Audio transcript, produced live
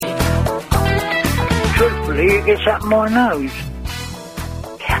properly, it gets up my nose.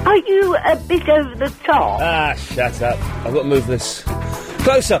 Are you a bit over the top? Ah, shut up. I've got to move this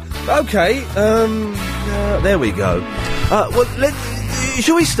closer. Okay, there we go.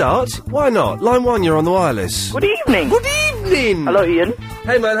 Shall we start? Why not? Line 1, you're on the wireless. Good evening. Good evening. Hello, Ian.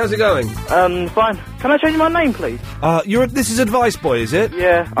 Hey, man, how's it going? Fine. Can I change my name, please? This is Advice Boy, is it?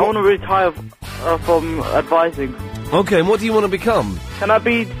 Yeah, I want to retire from advising. Okay, and what do you want to become? Can I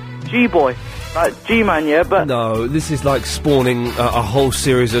be G-Boy? Like G-Man, yeah, but... No, this is like spawning a whole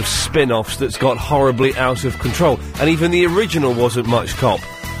series of spin-offs that's got horribly out of control. And even the original wasn't much cop.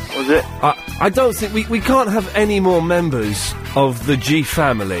 Was it? I don't think... We can't have any more members of the G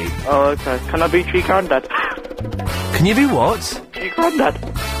family. Oh, okay. Can I be Chief Grandad? Can you be what? Chief Grandad.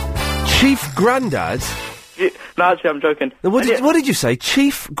 Chief Grandad? No, actually, I'm joking. What did you say?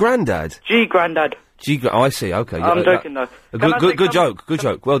 Chief Grandad? G-Grandad. I see, okay. I'm joking, though. Good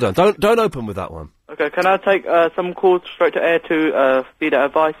joke. Well done. Don't open with that one. Okay, can I take some calls straight to air to feed out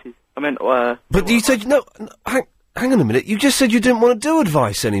advices? But you said... No, hang on a minute. You just said you didn't want to do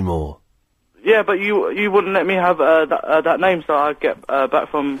advice anymore. Yeah, but you wouldn't let me have that name, so I'd get back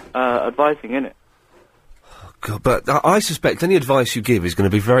from advising, innit? God, but I suspect any advice you give is going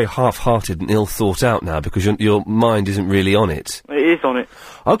to be very half-hearted and ill-thought out now, because your mind isn't really on it. It is on it.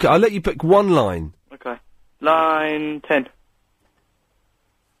 Okay, I'll let you pick one line. Okay. Line 10.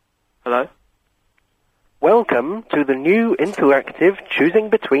 Hello? Welcome to the new interactive choosing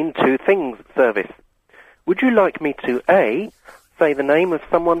between two things service. Would you like me to A, say the name of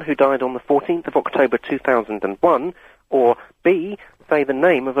someone who died on the 14th of October 2001, or B, say the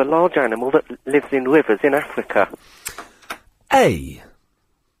name of a large animal that lives in rivers in Africa? A.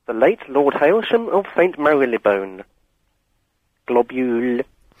 The late Lord Hailsham of St. Marylebone. Globule.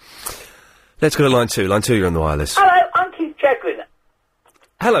 Let's go to line 2. Line 2, you're on the wireless. Hello, I'm Keith Chegwin.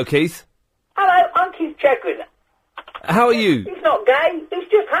 Hello, Keith. Hello, I'm Keith Chegwin. How are you? He's not gay, he's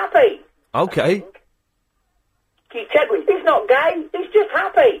just happy. Okay. Keith Chegwin, he's not gay, he's just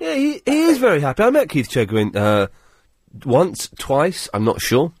happy. Yeah, he is very happy. I met Keith Chegwin, once, twice, I'm not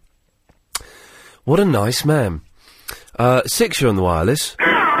sure. What a nice man. 6, you're on the wireless. When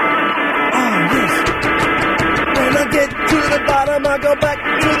I get to the bottom, I go back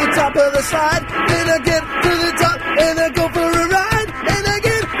to the top of the slide. Then I get to the top, and I go for a ride. And I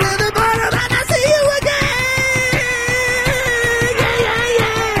get to the bottom, and I see you again.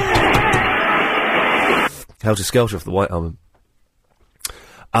 Yeah. Helter Skelter off the White Album.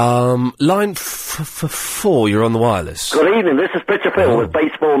 Line 4, you're on the wireless. Good evening, this is Pitcher Phil with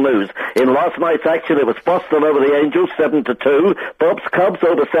baseball news. In last night's action, it was Boston over the Angels, 7-2. Cubs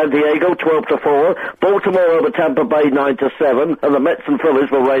over San Diego, 12-4. Baltimore over Tampa Bay, 9-7. And the Mets and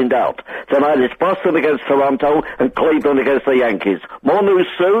Phillies were rained out. Tonight it's Boston against Toronto and Cleveland against the Yankees. More news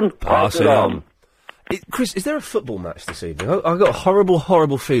soon. Pass it on. Chris, is there a football match this evening? I've got a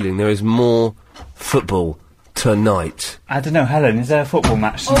horrible feeling there is more football tonight. I don't know, Helen, is there a football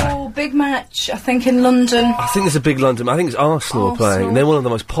match tonight? Oh, big match, I think, in London. I think there's a big London... I think it's Arsenal playing. They're one of the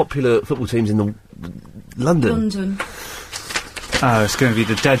most popular football teams in London. Oh, it's going to be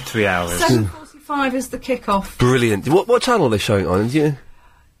the dead 3 hours. 7:45 is the kick-off. Brilliant. What channel are they showing on?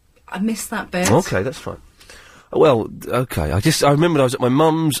 I missed that bit. Okay, that's fine. Well, okay. I remembered I was at my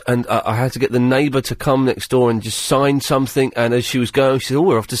mum's and I had to get the neighbour to come next door and just sign something, and as she was going, she said,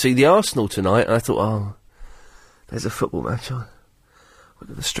 we're off to see the Arsenal tonight. And I thought, there's a football match on. Look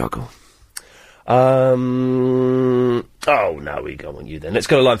at the struggle. Now we go on you then. Let's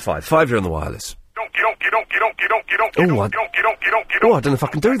go to line 5. 5, you're on the wireless. I don't know if I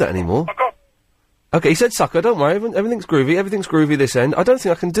can do that anymore. Okay, he said sucker, don't worry. Everything's groovy this end. I don't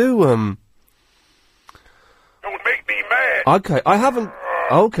think I can do, Don't make me mad. Okay, I haven't...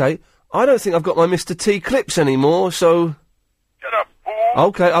 Okay, I don't think I've got my Mr. T clips anymore, so... Shut up, fool.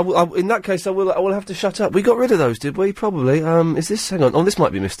 Okay, in that case, I will have to shut up. We got rid of those, did we? Probably. Is this... Hang on. Oh, this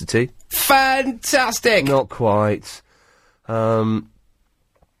might be Mr. T. Fantastic! Not quite. No,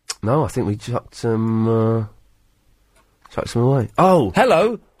 I think we chucked them away. Oh,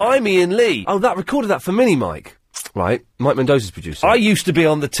 hello, I'm Ian Lee. Oh, that recorded that for Mini Mike. Right, Mike Mendoza's producer. I used to be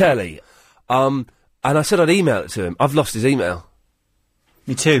on the telly. And I said I'd email it to him. I've lost his email.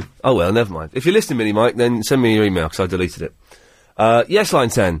 Me too. Oh, well, never mind. If you're listening, Mini Mike, then send me your email, because I deleted it. Yes, line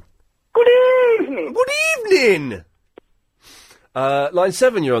 10. Good evening. Good evening. Line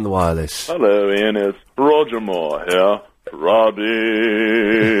 7, you're on the wireless. Hello, Ian. It's Roger Moore here. Pradeep.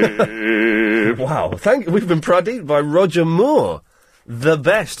 Wow, we've been pradeeped by Roger Moore. The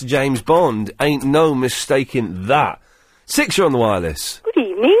best James Bond. Ain't no mistaking that. 6, you're on the wireless. Good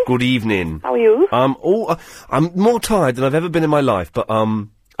evening. Good evening. How are you? I'm more tired than I've ever been in my life, but,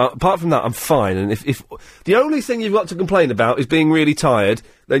 Apart from that, I'm fine. And if the only thing you've got to complain about is being really tired,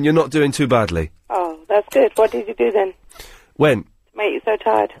 then you're not doing too badly. Oh, that's good. What did you do then When? to make you so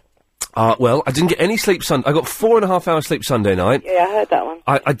tired? Well, I didn't get any sleep I got 4.5 hours sleep Sunday night. Yeah, I heard that one.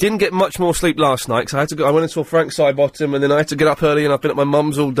 I didn't get much more sleep last night, because I had to go. I went and saw Frank Sidebottom, and then I had to get up early, and I've been at my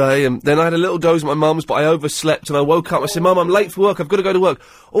mum's all day, and then I had a little doze at my mum's, but I overslept, and I woke up, I said, Mum, I'm late for work, I've got to go to work.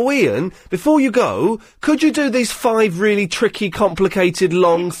 Oh, Ian, before you go, could you do these 5 really tricky, complicated,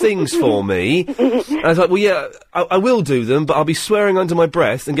 long things for me? And I was like, well, yeah, I will do them, but I'll be swearing under my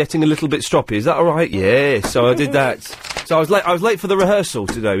breath and getting a little bit stroppy. Is that all right? Yeah, so I did that. So I was late for the rehearsal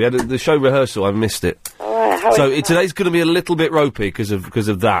today. We had the show rehearsal. I missed it. All right. Today's going to be a little bit ropey because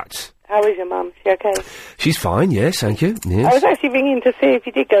of that. How is your mum? She okay? She's fine. Yes, thank you. Yes. I was actually ringing to see if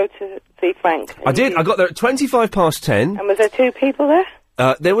you did go to see Frank. I did. I got there at 10:25. And was there 2 people there?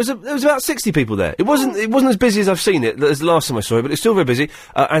 There was about 60 people there. It wasn't as busy as I've seen it as the last time I saw it, but it's still very busy.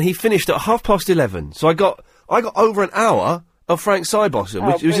 And he finished at 11:30. So I got over an hour of Frank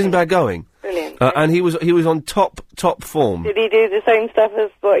Sidebottom, which isn't bad going. Brilliant. And he was on top form. Did he do the same stuff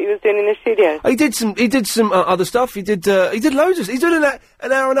as what he was doing in the studio? He did some other stuff. He did loads of. He's doing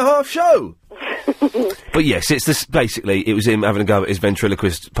an hour and a half show. But yes, it's this. Basically, it was him having a go at his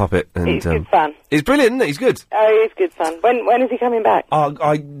ventriloquist puppet, and He's good fun. It's brilliant, isn't it? He's good. Oh, he is good fun. When is he coming back?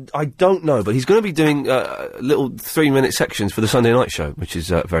 I don't know, but he's going to be doing little 3-minute sections for the Sunday night show, which is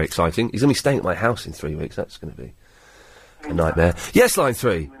very exciting. He's going to be staying at my house in 3 weeks. That's going to be a nightmare. Yes, line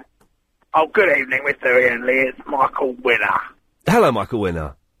 3. Oh, good evening, Mr. Ian Lee. It's Michael Winner. Hello, Michael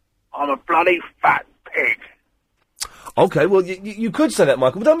Winner. I'm a bloody fat pig. Okay, well, you could say that,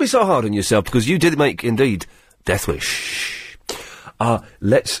 Michael, but don't be so hard on yourself, because you did make, indeed, Death Wish.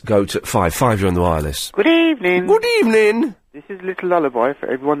 Let's go to 5. 5, you're on the wireless. Good evening. Good evening. This is a little lullaby for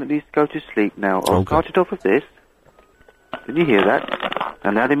everyone that needs to go to sleep now. I'll start it off with this. Did you hear that?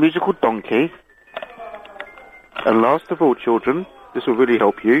 And now the musical donkey. And last of all, children, this will really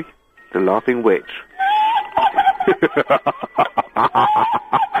help you, the laughing witch.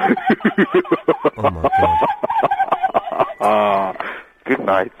 Oh, my God. Good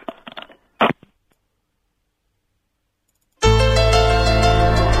night.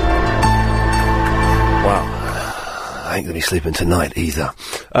 Wow. I ain't going to be sleeping tonight either.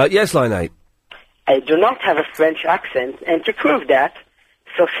 Yes, line 8. I do not have a French accent, and to prove that,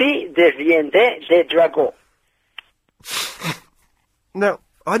 Sophie deviendrait des dragons. Now,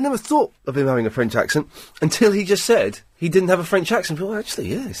 I'd never thought of him having a French accent until he just said he didn't have a French accent. Well, actually,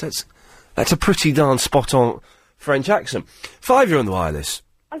 yes, that's a pretty darn spot-on French accent. 5, you're on the wireless.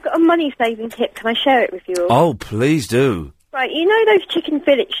 I've got a money-saving tip. Can I share it with you all? Oh, please do. Right, you know those chicken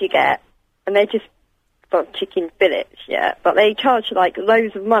fillets you get? And they're just, well, chicken fillets, yeah, but they charge, like,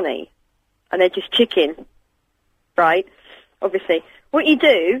 loads of money. And they're just chicken, right? Obviously. What you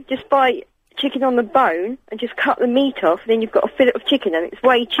do, just buy chicken on the bone and just cut the meat off, and then you've got a fillet of chicken, and it's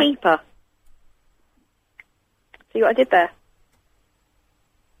way cheaper. See what I did there?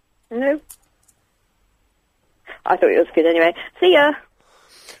 No? I thought it was good anyway. See ya!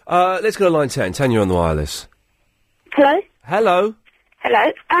 Let's go to line 10. 10, you're on the wireless. Hello? Hello?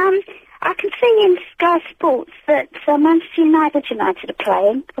 Hello. I can see in Sky Sports that Manchester United are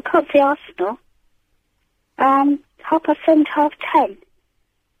playing. I can't see Arsenal. 7:30, 10:30.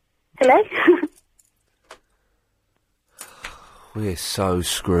 Hello? We're so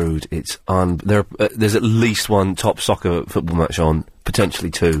screwed. It's there's at least one top soccer football match on,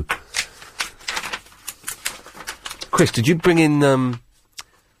 potentially 2. Chris, did you bring in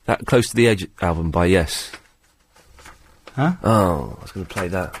that Close to the Edge album by Yes? Huh? Oh, I was going to play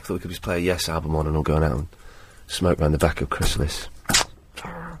that. I thought we could just play a Yes album on and all going out and smoke round the back of Chrysalis.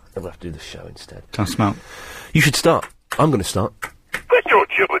 We'll have to do the show instead. Can't smoke. You should start. I'm going to start. Let's do a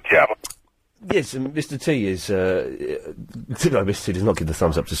jibber jabber. Yes, and Mr. T is, no, Mr. T does not give the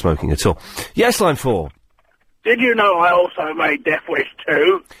thumbs up to smoking at all. Yes, line 4. Did you know I also made Death Wish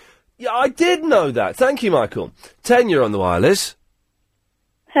 2? Yeah, I did know that. Thank you, Michael. 10, you're on the wireless.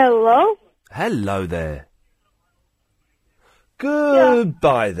 Hello? Hello there.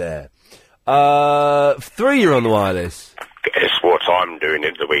 Goodbye there. 3, you're on the wireless. Guess what I'm doing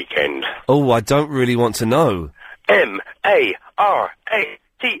at the weekend? Oh, I don't really want to know. MARATHON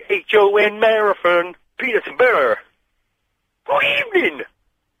Marathon. Peterson Bear. Good evening.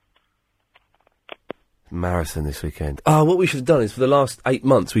 Marathon this weekend. What we should have done is for the last 8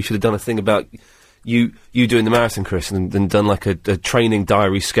 months we should have done a thing about you doing the marathon, Chris, and done like a training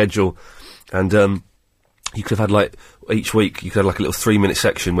diary schedule, and you could have had like each week you could have like a little 3-minute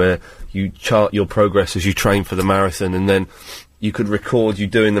section where you chart your progress as you train for the marathon, and then you could record you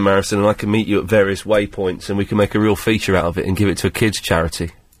doing the marathon, and I can meet you at various waypoints, and we can make a real feature out of it and give it to a kids'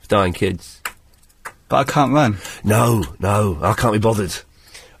 charity. dying kids. But I can't run. No, I can't be bothered.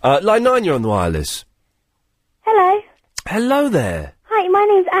 Line 9, you're on the wireless. Hello. Hello there. Hi, my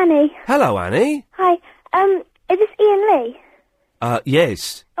name's Annie. Hello, Annie. Hi. Is this Ian Lee?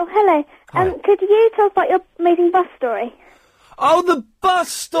 Yes. Oh, hello. Could you talk about your amazing bus story? Oh, the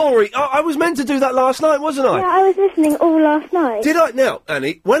bus story! Oh, I was meant to do that last night, wasn't I? Yeah, I was listening all last night. Did I? Now,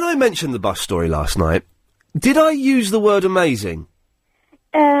 Annie, when I mentioned the bus story last night, did I use the word amazing?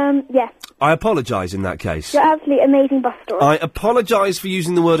 Yeah. I apologise in that case. Your absolutely amazing bus story. I apologise for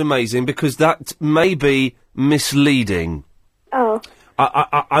using the word amazing because that may be misleading. Oh.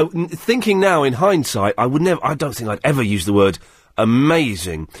 Thinking now in hindsight, I don't think I'd ever use the word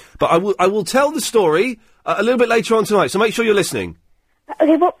amazing. But I will tell the story a little bit later on tonight, so make sure you're listening.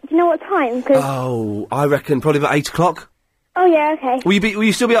 Okay, do you know what time? Oh, I reckon probably about 8 o'clock. Oh, yeah, okay. Will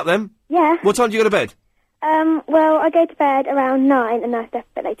you still be up then? Yeah. What time do you go to bed? Well, I go to bed around 9 and I stay up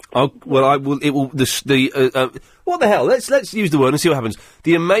a bit later. Oh, well, what the hell? Let's use the word and see what happens.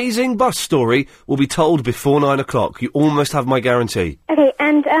 The amazing bus story will be told before 9 o'clock. You almost have my guarantee. Okay,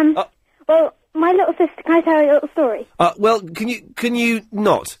 and, well, my little sister, can I tell you a little story? Well, can you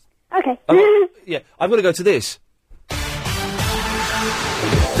not? Okay. Yeah, I've got to go to this.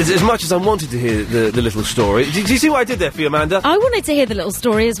 As much as I wanted to hear the little story, did you see what I did there for you, Amanda? I wanted to hear the little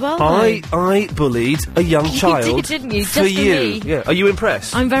story as well. I bullied a young child. You did, didn't you? For Just for you. me. Yeah. Are you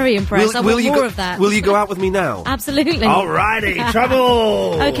impressed? I'm very impressed. I want more of that. Will you go out with me now? Absolutely. Alrighty,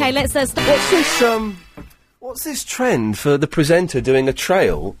 trouble. Okay, let's start. What's this trend for the presenter doing a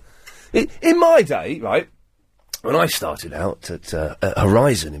trail? In my day, right, when I started out at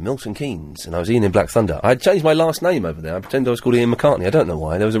Horizon in Milton Keynes, and I was Ian in Black Thunder, I had changed my last name over there. I pretended I was called Ian McCartney. I don't know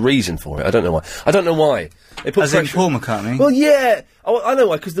why. There was a reason for it. I don't know why. They put As in Paul McCartney? Well, yeah. I know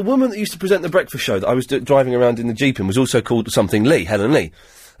why, because the woman that used to present the breakfast show that I was driving around in the Jeep in was also called something Lee, Helen Lee.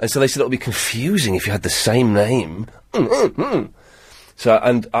 And so they said it would be confusing if you had the same name. So,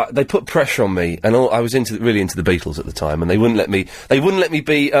 and they put pressure on me, and I was really into the Beatles at the time, and they wouldn't let me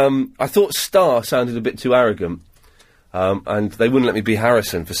be, I thought Star sounded a bit too arrogant. And they wouldn't let me be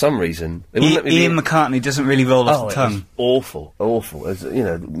Harrison for some reason. They wouldn't let me Ian McCartney doesn't really roll off the tongue. Awful. As,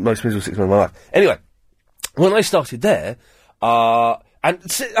 most miserable 6 months of my life. Anyway, when I started there, and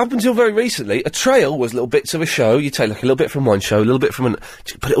up until very recently, a trail was little bits of a show. You take like a little bit from one show, a little bit from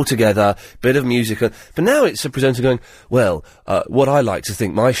put it all together, bit of music. But now it's a presenter going, well, what I like to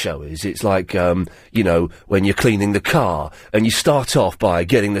think my show is, it's like, when you're cleaning the car, and you start off by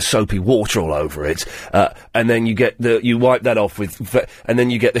getting the soapy water all over it, and then you wipe that off and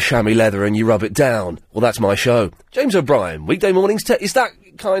then you get the chamois leather and you rub it down. Well, that's my show. James O'Brien, weekday mornings, is that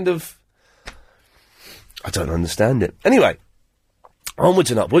kind of... I don't understand it. Anyway.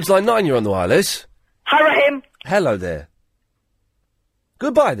 Onwards and upwards. Line 9, you're on the wireless. Hi, Raheem. Hello there.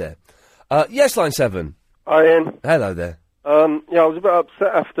 Goodbye there. Yes, line 7. Hi, Ian. Hello there. I was a bit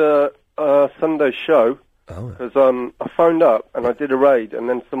upset after Sunday's show because I phoned up and I did a raid, and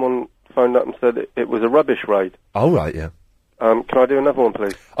then someone phoned up and said it was a rubbish raid. Oh, right, yeah. Can I do another one,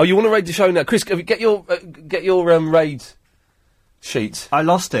 please? Oh, you want to raid the show now? Chris, get your raid sheet. I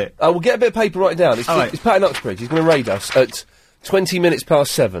lost it. We'll get a bit of paper, write it down. It's Pat in Uxbridge. He's going to raid us at 20 minutes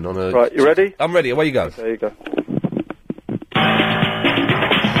past 7 on a... Right, you ready? I'm ready. Away you go. There you go.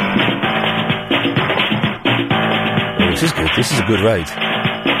 Oh, this is good. This is a good raid.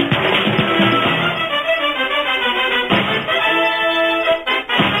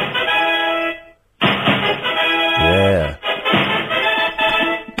 Yeah.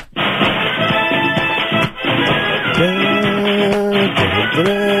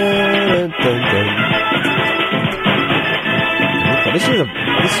 This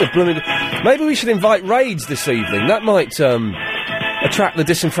is a blooming... Maybe we should invite raids this evening. That might, attract the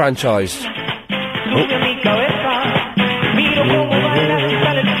disenfranchised.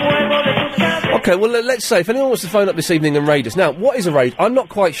 Okay, well, let's say, if anyone wants to phone up this evening and raid us... Now, what is a raid? I'm not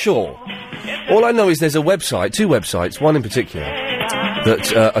quite sure. All I know is there's a website, 2 websites, one in particular,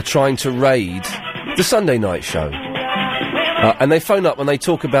 that are trying to raid the Sunday night show. And they phone up and they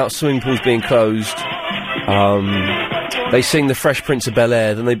talk about swimming pools being closed. They sing the Fresh Prince of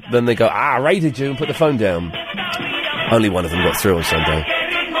Bel-Air, then they go, raided you, and put the phone down. Only one of them got through on Sunday.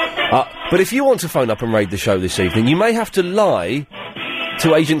 But if you want to phone up and raid the show this evening, you may have to lie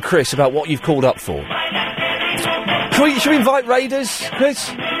to Agent Chris about what you've called up for. Should we invite raiders,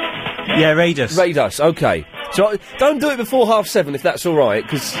 Chris? Yeah, raid us. Raid us, OK. So don't do it before 7:30 if that's all right,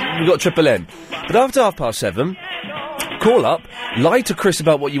 because we've got Triple M. But after 7:30, call up, lie to Chris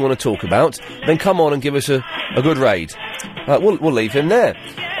about what you want to talk about, then come on and give us a good raid. We'll leave him there.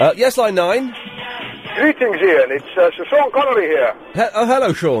 Yes, line 9. Greetings, Ian. It's Sir Sean Connery here.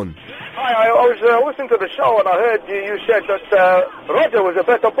 Hello, Sean. Hi, I was listening to the show and I heard you said that Roger was a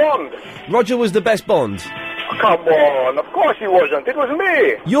better Bond. Roger was the best Bond. Come on, of course he wasn't. It was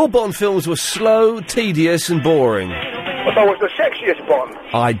me. Your Bond films were slow, tedious and boring. But I was the sexiest Bond.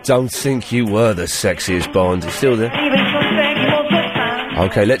 I don't think you were the sexiest Bond. You still there?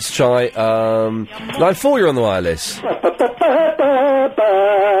 Okay, let's try, line 4, you're on the wireless.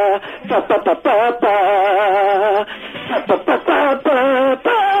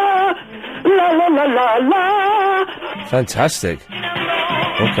 Fantastic.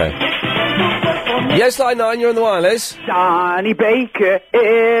 Okay. Yes, line 9, you're on the wireless. Johnny Baker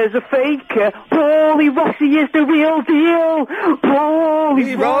is a faker. Paulie Rossi is the real deal.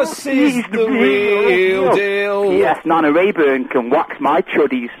 Paulie Rossi is the real deal. Yes, Nana Rayburn can wax my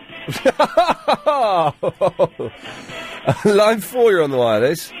chuddies. Line 4, you're on the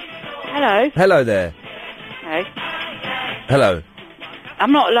wireless. Hello. Hello there. Hello. Hello.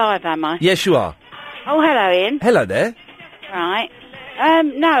 I'm not live, am I? Yes, you are. Oh, hello, Ian. Hello there. Right.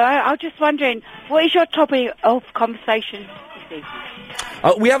 No, I was just wondering, what is your topic of conversation this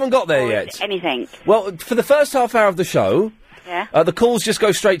evening? We haven't got there yet. Anything? Well, for the first half hour of the show, Yeah. The calls just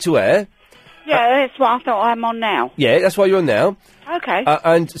go straight to air. Yeah, that's what I thought I'm on now. Yeah, that's why you're on now. Okay.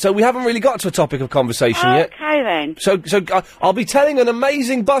 And so we haven't really got to a topic of conversation yet. Okay, then. So I'll be telling an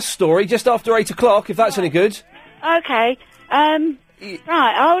amazing bus story just after 8 o'clock, if that's any good. Okay.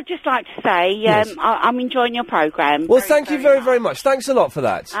 Right, I would just like to say, Yes. I'm enjoying your programme. Well, thank you very, very much. Thanks a lot for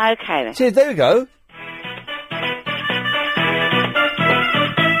that. Okay, then. Cheers, there we go.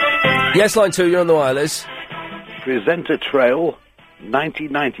 Yes, line 2, you're on the wireless. Presenter Trail,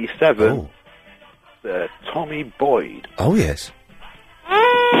 1997. Tommy Boyd. Oh, yes.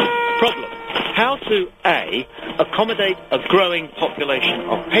 Problem. How to, A, accommodate a growing population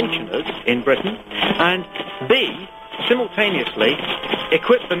of pensioners in Britain, and B, simultaneously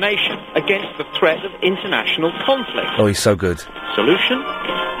equip the nation against the threat of international conflict. Oh, he's so good. Solution?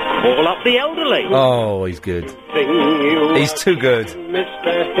 Call up the elderly. Oh, he's good. He's too good.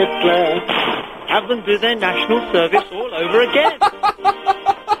 Mr. Hitler. Have them do their national service all over again.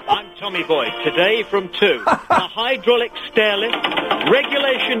 I'm Tommy Boyd. Today from 2. A hydraulic stair lift,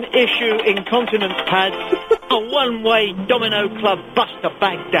 regulation issue incontinence pads, a one-way Domino Club bus to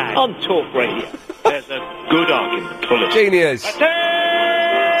Baghdad on Talk Radio. There's a good argument for it. Genius.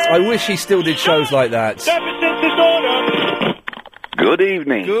 I wish he still did shows like that. Deficit disorder. Good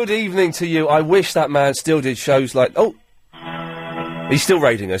evening. Good evening to you. I wish that man still did shows like... Oh! He's still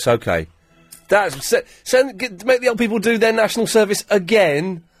raiding us, okay. That's... make the old people do their national service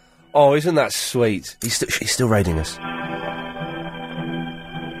again. Oh, isn't that sweet? He's still raiding us.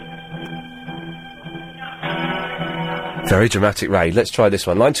 Very dramatic raid. Let's try this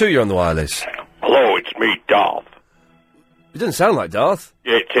one. Line 2, you're on the wireless. Hello, it's me, Darth. It doesn't sound like Darth.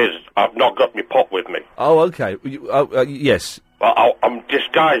 Yeah, it is. I've not got my pot with me. Oh, okay. Yes. Well, I'm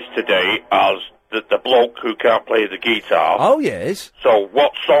disguised today as the bloke who can't play the guitar. Oh, yes. So,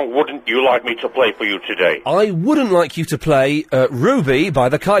 what song wouldn't you like me to play for you today? I wouldn't like you to play Ruby by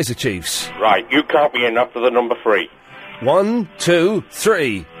the Kaiser Chiefs. Right, you count me in after the number 3. 1, 2,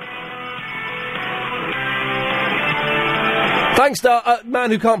 3. Thanks, man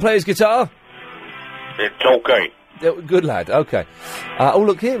who can't play his guitar. It's okay. Good lad, okay. Oh,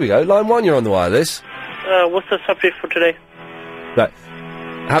 look, here we go. Line 1, you're on the wireless. What's the subject for today? Right.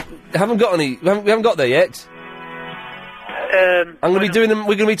 Haven't got any... We haven't got there yet. I'm going to be doing them...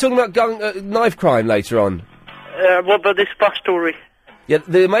 We're going to be talking about knife crime later on. What about this bus story? Yeah,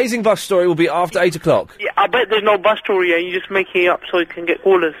 the amazing bus story will be after 8 o'clock. Yeah, I bet there's no bus story and you're just making it up so you can get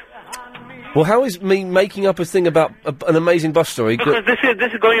callers. Well, how is me making up a thing about an amazing bus story... Because this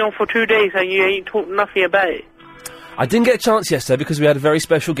is going on for 2 days and you ain't talked nothing about it. I didn't get a chance yesterday because we had a very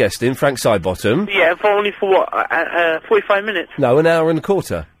special guest in, Frank Sidebottom. Yeah, for what, 45 minutes? No, an hour and a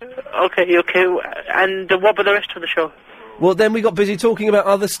quarter. Okay. And what about the rest of the show? Well, then we got busy talking about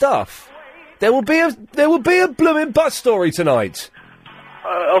other stuff. There will be a blooming bus story tonight.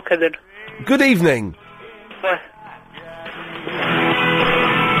 Okay then. Good evening. Bye.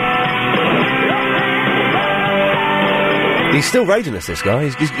 He's still raiding us, this guy.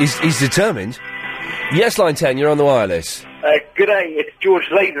 He's determined. Yes, line 10, you're on the wireless. Good day, it's George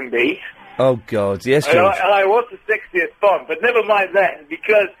Lazenby. Oh, God, yes, And George. I was the sexiest Bond, but never mind that,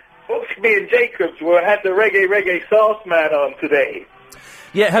 because Hawksby and Jacobs had the reggae sauce man on today.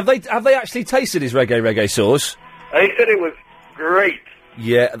 Yeah, have they actually tasted his reggae sauce? They said it was great.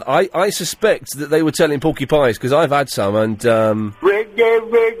 Yeah, I suspect that they were telling Porky Pies, because I've had some, and,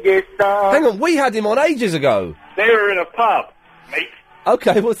 Reggae sauce. Hang on, we had him on ages ago. They were in a pub, mate.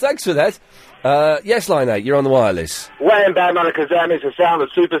 Okay, well, thanks for that. Yes, line 8, you're on the wireless. Wham bam on a kazam is the sound of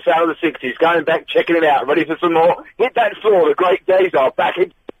super sound of the 60s. Going back, checking it out. Ready for some more? Hit that floor. The great days are back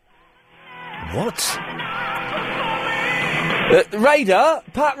in. What? Raider?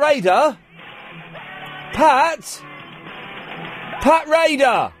 Pat Raider? Pat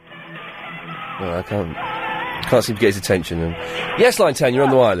Raider! No, I can't seem to get his attention. Yes, line 10, you're on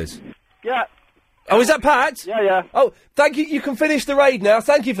the wireless. Yeah. Oh, is that Pat? Yeah. Oh, thank you. You can finish the raid now.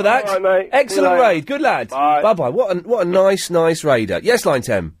 Thank you for that. All right, mate. Excellent raid. Good lad. Bye. Bye-bye. What a nice raider. Yes, line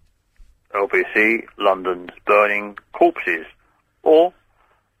 10. LBC, London's burning corpses. Or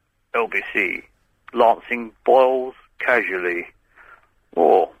LBC, lancing boils casually.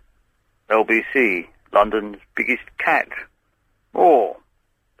 Or LBC, London's biggest cat. Or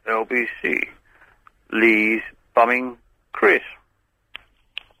LBC, Lee's bumming Chris.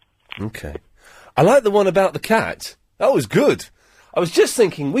 Okay. I like the one about the cat. That was good. I was just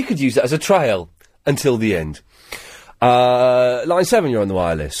thinking we could use that as a trail until the end. Line 7, you're on the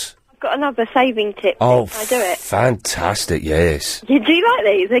wireless. I've got another saving tip. Oh, Can I do it? Fantastic, yes. Do you like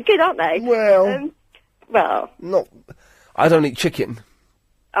these? They're good, aren't they? Well. Not. I don't eat chicken.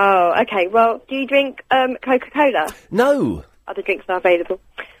 Oh, okay. Well, do you drink Coca-Cola? No. Other drinks are available.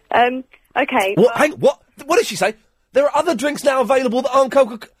 Okay. What? Hang. What? What did she say? There are other drinks now available that aren't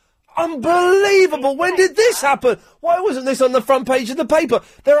Coca-Cola. Unbelievable! When did this happen? Why wasn't this on the front page of the paper?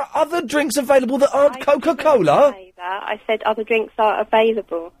 There are other drinks available that aren't Coca-Cola. I said other drinks are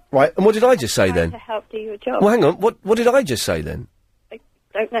available. Right, and what did I just say then? To help do your job. Well, hang on. What did I just say then? I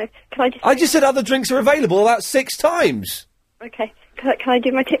don't know. Can I just? I just said other drinks are available about 6 times. Okay. Can I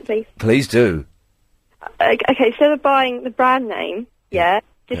do my tip, please? Please do. Okay. Instead of buying the brand name,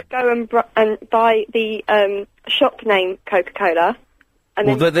 just go and buy the shop name Coca-Cola. And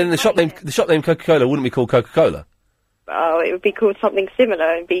then the shop name Coca-Cola wouldn't be called Coca-Cola. Oh, it would be called something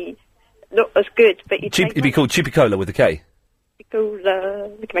similar and be not as good, but It'd be called Chippy-Cola with a K. Cola.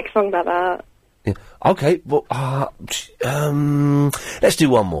 We can make a song about that. Yeah. Okay. Well, let's do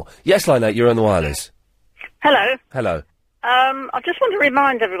one more. Yes, line 8, you're on the wireless. Hello. Hello. I just want to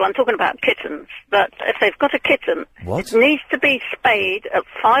remind everyone, talking about kittens, that if they've got a kitten, What? it needs to be spayed at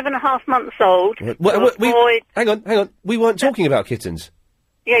 5.5 months old. Hang on. We weren't talking about kittens.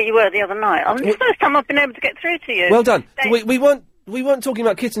 Yeah, you were the other night. It's the first time I've been able to get through to you. Well done. We weren't talking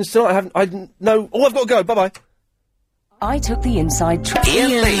about kittens tonight. I didn't know. Oh, I've got to go. Bye bye. I took the inside track.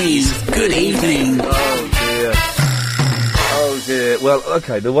 Ian Lee's Good Evening. Oh dear. Well,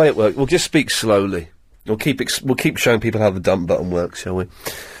 okay. The way it works, we'll just speak slowly. We'll keep showing people how the dump button works, shall we?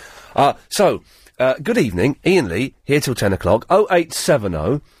 Good evening, Ian Lee here till 10 o'clock.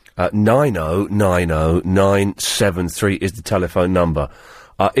 0870 9090 973 is the telephone number.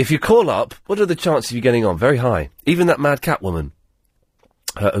 If you call up, what are the chances of you getting on? Very high. Even that mad cat woman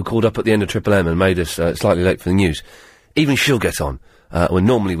who called up at the end of Triple M and made us slightly late for the news, even she'll get on. When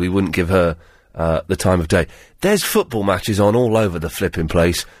normally we wouldn't give her the time of day. There's football matches on all over the flipping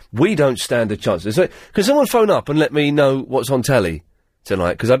place. We don't stand a chance. Can someone phone up and let me know what's on telly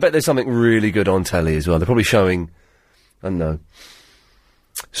tonight? Because I bet there's something really good on telly as well. They're probably showing, I don't know,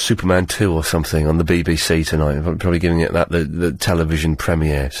 Superman 2 or something on the BBC tonight. I'm probably giving it the television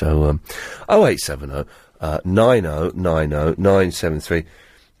premiere. So, 0870 9090 973.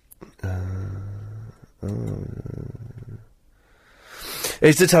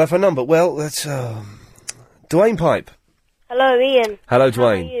 Is the telephone number? Well, that's Dwayne Pipe. Hello, Ian. Hello, How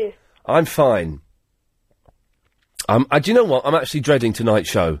Dwayne. are you? I'm fine. Do you know what? I'm actually dreading tonight's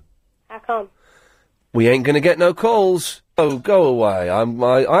show. How come? We ain't going to get no calls. Oh, go away.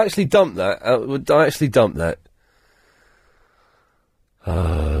 I actually dumped that. I actually dumped that.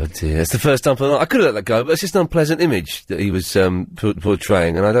 Oh, dear. It's the first dump of the night. I could have let that go, but it's just an unpleasant image that he was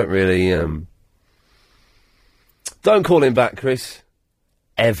portraying, and I don't really... Don't call him back, Chris.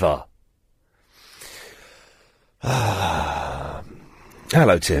 Ever. Hello,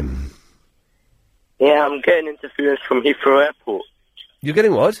 Tim. Yeah, I'm getting interference from Heathrow Airport. You're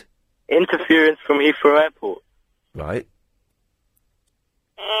getting what? Interference from Heathrow Airport. Right.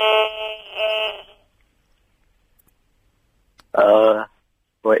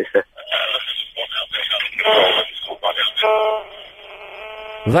 What is it?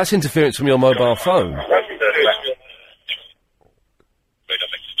 Well, that's interference from your mobile phone. What?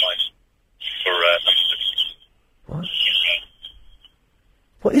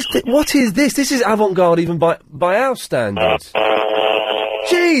 What is this? This is avant-garde even by our standards.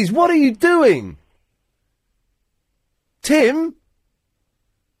 Jeez, what are you doing? Tim?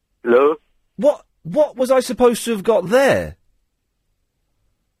 Hello? What was I supposed to have got there?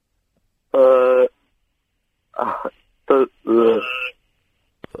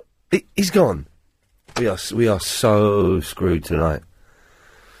 He's gone. We are so screwed tonight.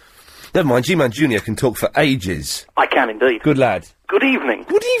 Never mind, G-Man Jr. can talk for ages. I can indeed. Good lad. Good evening.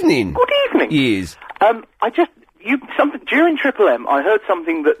 Good evening. Good evening. Yes. During Triple M, I heard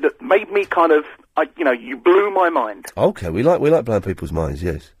something that made me kind of, you blew my mind. Okay, we like blowing people's minds,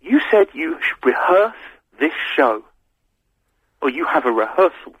 yes. You said you should rehearse this show. Or you have a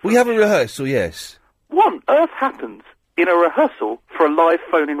rehearsal. We have a rehearsal, yes. What on earth happens in a rehearsal for a live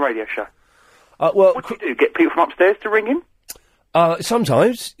phone-in radio show? What do you do? Get people from upstairs to ring in?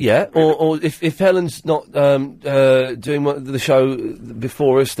 Sometimes, yeah. Or if Helen's not doing the show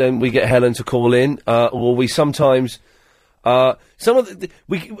before us, then we get Helen to call in. Or we sometimes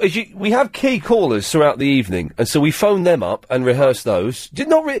we have key callers throughout the evening, and so we phone them up and rehearse those.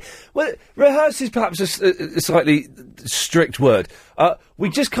 Rehearse is perhaps a slightly strict word. We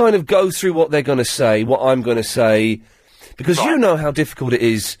just kind of go through what they're going to say, what I'm going to say, because you know how difficult it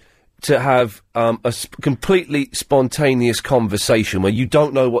is to have completely spontaneous conversation where you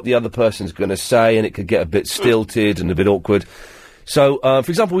don't know what the other person's going to say, and it could get a bit stilted and a bit awkward. So, for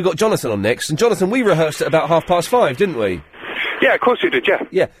example, we got Jonathan on next, and Jonathan, we rehearsed at about 5:30, didn't we? Yeah, of course you did, yeah.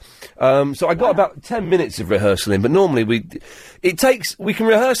 Yeah. So I got about 10 minutes of rehearsal in, but normally we can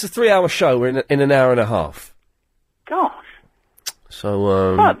rehearse a 3-hour show in an hour and a half. Gosh.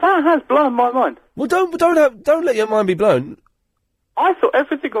 So, that has blown my mind. Well, don't let your mind be blown. I thought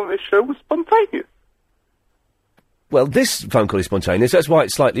everything on this show was spontaneous. Well, this phone call is spontaneous, that's why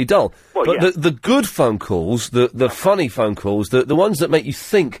it's slightly dull. Well, but yeah. the good phone calls, the funny phone calls, the ones that make you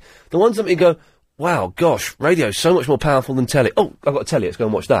think, the ones that make you go, wow, gosh, radio's so much more powerful than telly. Oh, I've got a telly, let's go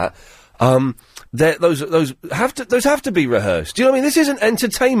and watch that. Those have to be rehearsed. Do you know what I mean? This is an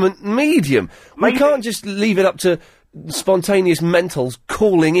entertainment medium. We can't just leave it up to spontaneous mentals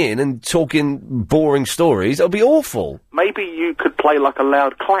calling in and talking boring stories. That'll be awful. Maybe you could play like a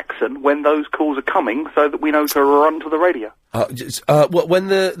loud klaxon when those calls are coming, so that we know to run to the radio. When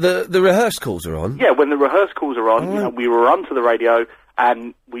the rehearsed calls are on? Yeah, when the rehearsed calls are on, we run to the radio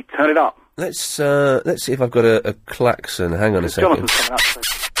and we turn it up. Let's see if I've got a klaxon. Hang on a second. Jonathan's coming up.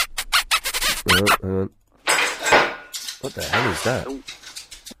 Hang on. What the hell is that?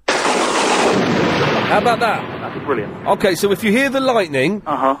 How about that? That's brilliant. Okay, so if you hear the lightning,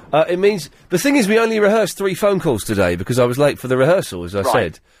 it means... The thing is, we only rehearsed 3 phone calls today because I was late for the rehearsal, as I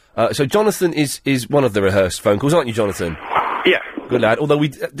said. So Jonathan is one of the rehearsed phone calls, aren't you, Jonathan? Yeah. Good lad. Although we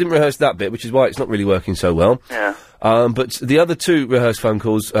didn't rehearse that bit, which is why it's not really working so well. Yeah. But the other 2 rehearsed phone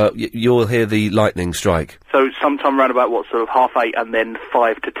calls, you'll hear the lightning strike. So sometime round about, sort of 8:30 and then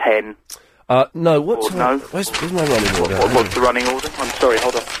 5 to 10? No, what's... No? Where's my running order? What's the running order? I'm sorry,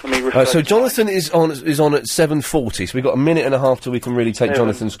 hold on. Let me refer so Jonathan is on at 7:40, so we've got a minute and a half till we can really take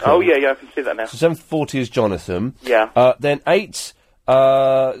Jonathan's call. Oh, yeah, I can see that now. So 7:40 is Jonathan. Yeah. Then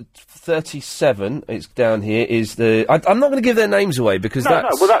 8:37, it's down here, is the... I'm not going to give their names away, because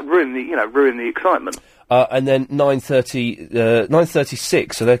that's... No, well, that ruined the excitement. And then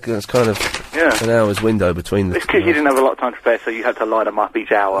 9:36, so that's kind of an hour's window between the... It's because you didn't have a lot of time to prepare, so you had to line them up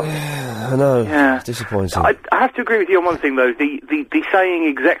each hour. I know. Yeah. It's disappointing. I have to agree with you on one thing, though. The saying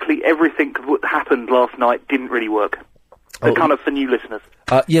exactly everything that happened last night didn't really work. Kind of for new listeners.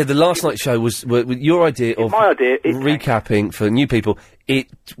 Yeah, the last night show was your idea of my idea. Recapping for new people. It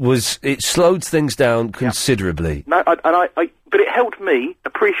slowed things down considerably. No, but it helped me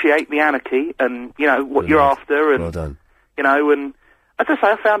appreciate the anarchy and what you're after. And, well done. And as I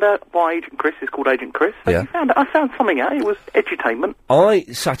say, I found out why Agent Chris is called Agent Chris. Yeah. I found something out. It was edutainment. I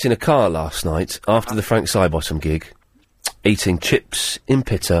sat in a car last night after the Frank Sidebottom gig, eating chips in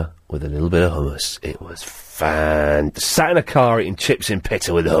Pitta with a little bit of hummus. It was sat in a car eating chips in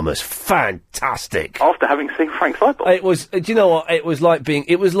Pitta with hummus. Fantastic. After having seen Frank Sidebottom. It was. Do you know what? It was like being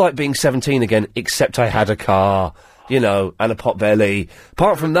 17 again, except I had a car, and a pot belly.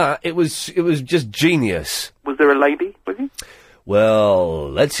 Apart from that, it was just genius. Was there a lady with you? Well,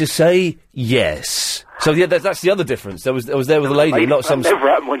 let's just say yes. So yeah, that's the other difference. I was there with a lady, not some. Never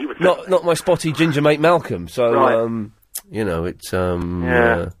happened when you were not my spotty ginger mate Malcolm. So right. It's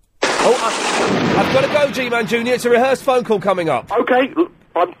Yeah. I've got to go, G-Man Jr. It's a rehearsed phone call coming up. Okay.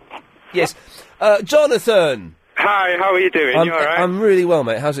 Yes. Jonathan. Hi, how are you doing? You alright? I'm really well,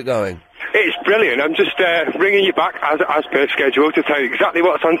 mate. How's it going? It's brilliant. I'm just ringing you back as per schedule to tell you exactly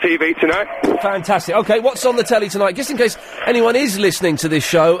what's on TV tonight. Fantastic. Okay, what's on the telly tonight? Just in case anyone is listening to this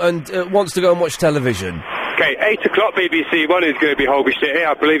show and wants to go and watch television. Okay, 8 o'clock BBC One is going to be Holby City.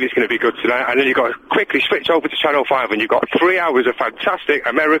 I believe it's going to be good tonight. And then you've got to quickly switch over to Channel 5 and you've got 3 hours of fantastic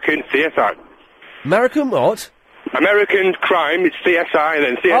American theatre. American what? American Crime, it's CSI, and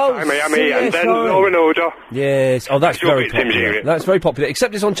then CSI Miami, and then Law and Order. Yes. Oh, that's Actual very Victims popular. Unit. That's very popular,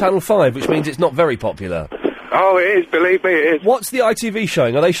 except it's on Channel 5, which means it's not very popular. Oh, it is, believe me, it is. What's the ITV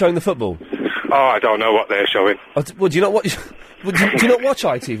showing? Are they showing the football? Oh, I don't know what they're showing. Well, do you not watch... do you not watch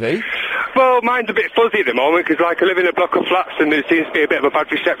ITV? Well, mine's a bit fuzzy at the moment, because, I live in a block of flats, and there seems to be a bit of a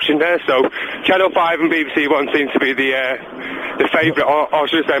bad reception there, so Channel 5 and BBC One seem to be the favourite, or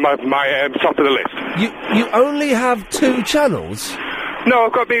should I say, my top of the list. You only have 2 channels? No,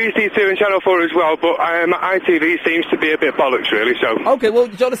 I've got BBC Two and Channel 4 as well, but ITV seems to be a bit bollocks, really, so... OK, well,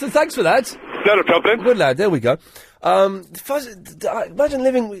 Jonathan, thanks for that. Not a problem. Good lad, there we go. Imagine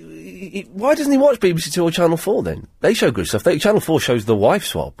living... Why doesn't he watch BBC Two or Channel 4, then? They show good stuff. Channel 4 shows The Wife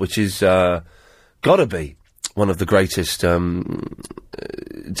Swap, which is, gotta be one of the greatest,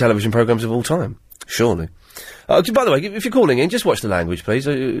 television programmes of all time. Surely. By the way, if you're calling in, just watch the language, please.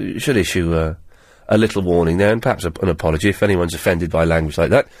 Should issue, a little warning there, and perhaps an apology if anyone's offended by language like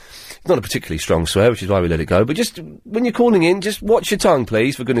that. It's not a particularly strong swear, which is why we let it go, but just, when you're calling in, just watch your tongue,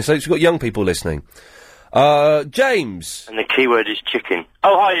 please, for goodness sakes. We've got young people listening. James. And the keyword is chicken.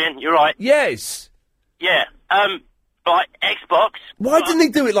 Oh, hi, Ian, you're right. Yes. Yeah, right, Xbox. Why didn't he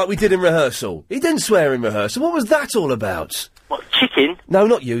do it like we did in rehearsal? He didn't swear in rehearsal. What was that all about? What, chicken? No,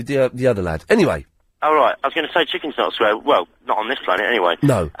 not you, the other lad. Anyway. Oh, right, I was going to say chicken's not a swear. Well, not on this planet, anyway.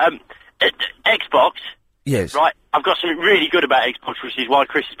 No. Xbox. Yes. Right, I've got something really good about Xbox, which is why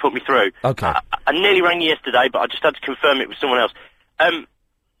Chris has put me through. Okay. I nearly rang you yesterday, but I just had to confirm it with someone else.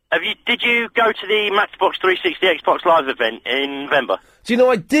 Did you go to the Matchbox 360 Xbox Live event in November? Do you know,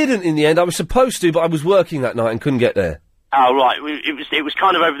 I didn't in the end. I was supposed to, but I was working that night and couldn't get there. Oh, right, it was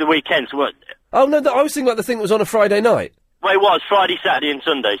kind of over the weekend, so what... Oh, no, I was thinking about the thing that was on a Friday night. Well, it was Friday, Saturday and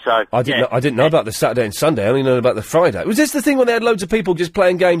Sunday, so... I didn't know about the Saturday and Sunday, I only know about the Friday. Was this the thing when they had loads of people just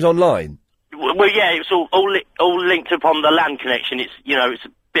playing games online? Well, yeah, it's all linked up on the LAN connection. It's, it's a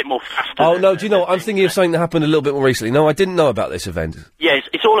bit more faster. Oh, no, do you know what? I'm thinking of something that happened a little bit more recently. No, I didn't know about this event. Yeah,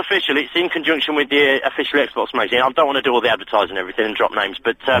 it's all official. It's in conjunction with the official Xbox magazine. I don't want to do all the advertising and everything and drop names,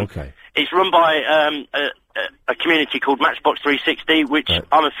 but okay. It's run by a community called Matchbox 360, which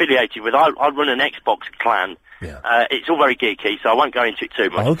I'm affiliated with. I run an Xbox clan. Yeah. It's all very geeky, so I won't go into it too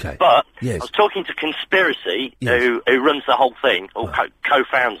much. Okay. But yes. I was talking to Conspiracy, who runs the whole thing, or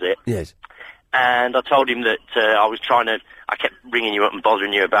co-founds it. Yes. And I told him that I kept ringing you up and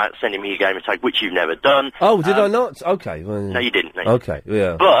bothering you about sending me a game of tag, which you've never done. Oh, did I not? Okay. Well, no, you didn't. No. Okay,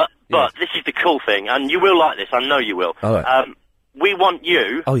 yeah. But this is the cool thing, and you will like this, I know you will. All right. We want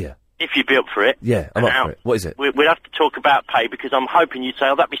you, oh, yeah. if you'd be up for it. Yeah, I'm up for it. What is it? We'd have to talk about pay, because I'm hoping you'd say,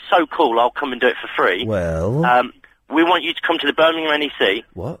 oh, that'd be so cool, I'll come and do it for free. Well... we want you to come to the Birmingham NEC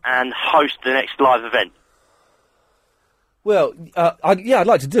and host the next live event. Well, I'd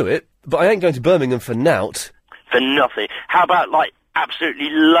like to do it, but I ain't going to Birmingham for nout. For nothing. How about, absolutely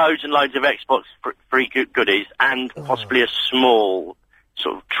loads and loads of Xbox free goodies and possibly a small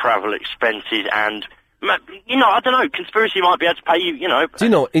sort of travel expenses and... I don't know, Conspiracy might be able to pay you, Do you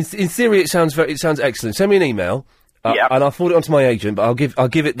know, in theory it sounds excellent. Send me an email, and I'll forward it on to my agent, but I'll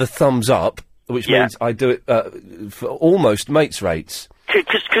give it the thumbs up, which means I do it for almost mates rates.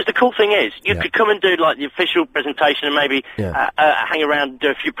 Because the cool thing is, you could come and do, the official presentation and maybe hang around and do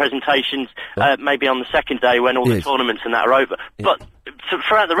a few presentations, maybe on the second day when all the tournaments and that are over. But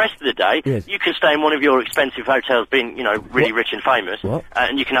throughout the rest of the day, you can stay in one of your expensive hotels being, really rich and famous,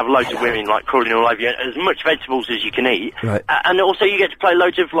 and you can have loads of women, crawling all over you, as much vegetables as you can eat. Right. And also you get to play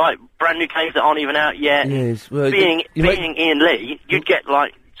loads of, brand new games that aren't even out yet. Yes. Well, being Ian Lee, you'd get,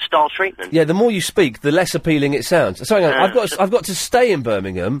 star treatment. Yeah, the more you speak, the less appealing it sounds. Sorry, I've got to stay in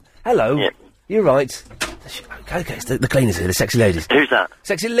Birmingham. Hello. Yeah. You're right. Okay, it's the cleaners here, the sexy ladies. Who's that?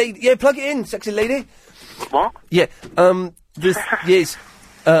 Sexy lady. Yeah, plug it in, sexy lady. What? Yeah. Yes.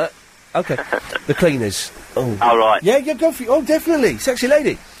 Okay. The cleaners. Oh. All right. Yeah, go for it. Oh, definitely, sexy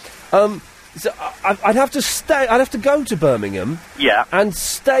lady. So I'd have to stay. I'd have to go to Birmingham. Yeah. And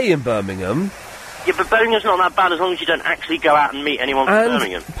stay in Birmingham. Yeah, but Birmingham's not that bad as long as you don't actually go out and meet anyone from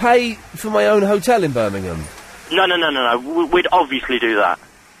Birmingham. And pay for my own hotel in Birmingham. No. We'd obviously do that.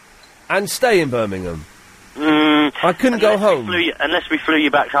 And stay in Birmingham. I couldn't go home. Unless we flew you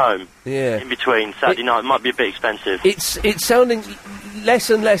back home. Yeah. In between, Saturday night. It might be a bit expensive. It's sounding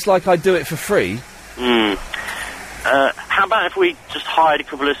less and less like I do it for free. How about if we just hired a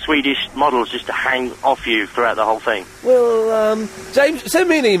couple of Swedish models just to hang off you throughout the whole thing? Well, James, send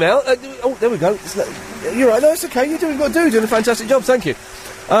me an email. There we go. You're right. No, it's okay. You're doing what you're doing a fantastic job. Thank you.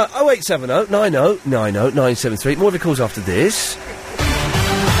 0870 90 90 973. More of your calls after this.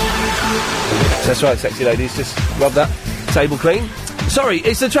 That's right, sexy ladies. Just rub that table clean. Sorry,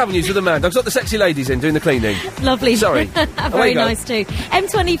 it's the travel news with the Mad Dogs. Got the sexy ladies in doing the cleaning. Lovely. Sorry. Very nice too.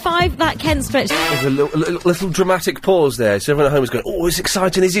 M25, that Kent stretch. There's a little dramatic pause there, so everyone at home is going, oh, it's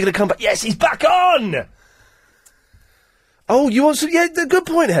exciting, is he going to come back? Yes, he's back on! Oh, you want some... Yeah, good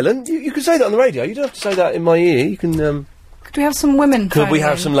point, Helen. You can say that on the radio. You don't have to say that in my ear. You can, Could we have some women Could we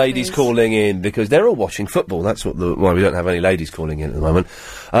have in, some ladies please? calling in? Because they're all watching football. That's why we don't have any ladies calling in at the moment.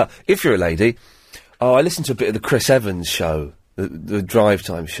 If you're a lady... Oh, I listened to a bit of the Chris Evans show. The Drive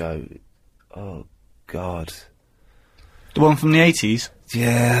Time show. Oh, God. The one from the 80s?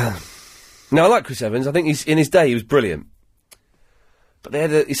 Yeah. No, I like Chris Evans. I think in his day he was brilliant.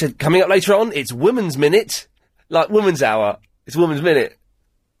 But he said, coming up later on, it's Women's Minute. Like Women's Hour. It's Women's Minute.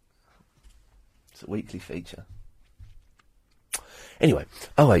 It's a weekly feature. Anyway,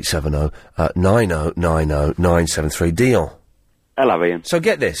 0870 90 90 973. Dion. Hello, Ian. So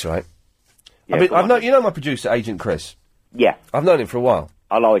get this, right? Yeah, I've known, you know my producer, Agent Chris? Yeah. I've known him for a while.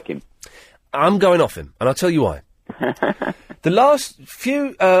 I like him. I'm going off him, and I'll tell you why. The last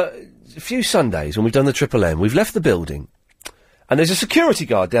few Sundays when we've done the Triple M, we've left the building, and there's a security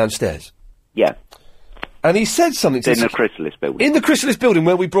guard downstairs. Yeah. And he said something to in the Chrysalis building. In the Chrysalis building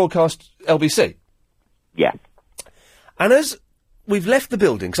where we broadcast LBC. Yeah. And as we've left the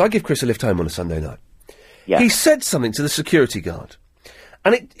building, because I give Chris a lift home on a Sunday night, yeah. He said something to the security guard.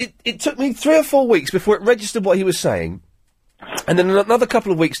 And it took me 3 or 4 weeks before it registered what he was saying, and then another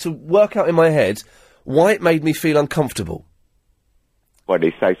couple of weeks to work out in my head why it made me feel uncomfortable. What,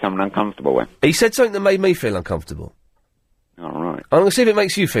 did he say something uncomfortable with? He said something that made me feel uncomfortable. All right. I'm going to see if it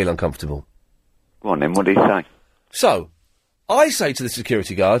makes you feel uncomfortable. Go on then, what did he say? So, I say to the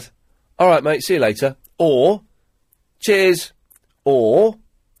security guard, all right, mate, see you later, or, cheers, or,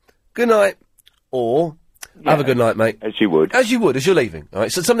 good night, or... Yeah, have a good night, mate. As you would. As you're leaving. All right,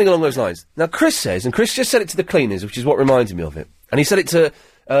 so something along those lines. Now, Chris says, and Chris just said it to the cleaners, which is what reminded me of it. And he said it to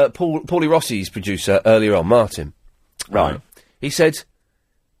Paulie Rossi's producer earlier on, Martin. Right. He said,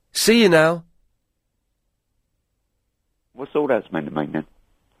 see you now. What's all that's meant to mean then?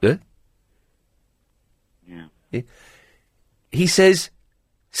 Yeah. He says,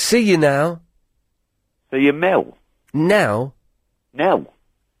 see you now. See you, Mel. Now. Now.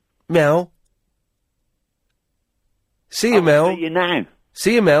 Mel. See you, Mel. See you now.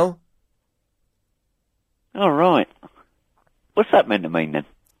 See you, Mel. All right. What's that meant to mean then?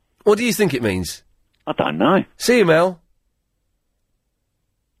 What do you think it means? I don't know. See you, Mel.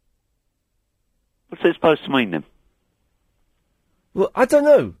 What's it supposed to mean then? Well, I don't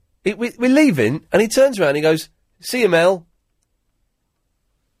know. We're leaving, and he turns around and he goes, see you, Mel.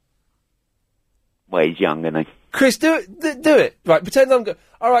 Well, he's young, isn't he? Chris, do it. Do it. Right, pretend I'm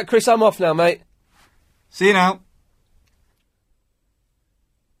all right, Chris, I'm off now, mate. See you now.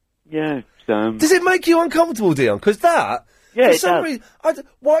 Yeah, Does it make you uncomfortable, Dion? Because that... Yeah, for it some does. reason,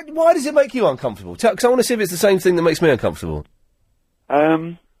 why does it make you uncomfortable? Because I want to see if it's the same thing that makes me uncomfortable.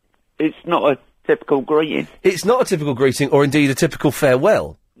 It's not a typical greeting. It's not a typical greeting, or indeed a typical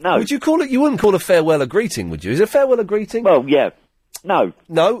farewell. No. Would you call it... You wouldn't call a farewell a greeting, would you? Is a farewell a greeting? Well, yeah. No.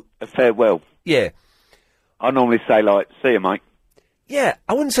 No? A farewell. Yeah. I normally say, like, see you, mate. Yeah,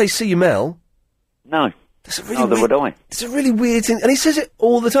 I wouldn't say see you, Mel. No. That's a really Neither would I. It's a really weird thing, and he says it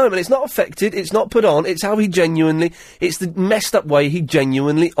all the time, and it's not affected, it's not put on, it's how he genuinely... It's the messed up way he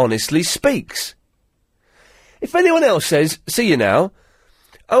genuinely, honestly speaks. If anyone else says, see you now,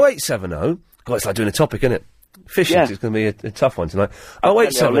 0870... God, it's like doing a topic, isn't it? Fishing is going to be a tough one tonight.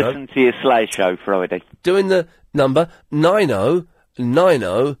 0870... Listen to your Slay show Friday. Doing the number 90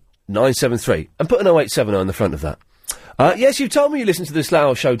 90 973, and put an 0870 on the front of that. Yes, you told me you listened to the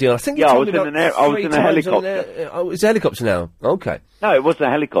Slough show, Dion. I think you told me about I was in a helicopter. Oh, it's a helicopter now. Okay. No, it wasn't a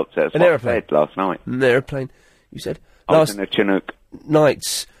helicopter. It's an aeroplane last night. An aeroplane. You said I was in a Chinook.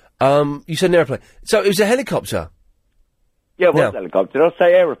 Nights. You said an aeroplane. So it was a helicopter. Yeah, it was a helicopter. Did I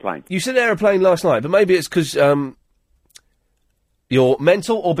say aeroplane? You said aeroplane last night, but maybe it's because you're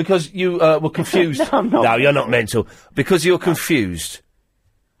mental, or because you were confused. No, I'm not. No, you're not mental. Because you're confused.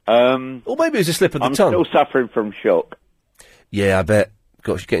 Or maybe it was a slip of the tongue. I'm still suffering from shock. Yeah, I bet.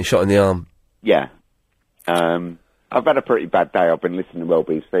 Getting shot in the arm. Yeah. I've had a pretty bad day. I've been listening to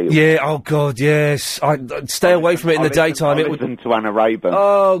LBC. Yeah, oh God, yes. I'd stay away from it in the daytime. I listened to Anna Rayburn.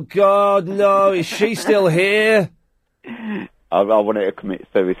 Oh God, no. Is she still here? I wanted to commit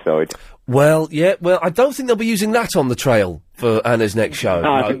suicide. Well, yeah, I don't think they'll be using that on the trail for Anna's next show. No,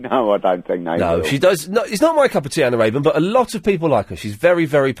 I don't think they will. She does. No, it's not my cup of tea, Anna Rayburn, but a lot of people like her. She's very,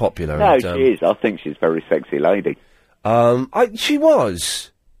 very popular. No, she is. I think she's a very sexy lady. She was.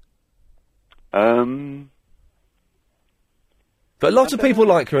 But a lot of people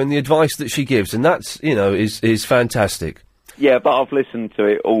like her and the advice that she gives, and that's, is fantastic. Yeah, but I've listened to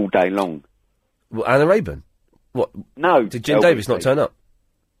it all day long. Well, Anna Rayburn? What? No. Did Jim Davis not turn up?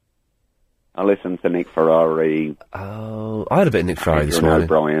 I listened to Nick Ferrari. Oh, I had a bit of Nick Ferrari this Adrian morning.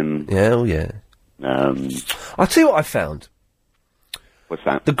 O'Brien. Yeah, oh yeah. I'll tell you what I found. What's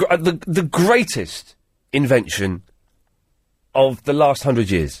that? The greatest invention of the last 100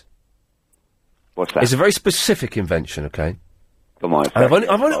 years. What's that? It's a very specific invention, okay? Come on. And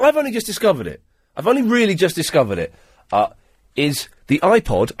I've only just discovered it. I've only really just discovered it. Is the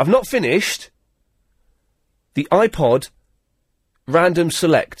iPod? I've not finished. The iPod Random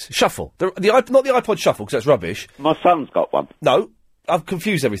Select Shuffle. Not the iPod Shuffle because that's rubbish. My son's got one. No, I've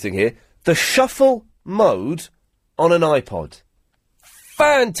confused everything here. The Shuffle mode on an iPod.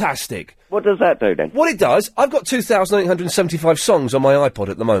 Fantastic. What does that do then? What it does, I've got 2,875 songs on my iPod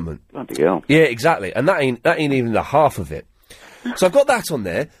at the moment. Bloody hell. Yeah, exactly. And that ain't even the half of it. So I've got that on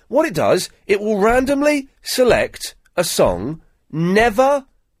there. What it does, it will randomly select a song, never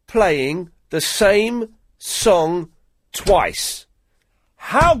playing the same song twice.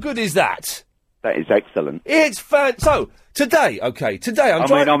 How good is that? That is excellent. It's so, today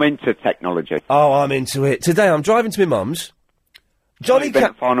I'm into technology. Oh, I'm into it. Today I'm driving to my mum's. Johnny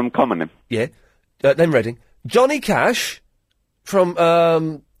Cash. Farnham Common. Yeah. Then Reading. Johnny Cash from,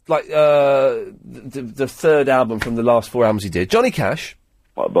 the third album from the last 4 albums he did. Johnny Cash.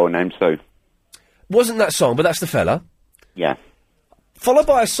 What a boy named Sue. Wasn't that song, but that's the fella. Yeah. Followed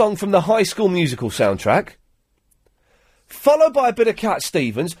by a song from the High School Musical soundtrack. Followed by a bit of Cat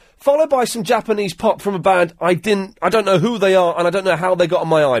Stevens. Followed by some Japanese pop from a band I don't know who they are and I don't know how they got on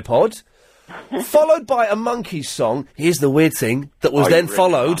my iPod. Followed by a Monkees song. Here's the weird thing that was then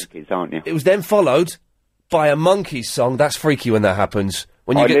followed. Monkees, aren't you? It was then followed by a Monkees song. That's freaky when that happens.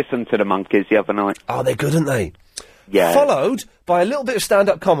 When you listened to the Monkees the other night. Oh, they're good, aren't they? Yeah. Followed by a little bit of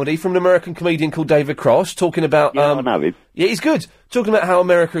stand-up comedy from an American comedian called David Cross, talking about... I know him. Yeah, he's good. Talking about how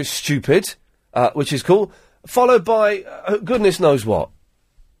America is stupid, which is cool. Followed by goodness knows what.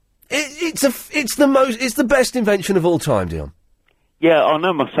 It's the best invention of all time, Dion. Yeah, I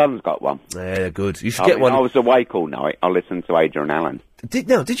know my son's got one. Yeah, good. You should get one. I was awake all night. I listened to Adrian Allen.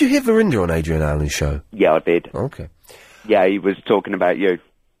 Did you hear Verinder on Adrian Allen's show? Yeah, I did. Okay. Yeah, he was talking about you.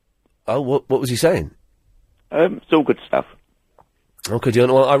 Oh, what was he saying? It's all good stuff. Okay,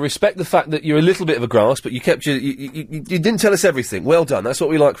 Dion. Well, I respect the fact that you're a little bit of a grass, but you kept you didn't tell us everything. Well done. That's what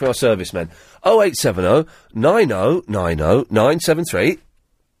we like from our servicemen. 0870 90 90 973.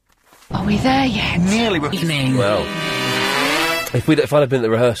 Are we there yet? Nearly. Evening. Well, if I'd have been at the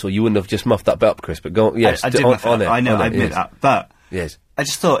rehearsal, you wouldn't have just muffed that bit up, Chris. But go on. Yes, I did muff it up. I know. I admit yes. that. But yes, I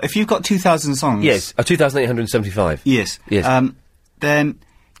just thought if you've got 2,000 songs, 2,875. Yes. Then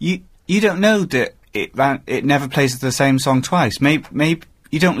you don't know that it never plays the same song twice. Maybe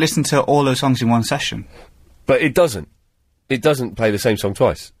you don't listen to all those songs in one session. But it doesn't. It doesn't play the same song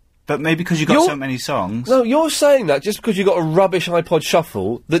twice. But maybe because you've got so many songs. No, you're saying that just because you've got a rubbish iPod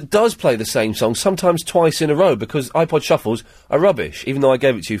Shuffle that does play the same song, sometimes twice in a row, because iPod Shuffles are rubbish, even though I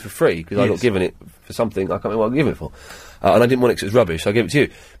gave it to you for free, because I got given it for something, I can't remember what I gave it for. And I didn't want it because it's rubbish, so I gave it to you.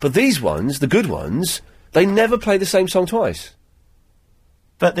 But these ones, the good ones, they never play the same song twice.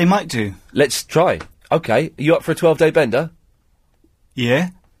 But they might do. Let's try. Okay, are you up for a 12-day bender? Yeah.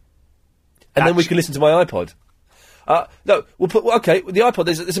 And then we can listen to my iPod. No, we'll put... Okay, with the iPod,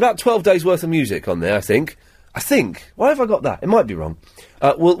 there's about 12 days' worth of music on there, I think. Why have I got that? It might be wrong.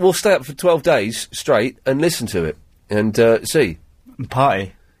 We'll stay up for 12 days straight and listen to it and see. And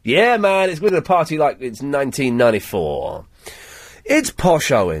party. Yeah, man, we're going to party like it's 1994. It's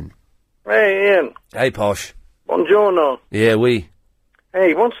Posh Owen. Hey, Ian. Hey, Posh. Buongiorno. Yeah, we.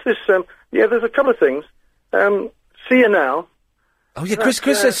 Hey, what's this, there's a couple of things. See you now. Oh, yeah, Chris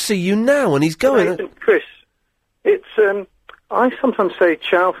says see you now, and he's going... Chris, it's, I sometimes say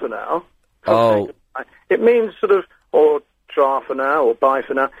ciao for now. Oh. It means sort of, or tra for now, or bye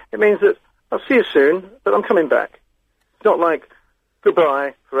for now. It means that I'll see you soon, but I'm coming back. It's not like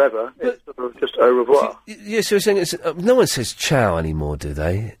goodbye forever. It's sort of just au revoir. Yeah, so you're saying it's... no one says ciao anymore, do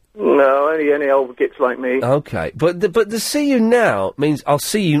they? No, only any old gits like me. Okay, but the see you now means I'll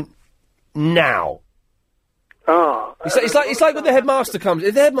see you now. Ah. It's like when the headmaster comes...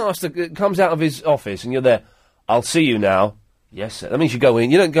 If the headmaster comes out of his office and you're there, I'll see you now. Yes, sir. That means you go in.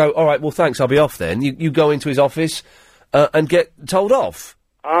 You don't go, all right, well, thanks, I'll be off then. You go into his office and get told off.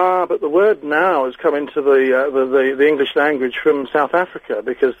 Ah, but the word now has come into the English language from South Africa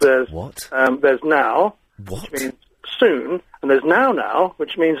because there's... What? There's now, what? which means soon, and there's now,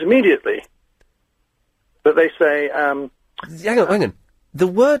 which means immediately. But they say... Hang on. The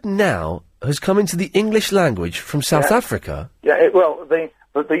word now has come into the English language from South Africa? Yeah, the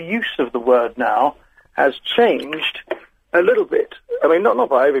use of the word now has changed a little bit. I mean, not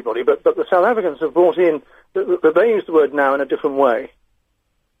by everybody, but the South Africans have brought in, they use the word now in a different way.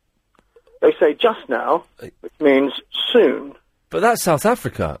 They say just now, which means soon. But that's South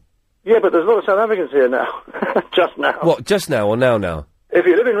Africa. Yeah, but there's a lot of South Africans here now. Just now. What, just now or now? If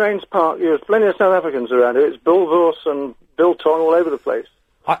you live in Rains Park, there's plenty of South Africans around here. It's Bilvos and Biltong all over the place.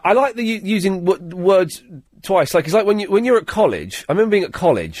 I like the using words twice. Like, it's like when you're at college. I remember being at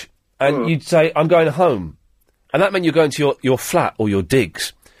college, and you'd say, I'm going home. And that meant you're going to your flat or your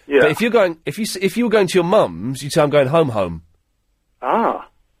digs. Yeah. But if you were going to your mum's, you'd say, I'm going home. Ah.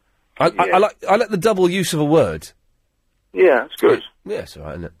 I like the double use of a word. Yeah, it's good. Yeah, it's all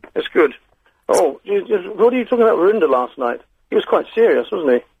right, isn't it? It's good. Oh, what are you talking about Verinda last night? He was quite serious,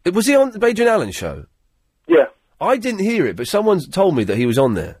 wasn't he? Was he on the Adrian Allen show? Yeah. I didn't hear it, but someone's told me that he was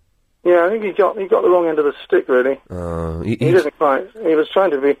on there. Yeah, I think he got the wrong end of the stick, really. He didn't quite. He was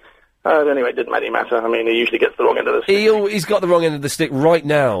trying to be... anyway, it didn't really matter. I mean, he usually gets the wrong end of the stick. He's got the wrong end of the stick right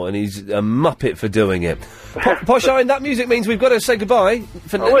now, and he's a muppet for doing it. Posh Iron, that music means we've got to say goodbye.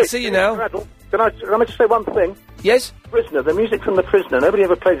 See you now. Can I just say one thing? Yes? Prisoner, the music from The Prisoner. Nobody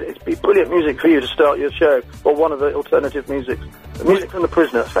ever plays it. It'd be brilliant music for you to start your show, or one of the alternative musics. The music from The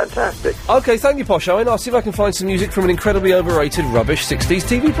Prisoner, it's fantastic. OK, thank you, Posh Iron. I'll see if I can find some music from an incredibly overrated, rubbish 60s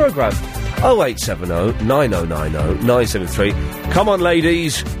TV programme. 0870 9090 973. Come on,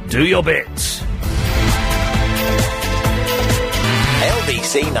 ladies, do your bits.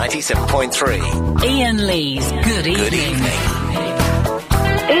 LBC 97.3. Ian Lee's Good Evening.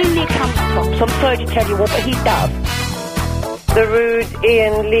 Ian Lee comes from, so I'm sorry to tell you what he does. The rude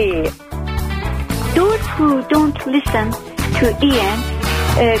Ian Lee. Those who don't listen to Ian,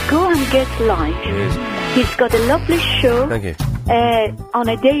 go and get live. Yes. He's got a lovely show. Thank you. On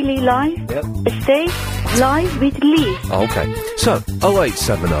a daily live. Yep. Stay live with Lee. OK. So,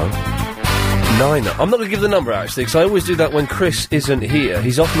 0870 90... I'm not going to give the number, actually, because I always do that when Chris isn't here.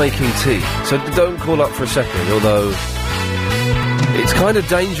 He's off making tea. So don't call up for a second, although... It's kind of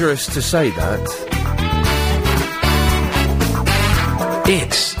dangerous to say that.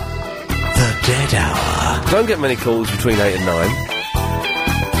 It's the dead hour. Don't get many calls between 8 and 9.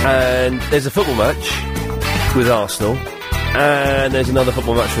 And there's a football match with Arsenal. And there's another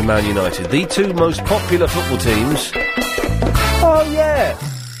football match with Man United. The two most popular football teams... Oh, yeah!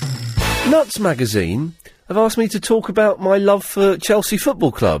 Nuts Magazine have asked me to talk about my love for Chelsea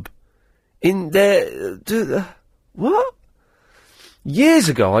Football Club. In their... what? Years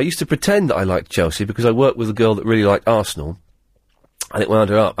ago, I used to pretend that I liked Chelsea because I worked with a girl that really liked Arsenal, and it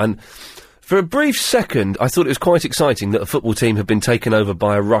wound her up. And for a brief second, I thought it was quite exciting that a football team had been taken over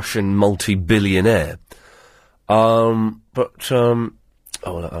by a Russian multi-billionaire. I'll mark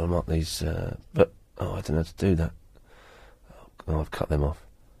these, I don't know how to do that. Oh, I've cut them off.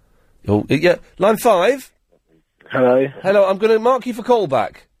 Oh, yeah, line 5. Hello. Hello, I'm going to mark you for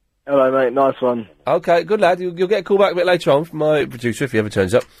callback. Hello, mate. Nice one. OK, good lad. You'll get a call back a bit later on from my producer if he ever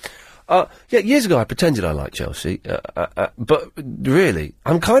turns up. Years ago I pretended I liked Chelsea, but really,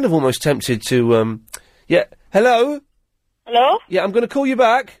 I'm kind of almost tempted to, hello? Hello? Yeah, I'm going to call you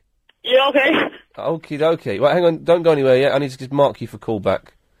back. Yeah, okay. Okie dokie. Right, hang on, don't go anywhere yet. I need to just mark you for callback.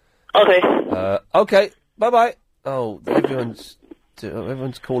 Okay. OK, bye-bye. Oh, everyone's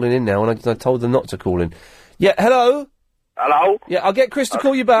calling in now, and I told them not to call in. Yeah, hello? Hello? Yeah, I'll get Chris to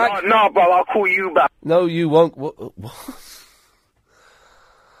call you back. No, bro, I'll call you back. No, you won't. What?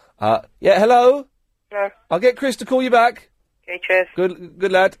 Yeah, hello? Yeah. I'll get Chris to call you back. Okay, cheers.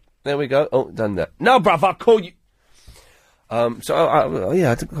 Good lad. There we go. Oh, done that. No, bruv, I'll call you. I'm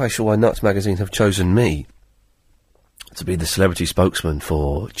not quite sure why Nuts Magazine have chosen me to be the celebrity spokesman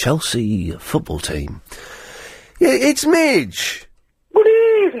for Chelsea football team. Yeah, it's Midge. Good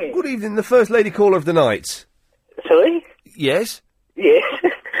evening. Good evening, the first lady caller of the night. Sorry? Yes? Yes.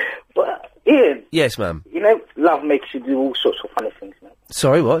 Well, Ian. Yes, ma'am. You know, love makes you do all sorts of funny things, mate.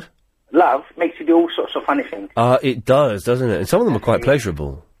 Sorry, what? Love makes you do all sorts of funny things. It does, doesn't it? And some of them are quite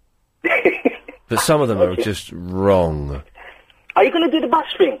pleasurable. But some of them are just wrong. Are you going to do the bus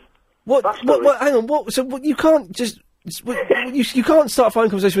thing? What? Hang on, what? So you can't just... You can't start a phone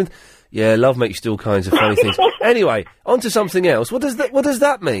conversation with, yeah, love makes you do all kinds of funny things. Anyway, on to something else. What does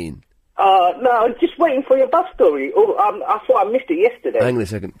that mean? No, I'm just waiting for your bus story. Oh, I thought I missed it yesterday. Hang on a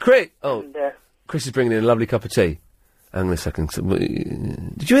second. Chris! Oh, Chris is bringing in a lovely cup of tea. Hang on a second.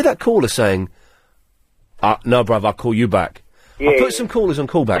 Did you hear that caller saying, no, bruv, I'll call you back? Yeah. I'll put some callers on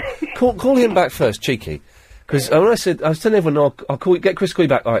callback. Call him back first, cheeky. Because when I was telling everyone, no, I'll call you, get Chris to call you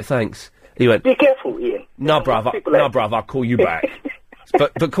back. All right, thanks. He went, be careful, Ian. No, bruv, I'll call you back.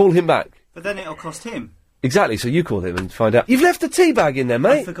 but call him back. But then it'll cost him. Exactly, so you call him and find out. You've left the tea bag in there,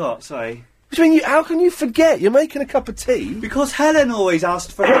 mate. I forgot, sorry. What do you mean? How can you forget? You're making a cup of tea. Because Helen always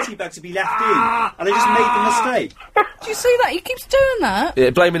asked for her tea bag to be left in, and I just made the mistake. Do you see that? He keeps doing that. Yeah,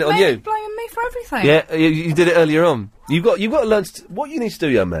 blaming it on you. Blaming me for everything. Yeah, you did it earlier on. You've got to learn. What you need to do,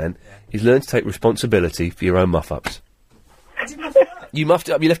 young man, is learn to take responsibility for your own muff-ups. You muffed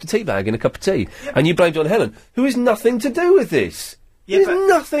it up. You left a tea bag in a cup of tea, and you blamed it on Helen, who has nothing to do with this. Yeah, There's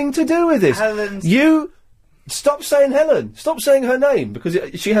nothing to do with this. You stop saying Helen. Stop saying her name because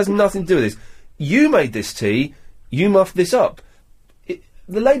she has nothing to do with this. You made this tea. You muffed this up. The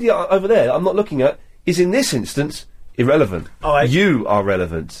lady over there, I'm not looking at, is in this instance irrelevant. You are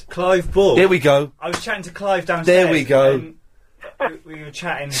relevant. Clive Bull. Here we go. I was chatting to Clive downstairs. There we go. And we were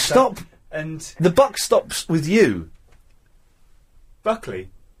chatting. And Stop. stuff, and The buck stops with you. Buckley,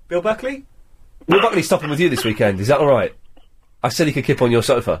 Bill Buckley. Will Buckley stopping with you this weekend? Is that all right? I said he could kip on your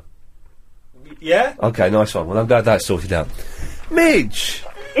sofa. Yeah. Okay, nice one. Well, I'm glad that's sorted out. Midge.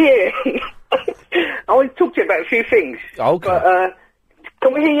 Yeah. I want to talk to you about a few things. Okay. But,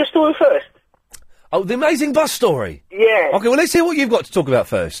 can we hear your story first? Oh, the amazing bus story. Yeah. Okay, well, let's hear what you've got to talk about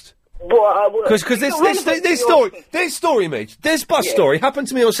first. Because this story, Midge, this bus story happened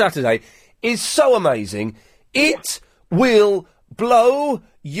to me on Saturday, is so amazing. It will blow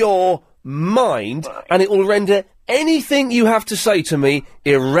your mind, and it will render anything you have to say to me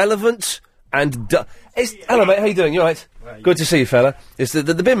irrelevant and hello, mate. How you doing? You all right? Good to see you, fella. It's the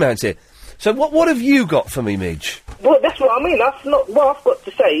bin man's here. So what have you got for me, Midge? Well, that's what I mean. That's not what I've got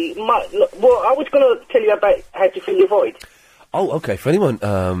to say. Well, I was going to tell you about how to fill your void. Oh, okay. For anyone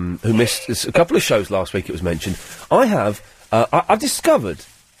who missed a couple of shows last week, it was mentioned. I have. I've discovered,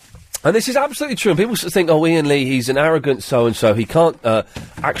 and this is absolutely true. And people sort of think, "Oh, Ian Lee, he's an arrogant so-and-so. He can't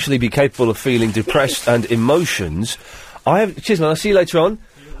actually be capable of feeling depressed and emotions." Cheers, man. I'll see you later on.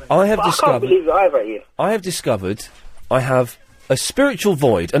 I can't believe it either, Ian. I have discovered. I have a spiritual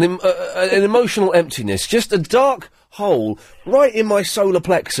void, an emotional emptiness, just a dark hole right in my solar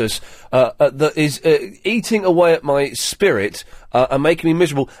plexus that is eating away at my spirit and making me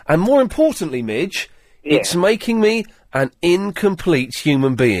miserable. And more importantly, Midge, it's making me an incomplete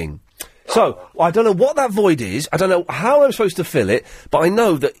human being. So, I don't know what that void is, I don't know how I'm supposed to fill it, but I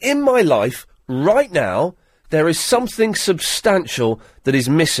know that in my life, right now, there is something substantial that is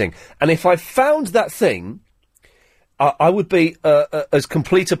missing. And if I found that thing, I would be as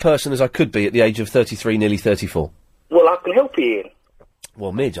complete a person as I could be at the age of 33, nearly 34. Well, I can help you, Ian.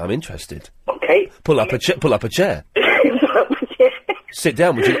 Well, Midge, I'm interested. Okay. Pull up a chair. Sit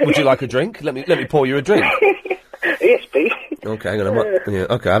down. Would you like a drink? Let me pour you a drink. Yes, please. Okay, hang on.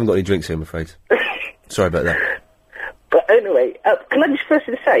 Okay, I haven't got any drinks here, I'm afraid. Sorry about that. But anyway, can I just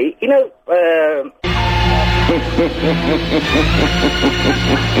firstly say,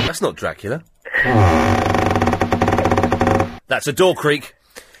 That's not Dracula. That's a door creak.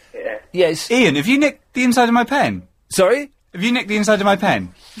 Yeah. Yes. Ian, have you nicked the inside of my pen? Sorry? Have you nicked the inside of my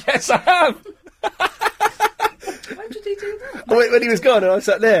pen? Yes, I have. When did he do that? Oh, wait, when he was gone and I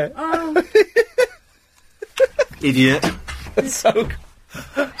sat there. Oh. Idiot. So...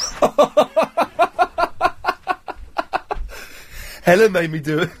 Helen made me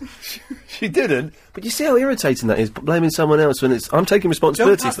do it. She didn't. But you see how irritating that is, blaming someone else when it's... I'm taking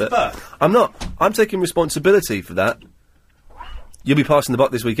responsibility for that. I'm not. I'm taking responsibility for that. You'll be passing the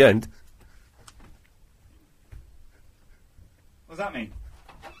buck this weekend. What does that mean?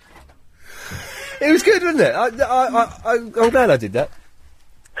 It was good, wasn't it? I'm glad I did that.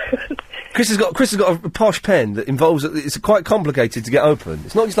 Chris has got a posh pen that involves... It's quite complicated to get open.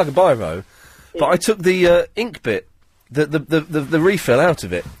 It's not just like a biro, but I took the ink bit, the refill out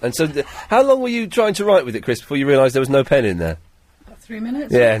of it. And so, how long were you trying to write with it, Chris, before you realised there was no pen in there? About 3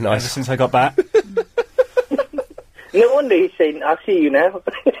 minutes. Yeah, nice. Ever since I got back. No wonder he's saying, I see you now.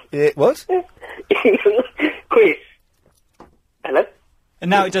 Yeah, what? Chris. Hello? And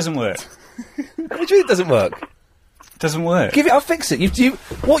now it doesn't work. What do you mean it doesn't work? Doesn't work. I'll fix it.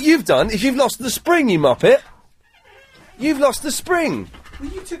 What you've done is you've lost the spring, you muppet. You've lost the spring. Well,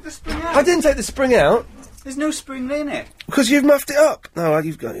 you took the spring out. I didn't take the spring out. There's no spring in it. Because you've muffed it up. No,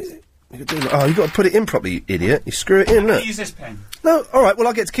 you've got it. You've got to put it in properly, you idiot. You screw it in, look. Use this pen. No, alright, well,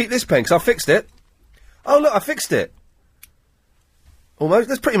 I'll get to keep this pen, because I fixed it. Oh, look, I fixed it. Almost.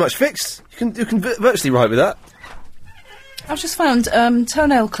 That's pretty much fixed. You can virtually write with that. I've just found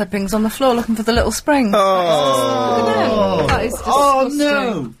toenail clippings on the floor looking for the little spring. Oh! That is disgusting.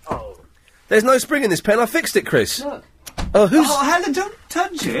 No! There's no spring in this pen. I fixed it, Chris. Look. Oh, who's... Oh, Helen, don't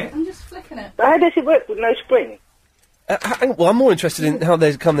touch it. I'm just flicking it. How does it work with no spring? Well, I'm more interested in how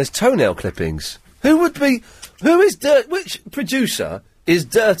there's toenail clippings. Which producer is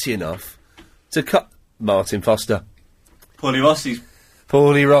dirty enough to cut Martin Foster? Paulie Rossi's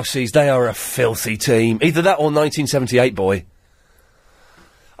Paulie Rossies, they are a filthy team. Either that or 1978 boy.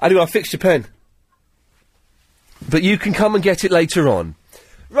 Anyway, I fixed your pen. But you can come and get it later on.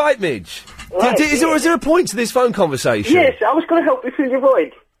 Right, Midge. Right, Is there a point to this phone conversation? Yes, I was going to help you through the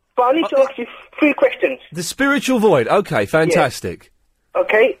void. But I need to ask you 3 questions. The spiritual void. Okay, fantastic.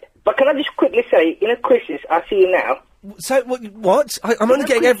 Okay, but can I just quickly say, in a quizzes, I see you now. So, what? I'm only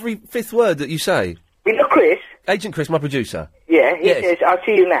getting every 5th word that you say. In a quiz? Agent Chris, my producer. Yeah, he says, I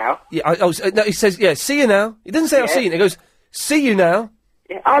see you now. Yeah, no, he says, yeah, see you now. He doesn't say I'll see you. He goes, see you now.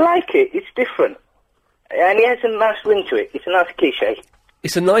 Yeah, I like it. It's different. And it has a nice ring to it. It's a nice cliche.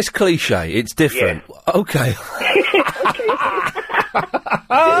 It's a nice cliche. It's different. Okay.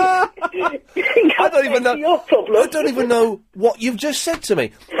 I don't even know. Your problem. I don't even know what you've just said to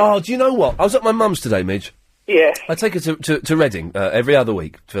me. Oh, do you know what? I was at my mum's today, Midge. Yeah. I take her to Reading every other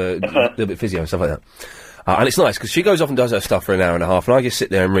week for a little bit of physio and stuff like that. And it's nice, because she goes off and does her stuff for an hour and a half, and I just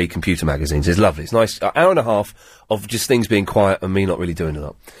sit there and read computer magazines. It's lovely. It's nice. An hour and a half of just things being quiet and me not really doing a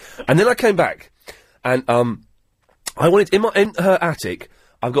lot. And then I came back, and I wanted, in her attic,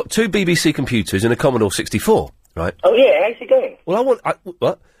 I've got 2 BBC computers and a Commodore 64, right? Oh, yeah, how's it going? Well,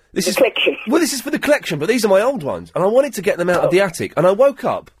 what? This is collection. Well, this is for the collection, but these are my old ones, and I wanted to get them out of the attic, and I woke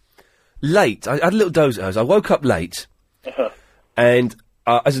up late. I had a little doze at hers. I woke up late, and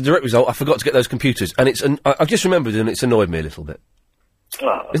as a direct result, I forgot to get those computers, and I've just remembered, and it's annoyed me a little bit.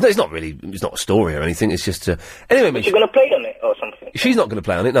 Oh. It's not really, it's not a story or anything, it's just, anyway, But you're going to play on it or something? She's not going to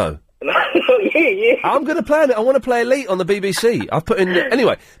play on it, no. yeah. I'm going to play on it. I want to play Elite on the BBC. I've put in...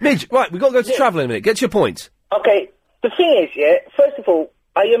 anyway, Midge, right, we've got to go to travel in a minute. Get to your point. Okay, the thing is, first of all,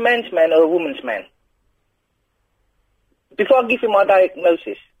 are you a man's man or a woman's man? Before I give you my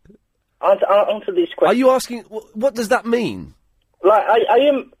diagnosis, answer this question. Are you asking... what does that mean? Like, are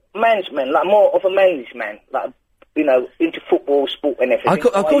you a man's man, like more of a man's man? Like, you know, into football, sport and everything?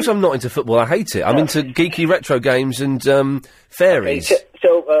 Of course I'm not into football. I hate it. I'm into geeky retro games and fairies. Okay,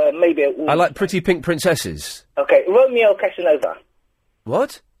 so maybe... I like pretty pink princesses. Okay, Romeo or Casanova?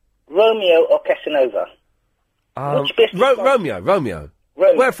 What? Romeo or Casanova? Which best Romeo.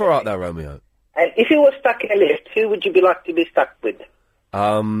 Wherefore art thou, Romeo? And if you were stuck in a lift, who would you be like to be stuck with?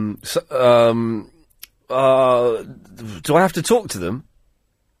 Do I have to talk to them?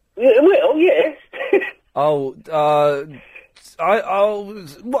 Well, yes. I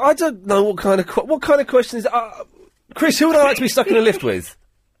don't know what kind of question is that? Chris, who would I like to be stuck in a lift with?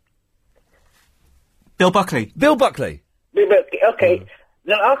 Bill Buckley. Bill Buckley. Okay.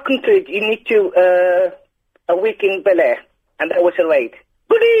 Then I'll conclude you need to, a week in Bel Air, and that was a raid.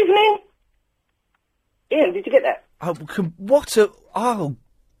 Good evening! Ian, did you get that? Oh,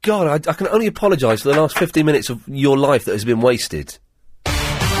 God, I can only apologise for the last 15 minutes of your life that has been wasted.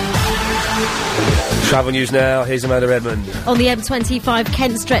 Travel news now, here's Amanda Redmond. On the M25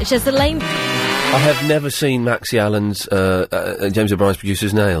 Kent stretch, there's a lane... I have never seen Maxie Allen's, James O'Brien's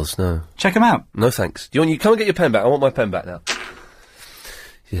producer's nails, no. Check them out. No thanks. Do you come and get your pen back? I want my pen back now.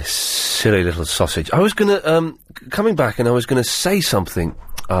 You silly little sausage. I was gonna, coming back and I was gonna say something.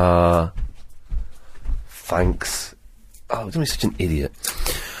 Thanks. Oh, don't be such an idiot.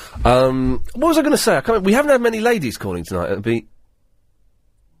 What was I gonna say? We haven't had many ladies calling tonight. It'd be...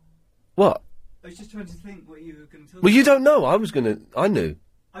 What? I was just trying to think what you were going to tell Well, you don't know. I knew.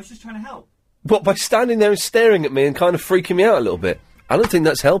 I was just trying to help. What, by standing there and staring at me and kind of freaking me out a little bit? I don't think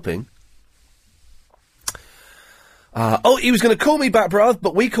that's helping. He was going to call me back, bruv,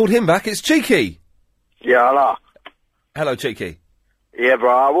 but we called him back. It's Cheeky. Yeah, hello. Hello, Cheeky. Yeah,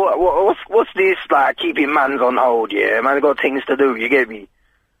 bro. What's this, like, keeping mans on hold, yeah? Man, got things to do, you get me?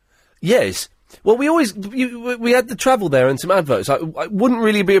 Yes. Well, we had the travel there and some adverts. It wouldn't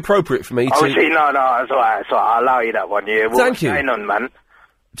really be appropriate for me to... Oh, see, no, it's alright, I'll allow you that one, yeah. Thank you. What's going on, man?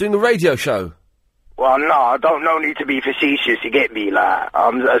 Doing a radio show. Well, no, no need to be facetious, you get me, like,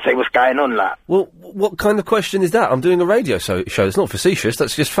 I say what's going on, like. Well, what kind of question is that? I'm doing a radio show. It's not facetious,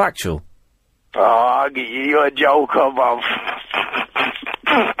 that's just factual. Oh, I'll get you, you're a joker, bruv.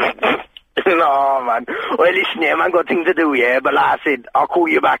 No, man. Well, listen, yeah, man, got things to do, yeah, but like I said, I'll call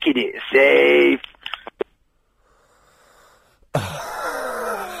you back in it. Safe.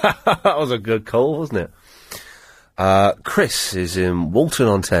 That was a good call, wasn't it? Chris is in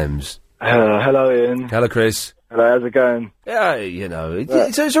Walton-on-Thames. Hello, Ian. Hello, Chris. Hello, how's it going? Yeah, you know,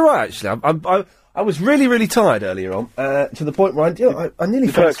 it's all right, actually. I was really, really tired earlier on, to the point where I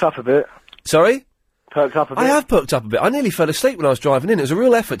nearly perked up a bit. Sorry? Perked up a bit? I have perked up a bit. I nearly fell asleep when I was driving in. It was a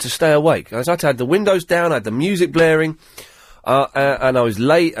real effort to stay awake. I had to have the windows down, I had the music blaring, and I was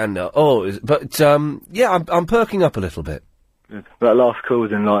late, and, I'm perking up a little bit. That last call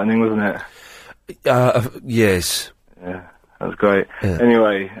was enlightening, wasn't it? Yes. Yeah. That's great.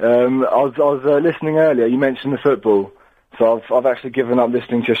 Anyway, I was listening earlier. You mentioned the football, so I've actually given up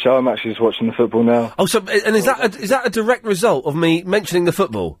listening to your show. I'm actually just watching the football now. Oh, so and is that a direct result of me mentioning the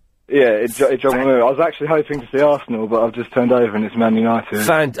football? Yeah, it jogged my memory. I was actually hoping to see Arsenal, but I've just turned over and it's Man United.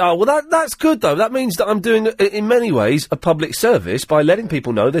 Oh, well, that's good, though. That means that I'm doing, in many ways, a public service by letting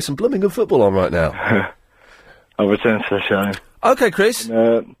people know there's some blooming good football on right now. I'll return to the show. OK, Chris.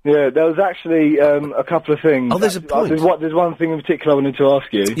 Yeah, there was actually a couple of things. Oh, there's a point. There's one thing in particular I wanted to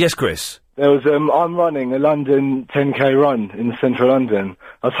ask you. Yes, Chris. There was, I'm running a London 10k run in central London.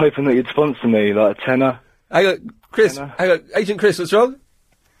 I was hoping that you'd sponsor me, like a tenner. Hang on, Chris. Hang on, Agent Chris, what's wrong?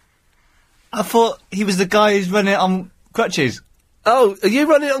 I thought he was the guy who's running it on crutches. Oh, are you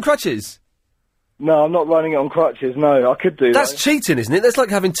running it on crutches? No, I'm not running it on crutches, no. I could do that. That's cheating, isn't it? That's like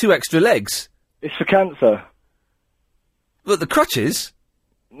having 2 extra legs. It's for cancer. But the crutches?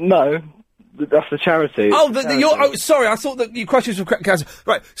 No, that's the charity. Sorry, I thought that your crutches were cancer.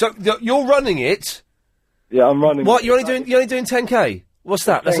 Right, so you're running it. Yeah, I'm running. What, you're only doing 10k? What's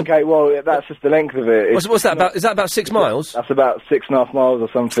that? 10k, well, that's just the length of it. What's that about? Is that about 6 miles? That's about 6.5 miles or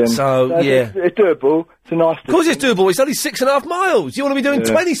something. So, yeah. It's doable. It's a nice Of course it's doable. It's only 6.5 miles. You want to be doing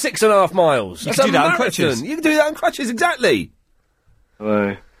 26.5 miles. You can do that on crutches. You can do that on crutches, exactly.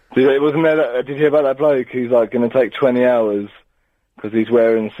 No. Wasn't there, did you hear about that bloke who's, like, going to take 20 hours because he's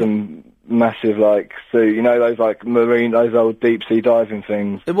wearing some massive, like, suit, you know, those, like, those old deep-sea diving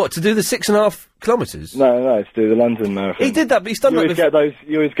things. What, to do the 6.5 kilometres? No, to do the London Marathon. He did that, but he's done that before.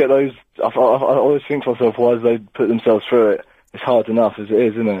 You always get those, I always think to myself, why do they put themselves through it? It's hard enough as it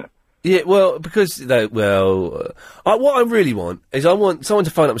is, isn't it? Yeah, well, because, what I really want is I want someone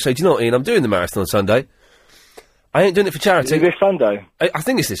to phone up and say, do you know what, Ian, I'm doing the marathon on Sunday. I ain't doing it for charity. Is it this Sunday? I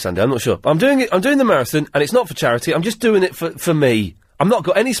think it's this Sunday, I'm not sure. I'm doing the marathon, and it's not for charity, I'm just doing it for me. I'm not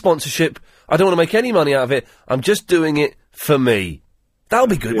got any sponsorship, I don't want to make any money out of it, I'm just doing it for me. That'll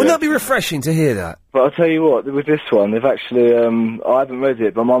be good. Yeah. Wouldn't that be refreshing to hear that? But I'll tell you what, with this one, they've actually, I haven't read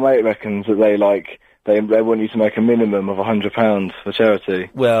it, but my mate reckons that they want you to make a minimum of £100 for charity.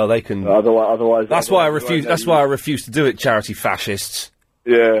 Well, they can... Otherwise... That's why I refuse to do it, charity fascists.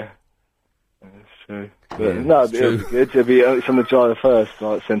 Yeah. That's true. But no, it'd be it's on the drive first,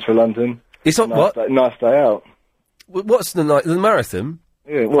 like central London. It's on nice day out. What's the marathon?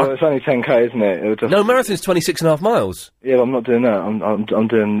 Yeah, well, it's only 10k, isn't it? No, marathon's 26.5 miles. Yeah, but I'm not doing that. I'm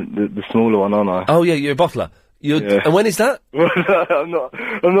doing the smaller one, aren't I? Oh yeah, you're a bottler. And when is that? I'm not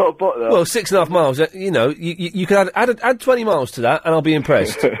a bottler. Well, 6.5 miles. You can add 20 miles to that, and I'll be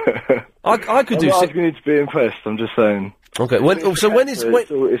impressed. I could do. I'm not asking you to be impressed. I'm just saying. Okay.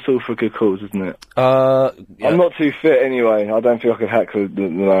 It's all for good cause, isn't it? Yeah. I'm not too fit anyway. I don't think I could hack the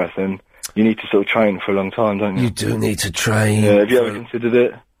marathon. You need to sort of train for a long time, don't you? You do need to train. Yeah. Have you ever considered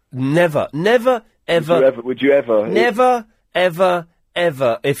it? Never, ever. Would you ever? Never, ever.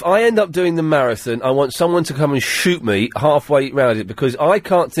 If I end up doing the marathon, I want someone to come and shoot me halfway round it because I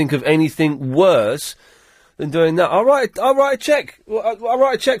can't think of anything worse than doing that. I'll write a cheque. I'll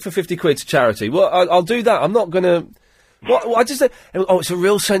write a cheque for 50 quid to charity. Well, I'll do that. I'm not gonna. What I just say? Oh, it's a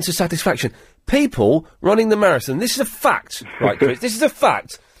real sense of satisfaction. People running the marathon. This is a fact, right, Chris? This is a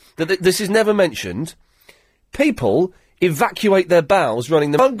fact that this is never mentioned. People evacuate their bowels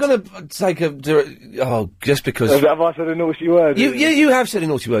running the... I'm going to take just because... Have I said a naughty word? You have said a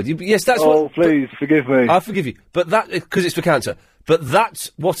naughty word. Yes, that's what... Oh, please, forgive me. I forgive you. But that... Because it's for cancer. But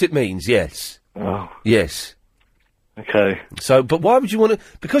that's what it means, yes. Oh. Yes. Okay. So, but why would you want to...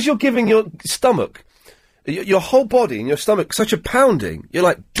 Because you're giving your stomach, your whole body and your stomach such a pounding. You're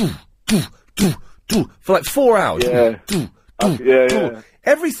like... for like 4 hours. Yeah. Yeah.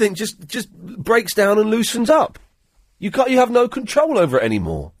 Everything just breaks down and loosens up. You have no control over it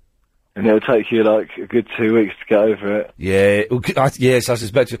anymore. And it'll take you like a good 2 weeks to get over it. Yeah, yes, I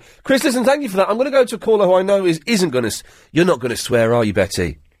suspect. Chris, listen, thank you for that. I'm going to go to a caller who I know isn't going to... You're not going to swear, are you,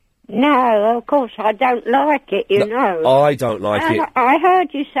 Betty? No, of course, I don't like it, you know. I don't like it. I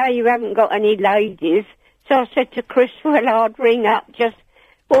heard you say you haven't got any ladies, so I said to Chris, well, I'd ring up just...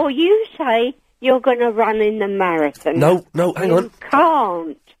 Well, you say you're going to run in the marathon. No, hang on. You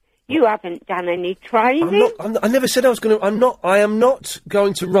can't. You haven't done any training. I never said I was going to... I am not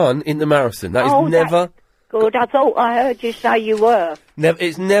going to run in the marathon. That is never... Good, I thought I heard you say you were.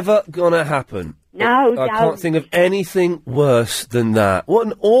 It's never going to happen. No, I can't think of anything worse than that. What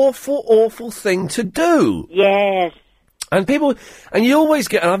an awful, awful thing to do. Yes. And you always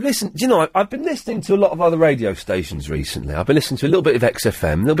get, and I've listened, I've been listening to a lot of other radio stations recently. I've been listening to a little bit of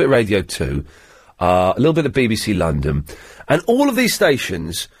XFM, a little bit of Radio 2, a little bit of BBC London, and all of these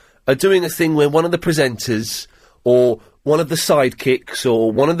stations are doing a thing where one of the presenters or one of the sidekicks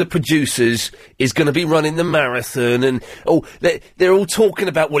or one of the producers is going to be running the marathon, and they're all talking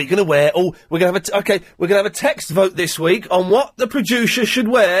about what are you going to wear. Oh, we're going to have a text vote this week on what the producer should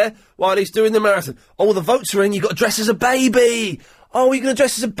wear while he's doing the marathon. Oh, the votes are in. You've got to dress as a baby. Oh, you're going to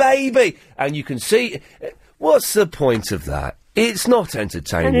dress as a baby, and you can see. What's the point of that? It's not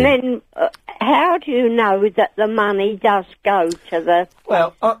entertaining. And then, how do you know that the money does go to the...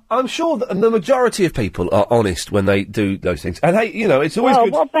 Well, I'm sure that the majority of people are honest when they do those things. And, hey, it's always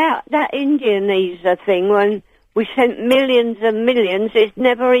good... Well, what about that Indonesia thing when we sent millions and millions, it's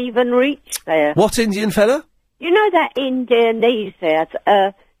never even reached there? What Indian fella? You know that Indonesia,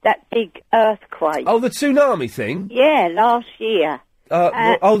 that big earthquake? Oh, the tsunami thing? Yeah, last year.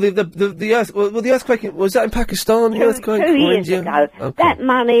 The earth. Well, the earthquake was that in Pakistan? The earthquake 2 years ago. Okay. That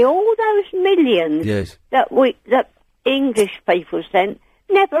money, all those millions yes. that English people sent,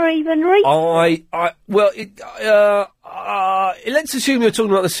 never even reached. Let's assume you're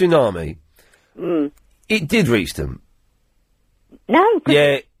talking about the tsunami. Mm. It did reach them. No.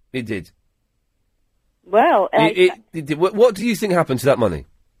 Yeah, it did. Well, it did. What do you think happened to that money?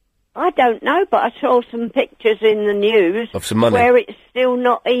 I don't know, but I saw some pictures in the news of some money where it's still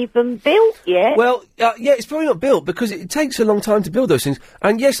not even built yet. Well, yeah, it's probably not built because it takes a long time to build those things.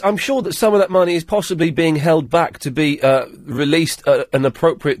 And yes, I'm sure that some of that money is possibly being held back to be released at an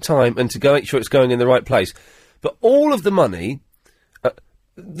appropriate time and to make sure it's going in the right place. But all of the money, a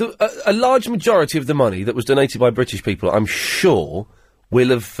large majority of the money that was donated by British people, I'm sure, will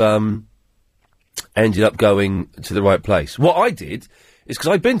have ended up going to the right place. What I did is because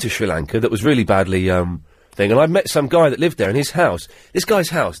I'd been to Sri Lanka that was really badly thing, and I met some guy that lived there in his house. This guy's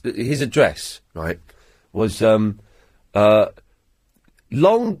house, his address, right, was Longboat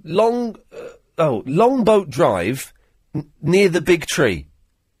Drive near the Big Tree.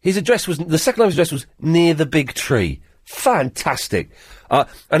 His address was the second line of his address was near the Big Tree. Fantastic.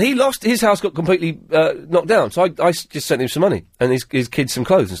 And he lost his house, got completely knocked down. So I just sent him some money and his kids some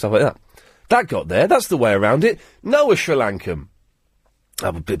clothes and stuff like that. That got there. That's the way around it. Noah Sri Lankan.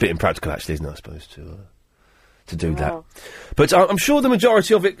 A bit impractical, actually, isn't it, I suppose, to do that. But I'm sure the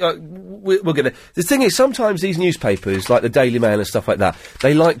majority of it we'll get it. The thing is, sometimes these newspapers, like the Daily Mail and stuff like that,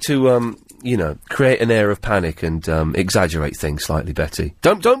 they like to, create an air of panic and exaggerate things slightly, Betty.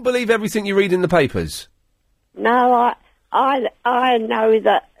 Don't believe everything you read in the papers. No, I know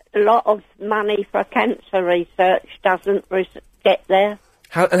that a lot of money for cancer research doesn't get there.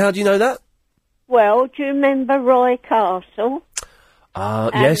 How do you know that? Well, do you remember Roy Castle?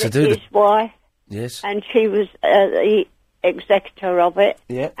 Yes, I do. His wife. Yes. And she was the executor of it.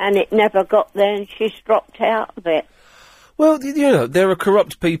 Yeah. And it never got there, and she's dropped out of it. Well, there are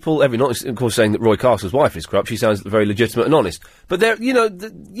corrupt people. Not, of course, saying that Roy Castle's wife is corrupt. She sounds very legitimate and honest. But there,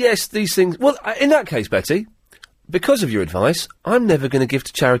 yes, these things. Well, in that case, Betty, because of your advice, I'm never going to give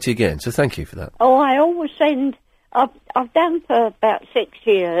to charity again. So thank you for that. Oh, I always send. I've done for about 6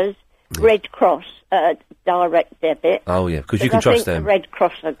 years Red Cross. Direct debit. Oh, yeah, because you can trust them. The Red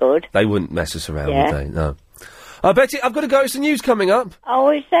Cross are good. They wouldn't mess us around, would they? No. Betty, I've got to go. It's the news coming up. Oh,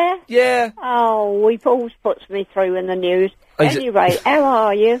 is there? Yeah. Oh, he always puts me through in the news. Anyway, how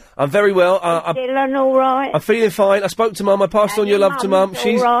are you? I'm very well. Dylan all right? I'm feeling fine. I spoke to Mum. I passed on your love to Mum.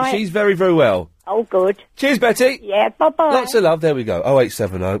 She's very, very well. Oh, good. Cheers, Betty. Yeah, bye-bye. Lots of love. There we go.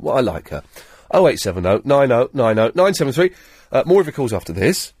 0870. Well, I like her. 0870 90 90 973. More of your calls after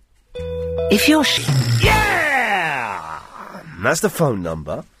this. If you're... Yeah! That's the phone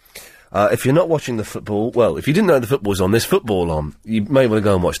number. If you're not watching the football, well, if you didn't know the football's on, there's football on. You may want to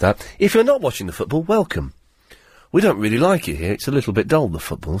go and watch that. If you're not watching the football, welcome. We don't really like it here. It's a little bit dull, the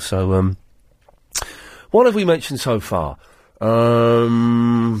football, so, what have we mentioned so far?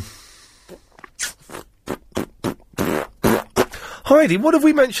 Heidi, what have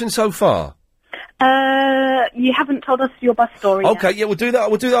we mentioned so far? You haven't told us your bus story yet. Okay, yeah, we'll do that.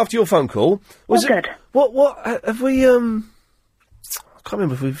 We'll do that after your phone call. Good. What, have we, I can't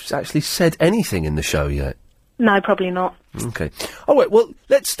remember if we've actually said anything in the show yet. No, probably not. Okay. All right, well,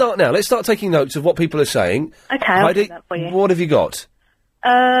 let's start now. Let's start taking notes of what people are saying. Okay, Heidi, I'll do that for you. What have you got?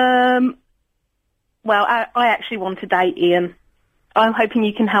 Well, I actually want a date, Ian. I'm hoping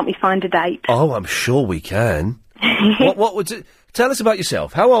you can help me find a date. Oh, I'm sure we can. What would it... Tell us about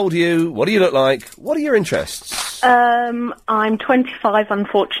yourself. How old are you? What do you look like? What are your interests? I'm 25,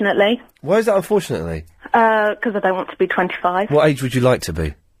 unfortunately. Why is that unfortunately? Because I don't want to be 25. What age would you like to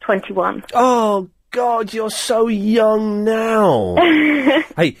be? 21. Oh, God, you're so young now.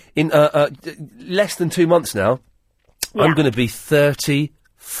 Hey, in less than 2 months now, yeah. I'm going to be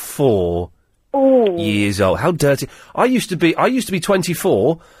 34 years old. How dirty. I used to be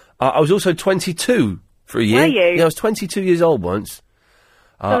 24. I was also 22 For a year? Were you? Yeah, I was 22 years old once.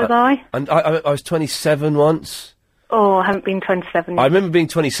 So was I. And I was 27 once. Oh, I haven't been 27 I yet. remember being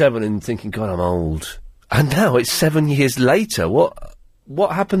 27 and thinking, God, I'm old. And now it's 7 years later.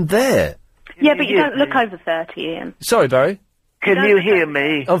 What happened there? Yeah, but you don't look over 30, Ian. Sorry, Barry. Can you hear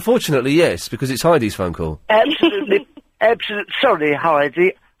me? Unfortunately, yes, because it's Heidi's phone call. Absolutely, absolutely. Sorry,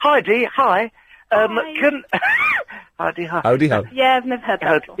 Heidi. Heidi, hi. Can Heidi, hi. Howdy ho. Yeah, I've never heard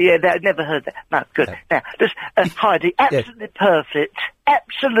that before. Yeah, I've never heard that. No, good. Now, just, Heidi, absolutely perfect.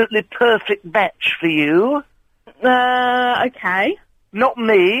 Absolutely perfect match for you. Okay. Not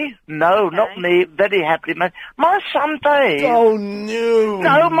me. No, not me. Very happily match. My son Dave. Oh, no.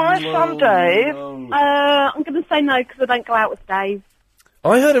 No, my son Dave. I'm going to say no because I don't go out with Dave.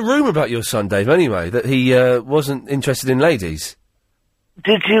 I heard a rumour about your son, Dave, anyway, that he wasn't interested in ladies.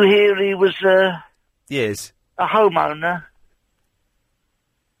 Did you hear he was, Yes. a homeowner?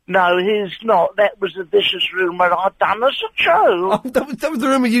 No, he's not. That was a vicious rumour I'd done as a joke. Oh, that was the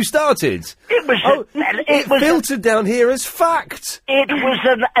rumour you started? It was... it filtered down here as fact. It was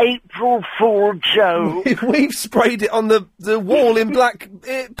an April Fool joke. We've sprayed it on the wall in black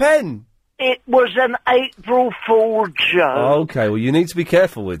pen. It was an April Fool joke. Okay, well, you need to be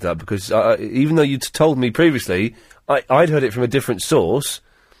careful with that, because even though you'd told me previously, I'd heard it from a different source.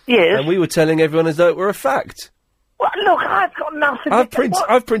 Yes. And we were telling everyone as though it were a fact. Well, look, I've got nothing I've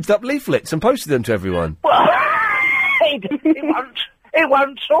printed up leaflets and posted them to everyone. Well, it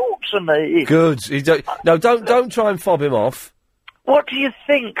won't talk to me. Good. Don't try and fob him off. What do you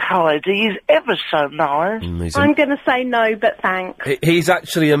think, Heidi? He's ever so nice. I'm going to say no, but thanks. He's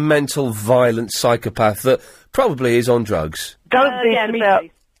actually a mental, violent psychopath that probably is on drugs. Don't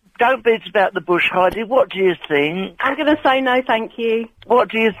beat about the bush, Heidi. What do you think? I'm going to say no, thank you. What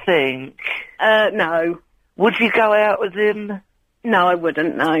do you think? No. Would you go out with him? No, I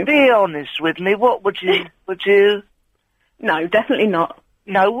wouldn't, no. Be honest with me. What would you... would you... No, definitely not.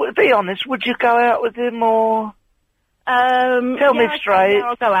 No, be honest. Would you go out with him, or... Tell me straight. Yeah,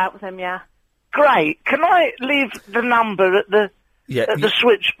 I'll go out with him, yeah. Great. Can I leave the number at the... at the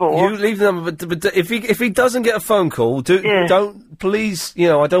switchboard? You leave the number, but if he doesn't get a phone call, don't, please,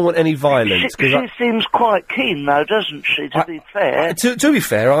 I don't want any violence. She seems quite keen, though, doesn't she, to be fair? To be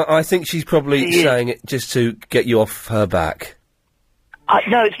fair, I think she's probably saying it just to get you off her back.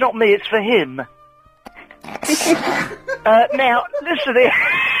 No, it's not me, it's for him. Now, listen here.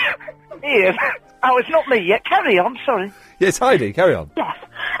 Ian. Oh, it's not me yet. Carry on, sorry. Yes, Heidi, carry on. Yes.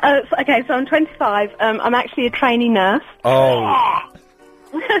 Okay, so I'm 25. I'm actually a trainee nurse. Oh.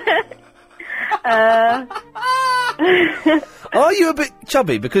 Are you a bit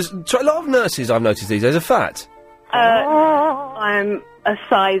chubby? Because a lot of nurses I've noticed these days are fat. I'm a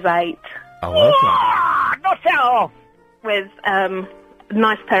size 8. Oh, okay. Not that off! With a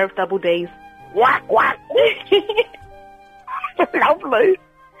nice pair of double Ds. Whack, whack! Lovely.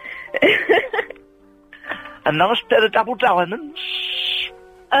 A nice pair of double diamonds.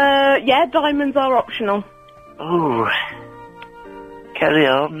 Yeah, diamonds are optional. Oh. Carry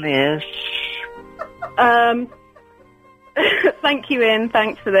on, yes. Thank you, Ian.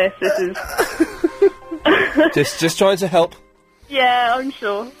 Thanks for this. This is... just trying to help. Yeah, I'm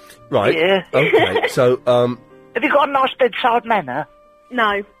sure. Right. Yeah. Okay, so, Have you got a nice bedside manner?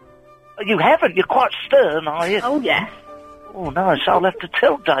 No. You haven't? You're quite stern, are you? Oh, yes. Oh, nice. I'll have to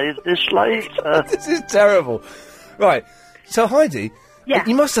tell Dave this later. This is terrible. Right. So, Heidi,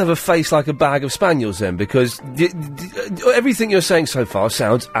 you must have a face like a bag of spaniels then, because everything you're saying so far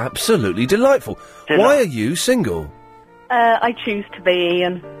sounds absolutely delightful. Why are you single? I choose to be,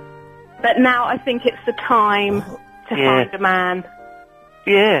 Ian. But now I think it's the time to find a man.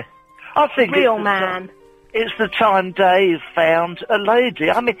 Yeah. I think Real man. It's the time Dave found a lady.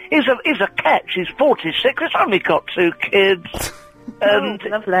 I mean, he's a catch. He's 46. He's only got 2 kids. And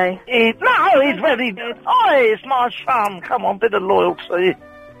lovely. He's very good. Oh, he's my son. Come on, bit of loyalty.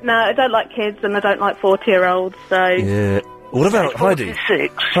 No, I don't like kids and I don't like 40-year-olds, so... Yeah. What about, Heidi?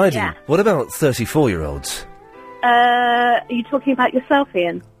 46. Heidi, what about 34-year-olds? Are you talking about yourself,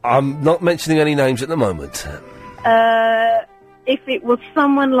 Ian? I'm not mentioning any names at the moment. If it was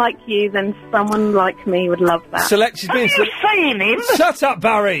someone like you, then someone like me would love that. Have you seen him? Shut up,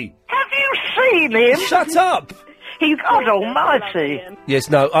 Barry! Have you seen him? Shut up! He's God Almighty. Yes,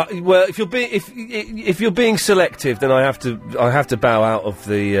 no. Well, if you're being selective, then I have to bow out of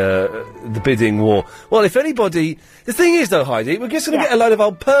the bidding war. Well, if anybody, the thing is though, Heidi, we're just going to get a load of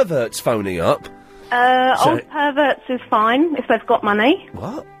old perverts phoning up. Old perverts is fine if they've got money.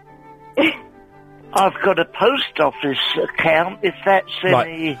 What? I've got a post office account, if that's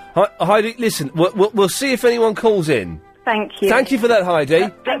any... Heidi, listen, we'll see if anyone calls in. Thank you. Thank you for that, Heidi.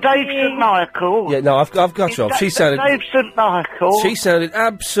 Dave St Michael. Yeah, no, I've got you off. She sounded. Dave St Michael. She sounded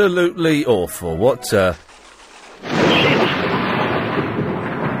absolutely awful. What?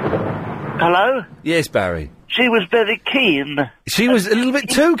 Hello? Yes, Barry. She was very keen. She was a little bit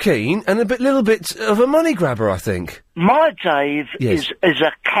too keen and a little bit of a money grabber, I think. My Dave Yes. is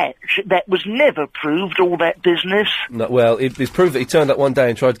a catch that was never proved, all that business. No, well, it's proved that he turned up one day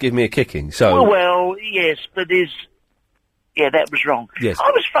and tried to give me a kicking, so... Oh, well, yes, but yeah, that was wrong. Yes.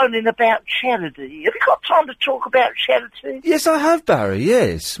 I was phoning about charity. Have you got time to talk about charity? Yes, I have, Barry,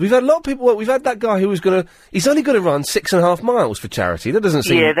 yes. We've had a lot of people... Well, we've had that guy who was he's only going to run 6.5 miles for charity. That doesn't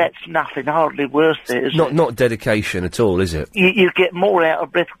seem... Yeah, that's nothing, hardly worth it, is it? Not dedication at all, is it? You get more out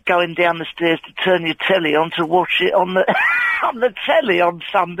of breath going down the stairs to turn your telly on to watch it on the on the telly on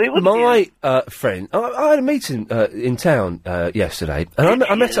Sunday, wouldn't you? My friend... I had a meeting in town yesterday, and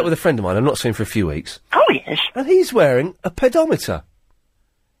I met up with a friend of mine I've not seen for a few weeks. Oh, yes. And he's wearing a pedometer.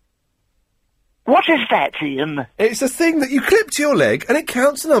 What is that, Ian? It's a thing that you clip to your leg, and it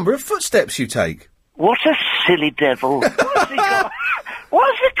counts the number of footsteps you take. What a silly devil. What's he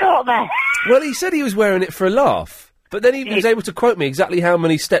got there? Well, he said he was wearing it for a laugh, but then he was able to quote me exactly how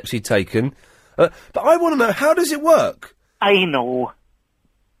many steps he'd taken. But I want to know, how does it work? Anal.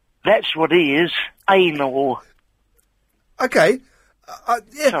 That's what he is. Anal. Okay.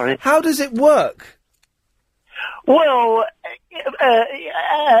 Yeah. Sorry. How does it work? Well,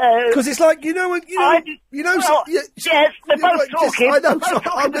 because it's like, yes, they're both talking. I know,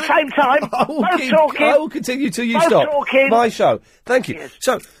 at the same time. I will continue till you both stop. Talking. My show. Thank you. Yes.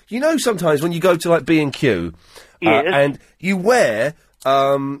 So, sometimes when you go to, like, B&Q, Yes. and you wear,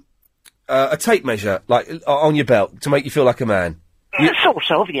 a tape measure, like, on your belt to make you feel like a man. Sort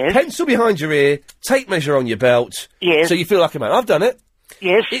of, yes. Pencil behind your ear, tape measure on your belt. Yes. So you feel like a man. I've done it.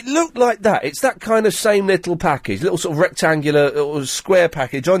 Yes. It looked like that. It's that kind of same little package, little sort of rectangular or square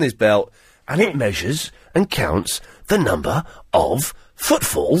package on his belt, and it measures and counts the number of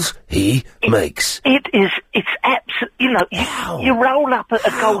footfalls he makes. It's absolutely, you roll up at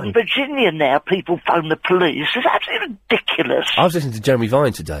a Golden Virginia now, people phone the police. It's absolutely ridiculous. I was listening to Jeremy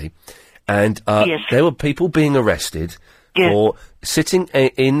Vine today, and Yes. there were people being arrested for sitting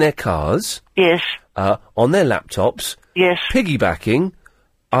in their cars, Yes. on their laptops, Yes. piggybacking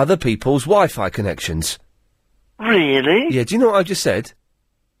other people's Wi-Fi connections. Really? Yeah, do you know what I just said?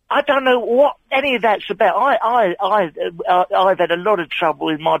 I don't know what any of that's about. I've had a lot of trouble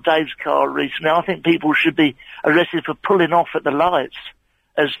in my Dave's car recently. I think people should be arrested for pulling off at the lights,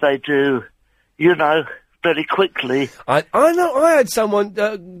 as they do, very quickly. I know. I had someone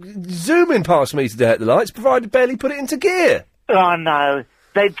zooming past me today at the lights, provided barely put it into gear. I know.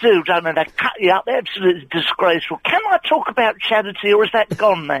 They do, don't they? They cut you up. They're absolutely disgraceful. Can I talk about charity, or is that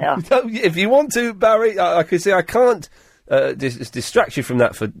gone now? No, if you want to, Barry, I can see I can't distract you from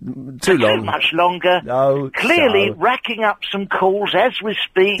that for too long. Too much longer. No. Clearly racking up some calls as we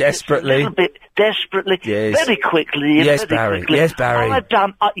speak. Desperately. A little bit desperately. Yes. Very quickly. Yes, very Barry. Quickly. Yes, Barry. I've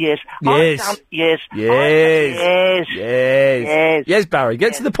done, yes. Yes. I've done, yes. Yes. Yes. Yes. Yes, Barry,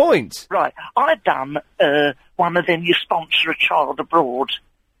 get to the point. Right. I've done, one of them, you sponsor a child abroad.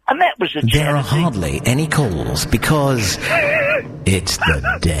 And that was a There are hardly any calls because it's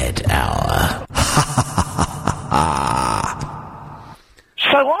the dead hour.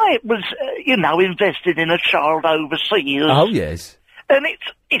 So I was, invested in a child overseas. Oh, yes. And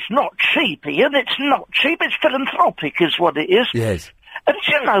it's not cheap, Ian. It's not cheap. It's philanthropic is what it is. Yes. And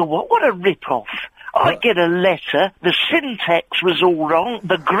do you know what? What a rip-off. I get a letter. The syntax was all wrong.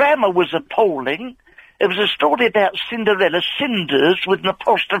 The grammar was appalling. It was a story about Cinderella, Cinders, with an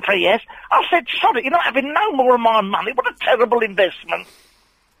apostrophe S. I said, sorry, you're not having no more of my money. What a terrible investment.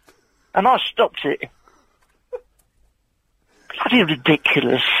 And I stopped it. Bloody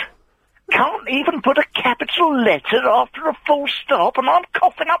ridiculous. Can't even put a capital letter after a full stop, and I'm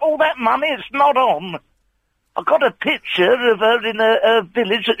coughing up all that money. It's not on. I got a picture of her in a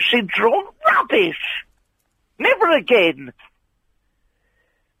village that she'd drawn. Rubbish. Never again.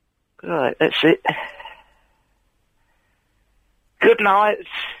 Right, that's it. Good night,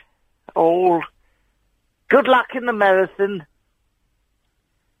 all. Good luck in the marathon.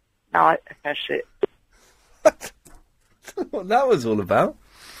 Night, that's it. What that was all about.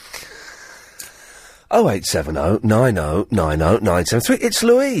 0870 90 90 973. It's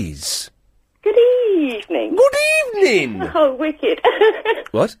Louise. Good evening. Good evening. Oh, wicked.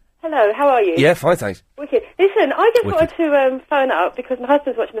 What? Hello, how are you? Yeah, fine, thanks. Wicked. Listen, I just wanted to phone up because my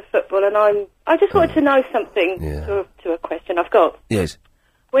husband's watching the football and I just wanted to know something to a question I've got. Yes.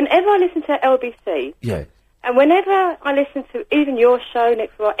 Whenever I listen to LBC, Yeah. and whenever I listen to even your show,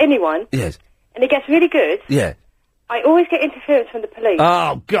 Nick, or anyone, Yes. and it gets really good, Yeah. I always get interference from the police.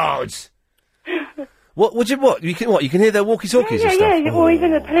 Oh, God. What? You can hear their walkie-talkies and stuff? Yeah, or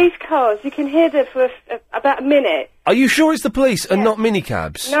even the police cars. You can hear them for about a minute. Are you sure it's the police and not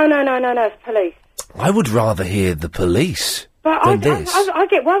minicabs? No, it's police. I would rather hear the police But than this. I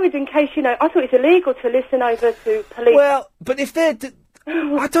get worried in case, I thought it's illegal to listen over to police. Well, but if they're...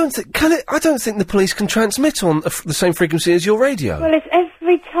 I don't think the police can transmit on the same frequency as your radio. Well, it's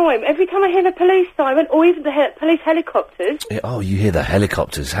every time. Every time I hear the police siren, or even the police helicopters. Yeah, oh, you hear the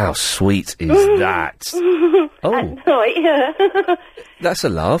helicopters. How sweet is that? Oh. At night, yeah. That's a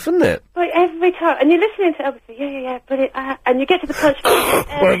laugh, isn't it? Like, every time. And you're listening to obviously, yeah, but and you get to the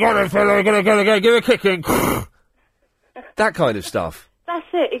punchline. We're gonna give a kicking. That kind of stuff. That's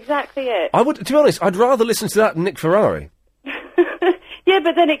it, exactly it. To be honest, I'd rather listen to that than Nick Ferrari. Yeah,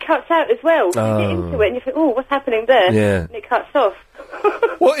 but then it cuts out as well. You get into it and you think, oh, what's happening there? Yeah. And it cuts off.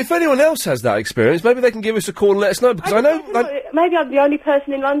 Well, if anyone else has that experience, maybe they can give us a call and let us know, because I know... Maybe I'm the only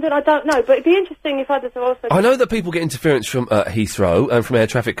person in London, I don't know, but it'd be interesting if others are also... I know that people get interference from Heathrow and from air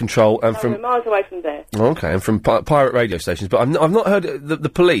traffic control and We're from... miles away from there. Okay, and from pirate radio stations, but I've not heard the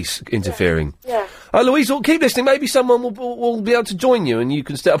police interfering. Yeah. Louise, keep listening, maybe someone will be able to join you and you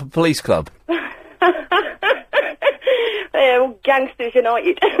can set up a police club. Yeah, all gangsters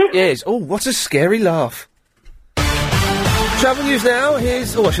united. Yes. Oh, what a scary laugh. Travel news now,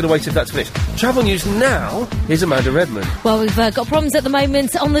 here's... Oh, I should have waited for that to finish. Travel news now, here's Amanda Redmond. Well, we've got problems at the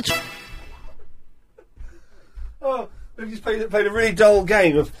moment on the... Oh, we just played a really dull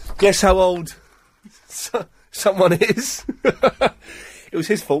game of guess how old someone is. It was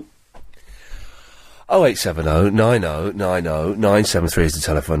his fault. 0870 90 90 973 is the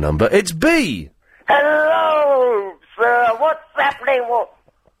telephone number. It's B. Hello, sir. What's happening? What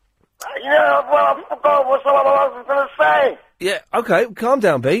I forgot what I was going to say. Yeah, okay, calm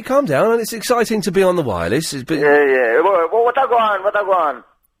down, B, calm down, and it's exciting to be on the wireless. It's been... Yeah. What I go on? What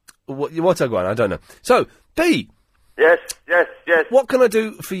I go on? I don't know. So, B. Yes. What can I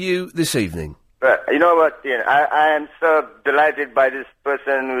do for you this evening? You know what, Ian? I am so delighted by this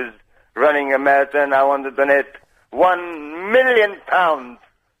person who's running a marathon. I want to donate £1 million to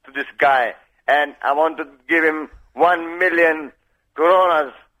this guy, and I want to give him 1 million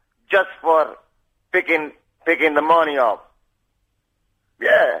coronas just for picking the money up.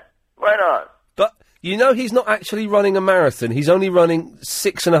 Yeah, why not? But you know he's not actually running a marathon. He's only running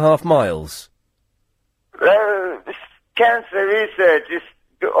 6.5 miles. Cancer research is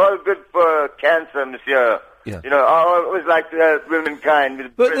all good for cancer, monsieur. Yeah. I always like to help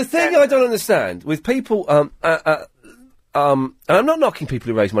womankind. But the thing I don't understand with people, and I'm not knocking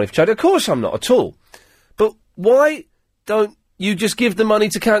people who raise money for charity. Of course I'm not at all. But why don't you just give the money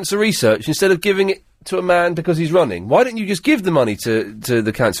to cancer research instead of giving it to a man because he's running? Why don't you just give the money to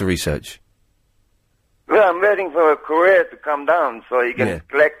the cancer research? Well, I'm waiting for a courier to come down so he can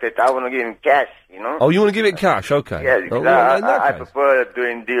collect it. I want to give him cash, Oh, you want to give it cash? Okay. Yeah, because I prefer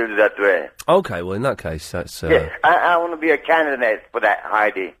doing deals that way. Okay, well, in that case, that's... Yeah, I want to be a candidate for that,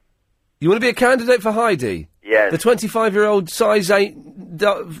 Heidi. You want to be a candidate for Heidi? Yes. The 25-year-old size 8,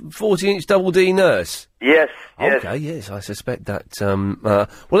 40-inch double D nurse? Yes. Okay, yes, I suspect that, well,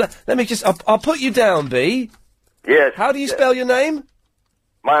 let me just... I'll put you down, B. Yes. How do you spell your name?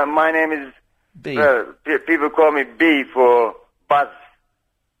 My name is... B. People call me B for Buzz.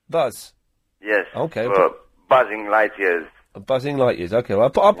 Buzz? Yes. Okay. For buzzing light years. Buzzing light years, okay. Well,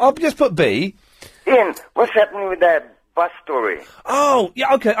 I'll just put B. Ian, what's happening with that bus story? Oh,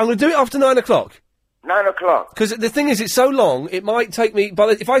 yeah, okay, I'm going to do it after 9 o'clock. 9 o'clock? Because the thing is, it's so long, it might take me...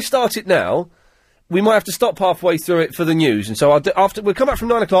 if I start it now, we might have to stop halfway through it for the news, and so we'll come back from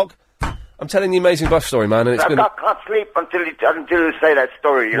 9 o'clock... I'm telling the amazing bus story, man, and it's I can't sleep until you say that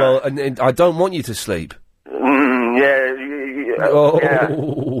story, Well, and I don't want you to sleep. Yeah.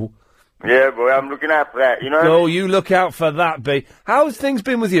 Yeah, boy, I'm looking out for that, No, you look out for that, B. How's things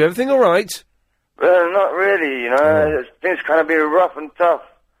been with you? Everything all right? Well, not really, Things kind of been rough and tough.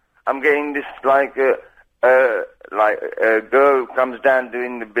 I'm getting this, a girl comes down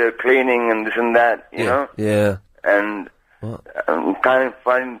doing the bit of cleaning and this and that, you know? Yeah. And... What? I'm kind of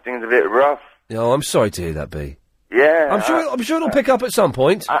finding things a bit rough. Oh, I'm sorry to hear that, B. Yeah. I'm sure it'll pick up at some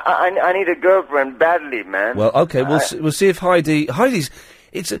point. I need a girlfriend badly, man. Well, okay, we'll see if Heidi's...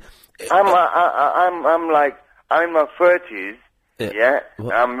 I'm in my 30s, yeah?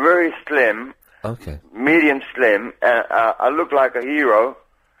 I'm very slim. Okay. Medium slim, and I look like a hero,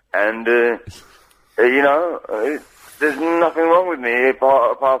 and, there's nothing wrong with me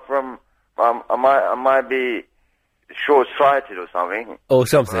apart from I might be short-sighted or something. Or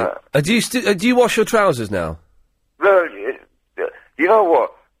something. Do you wash your trousers now? Well, you know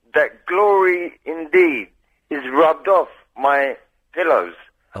what? That glory indeed is rubbed off my pillows.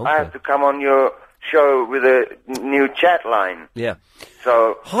 Okay. I have to come on your show with a new chat line. Yeah.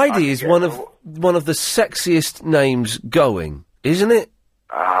 So Heidi is one of the sexiest names going, isn't it?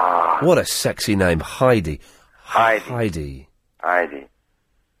 What a sexy name, Heidi. Heidi. Heidi.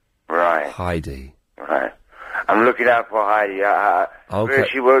 Right. Heidi. Right. I'm looking out for Heidi. Okay. Where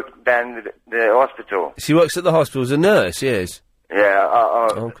she worked down the hospital. She works at the hospital as a nurse, yes. Yeah.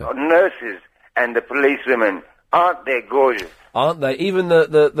 Nurses and the policewomen, aren't they gorgeous? Aren't they? Even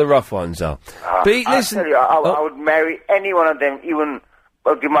the rough ones are. But listen, I tell you, I would marry any one of them. Even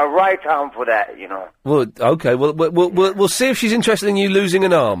I'll give my right arm for that. You know. well, okay. Well, we'll see if she's interested in you losing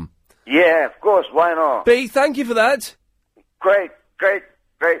an arm. Yeah, of course. Why not? B, thank you for that. Great,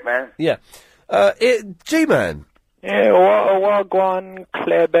 man. Yeah. G-Man. Yeah, Wagwan,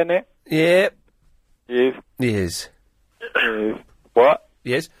 Claire Bennett. Yeah. Yes. Yes. Yes. What?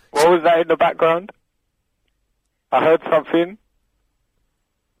 Yes. What was that in the background? I heard something.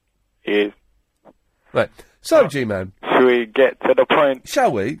 Yes. Right. So, G-Man. Should we get to the point?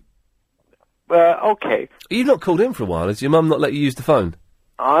 Shall we? Okay. You've not called in for a while. Has your mum not let you use the phone?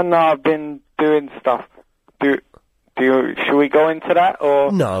 Oh, no, I've been doing stuff. Should we go into that,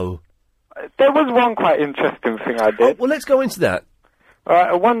 or...? No. There was one quite interesting thing I did. Well, let's go into that.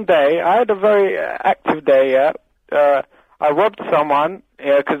 One day, I had a very active day, yeah. I robbed someone,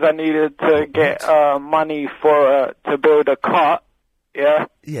 yeah, because I needed to get money for to build a cot, yeah.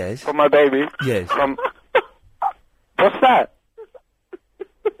 Yes. For my baby. Yes. What's that?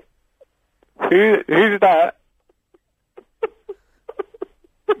 Who's that?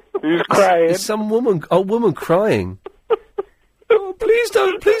 Who's crying? It's some old woman crying. Oh, please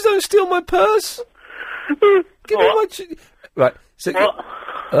don't steal my purse. Give me my... Right, so...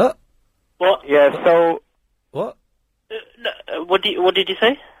 What? What? Yeah, so... What? What did you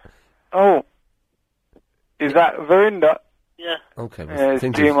say? Oh. Is that Verinda? Yeah. Okay. Yeah, it's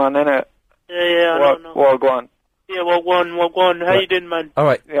G-Man, innit? Yeah, I don't know. Wagwan. Yeah, Wagwan. How you doing, man? All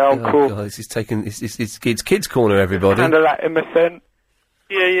right. Yeah, I'm cool. God, this is taking... It's kids' corner, everybody. Kind of like innocent.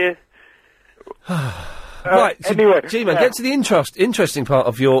 Yeah. Right, so anyway, G-Man, get to the interesting part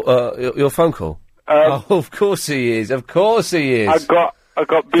of your phone call. Of course he is. Of course he is. I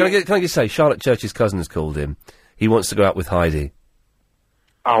got. Can I just say, Charlotte Church's cousin has called him. He wants to go out with Heidi.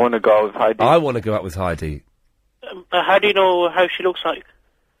 I want to go out with Heidi. I want to go out with Heidi. How do you know how she looks like?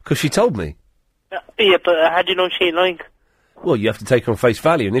 Because she told me. Yeah, but how do you know she ain't lying? Well, you have to take her on face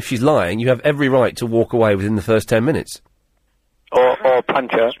value, and if she's lying, you have every right to walk away within the first 10 minutes. Or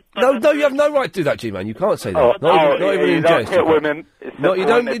punch her. No, you have no right to do that, G-Man. You can't say that. Not even in don't jest. hit women. No, you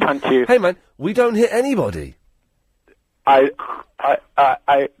don't. Punch you. Hey, man, we don't hit anybody. I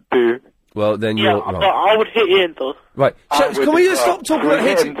do. Well, then Yeah, you're but right. I would hit Ian, though. Right. Can we just stop talking about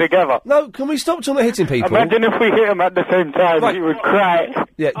hitting together? No, can we stop talking about hitting people? Imagine if we hit him at the same time, he would cry.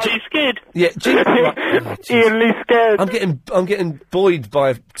 Yeah. Are you scared? Yeah, Ian Lee scared. I'm getting buoyed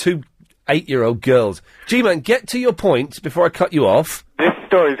by 2 8-year-old girls. G-Man, get to your point before I cut you off. This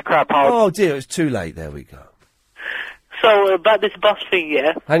story's crap. Oh dear, it's too late. There we go. So, about this bus thing,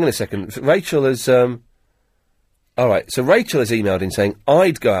 yeah? Hang on a second. Rachel has, all right, so Rachel has emailed in saying,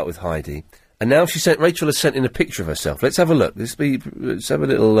 I'd go out with Heidi. And now Rachel has sent in a picture of herself. Let's have a look. Let's have a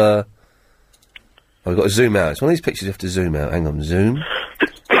little, oh, we've got to zoom out. It's one of these pictures you have to zoom out. Hang on, zoom.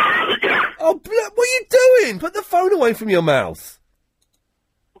 Oh, what are you doing? Put the phone away from your mouth.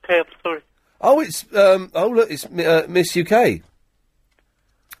 Okay, I'm sorry. Oh, it's, look, it's Miss UK.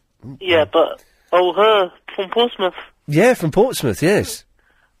 Yeah, but... Oh, her, from Portsmouth. Yeah, from Portsmouth, yes.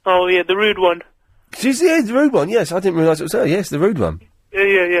 Oh, yeah, the rude one. She's the rude one, yes. I didn't realise it was her. Yes, the rude one.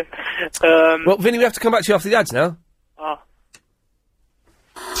 Yeah. Well, Vinny, we have to come back to you after the ads now.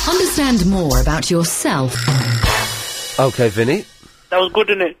 Understand more about yourself. Okay, Vinny. That was good,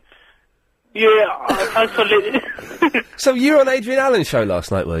 innit? Yeah, thanks for listening. So you were on Adrian Allen's show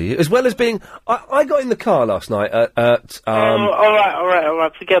last night, were you? As well as being... I got in the car last night at all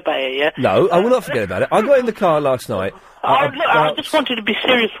right. Forget about it, yeah? No, I will not forget about it. I got in the car last night... I just wanted to be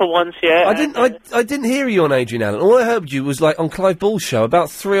serious for once, yeah? I didn't hear you on Adrian Allen. All I heard you was, like, on Clive Bull's show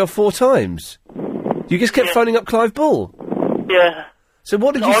about 3 or 4 times. You just kept phoning up Clive Bull. Yeah. So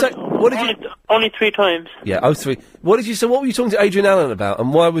what did you say... Only 3 times. Yeah, 3. What did you say? What were you talking to Adrian Allen about,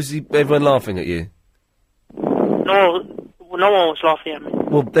 and why was everyone laughing at you? No one was laughing at me.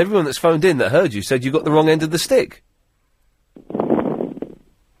 Well, everyone that's phoned in that heard you said you got the wrong end of the stick.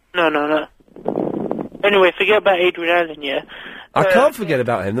 No. Anyway, forget about Adrian Allen, yeah? I can't forget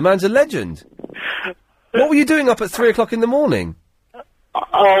about him. The man's a legend. What were you doing up at 3 o'clock in the morning? I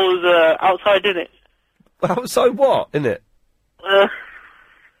was outside, innit? Outside what, innit?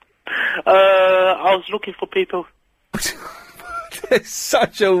 I was looking for people. It's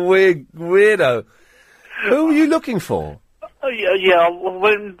such a weirdo. Who were you looking for? Yeah, I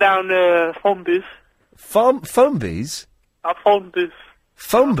went down phone booth. Phone bees? A phone booth.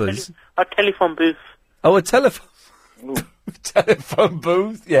 Phone booth? A telephone booth. Oh, a telephone... telephone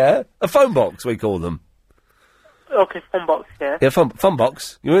booth, yeah. A phone box, we call them. Okay, phone box, yeah. Yeah, phone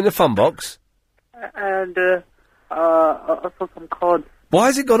box. You're in the phone box. And, I saw some cards. Why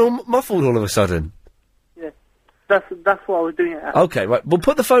has it got all muffled all of a sudden? Yeah. That's what I was doing. Okay, right. Well,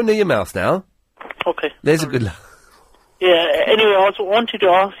 put the phone near your mouth now. Okay. There's a good... Yeah, anyway, I wanted to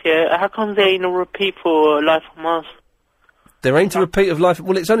ask you, how come there ain't no repeat for Life on Mars? There ain't a repeat of Life...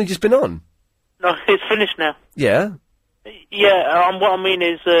 Well, it's only just been on. No, it's finished now. Yeah? Yeah, what I mean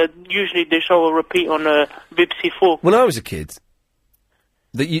is, usually they show a repeat on BBC 4. When I was a kid,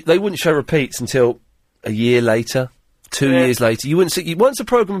 they wouldn't show repeats until a year later, 2 years later. You wouldn't see... once a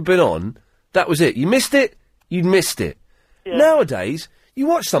programme had been on, that was it. You missed it, you'd missed it. Yeah. Nowadays, you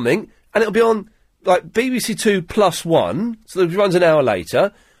watch something, and it'll be on, like, BBC 2 plus 1, so it runs an hour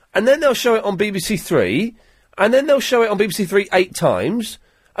later, and then they'll show it on BBC 3, and then they'll show it on BBC 3 8 times,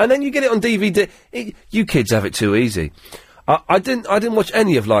 and then you get it on DVD. You kids have it too easy. I didn't watch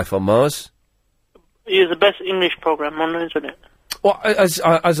any of Life on Mars. It's the best English programme on, isn't it? Well,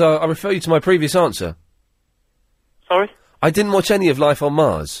 I refer you to my previous answer. Sorry? I didn't watch any of Life on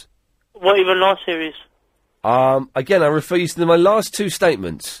Mars. What, even last series? Again, I refer you to my last two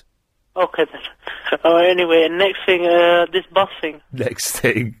statements. Okay, then. Anyway, next thing, this bus thing. Next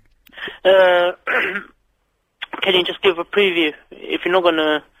thing. Can you just give a preview? If you're not going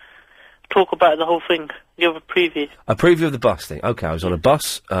to talk about the whole thing, give a preview. A preview of the bus thing. Okay, I was on a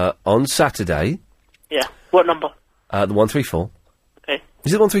bus on Saturday. Yeah. What number? The 134. Okay.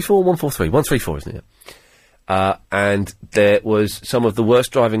 Is it 134 or 143? 134, isn't it? And there was some of the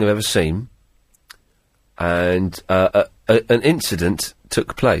worst driving I've ever seen. And an incident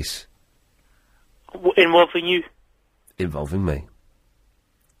took place. Involving you? Involving me.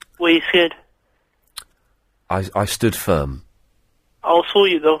 Were you scared? I stood firm. I saw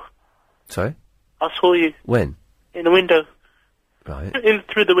you, though. Sorry? I saw you. When? In the window. Right.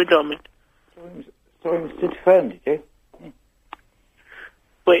 Through the window, I mean. Saw him stood firm, did you?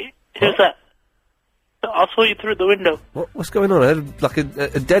 Wait, who's that? I saw you through the window. What's going on? I heard like a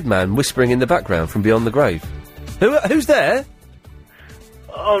dead man whispering in the background from beyond the grave. Who's there?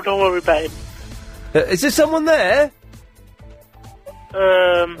 Oh, don't worry about him. Is there someone there?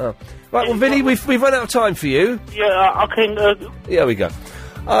 Oh. Right, well, Vinny, we've run out of time for you. Yeah, I can... Here we go.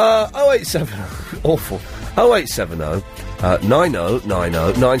 087... Awful. 0870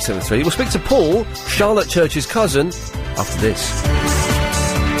 9090 973. We'll speak to Paul, Charlotte Church's cousin, after this.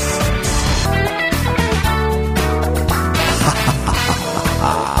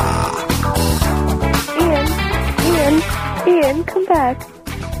 Ian, come back.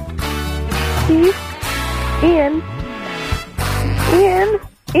 Please? Ian,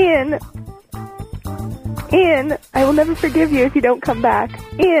 I will never forgive you if you don't come back.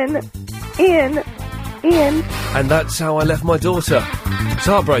 Ian. And that's how I left my daughter. It's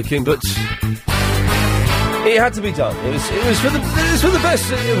heartbreaking, but it had to be done. It was for the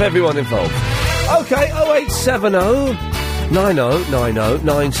best of everyone involved. Okay, 0870 9090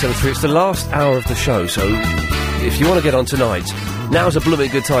 973. It's the last hour of the show, so if you want to get on tonight, now's a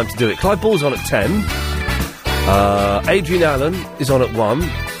blooming good time to do it. Clive Ball's on at 10. Adrian Allen is on at 1.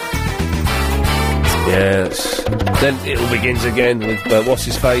 Yes. Then it all begins again with What's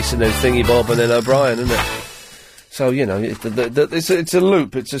His Face, and then Thingy Bob, and then O'Brien, isn't it? So, you know, it's a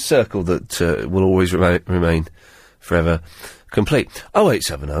loop, it's a circle that will always remain forever complete.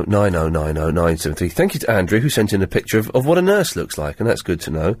 0870 9090 973. Thank you to Andrew, who sent in a picture of what a nurse looks like, and that's good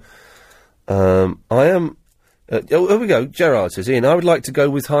to know. I am... here we go. Gerard says, Ian, I would like to go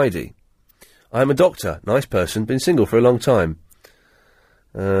with Heidi. I am a doctor, nice person, been single for a long time.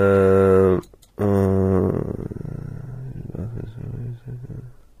 Yeah.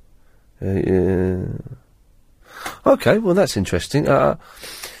 Okay, well, that's interesting. The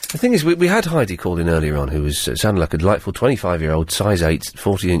thing is, we had Heidi called in earlier on, who was sounded like a delightful 25-year-old, size 8,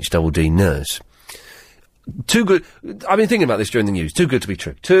 40-inch double D nurse. Too good. I've been thinking about this during the news. Too good to be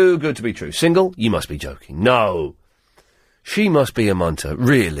true. Too good to be true. Single? You must be joking. No. She must be a munter,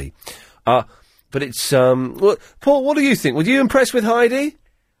 really. But it's, Paul, what do you think? Were you impressed with Heidi?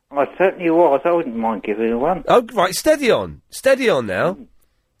 I certainly was. I wouldn't mind giving her one. Oh, right, steady on. Steady on now.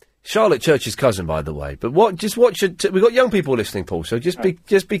 Charlotte Church's cousin, by the way. But just watch it. We've got young people listening, Paul, so just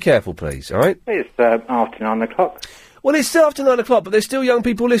be careful, please, all right? It's after 9 o'clock. Well, it's still after 9 o'clock, but there's still young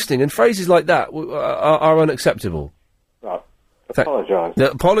people listening, and phrases like that are unacceptable. Right. apologise.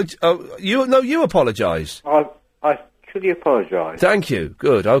 You apologise. I truly apologise. Thank you.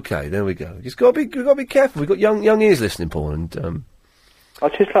 Good. Okay. There we go. We've got to be careful. We've got young ears listening, Paul, and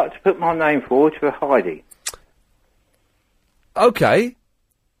I'd just like to put my name forward for Heidi. Okay.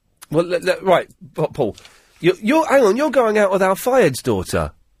 Well, right, Paul. You're hang on. You're going out with Al Fayed's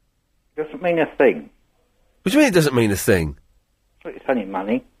daughter. Doesn't mean a thing. What do you mean it doesn't mean a thing? It's only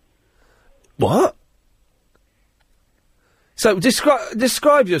money. What? So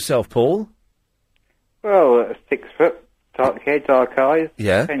describe yourself, Paul. Well, 6 foot, dark hair, dark eyes.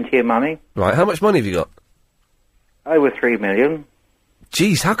 Yeah. Plenty of money. Right. How much money have you got? Over 3 million.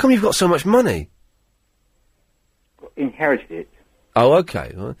 Jeez, how come you've got so much money? Inherited it. Oh,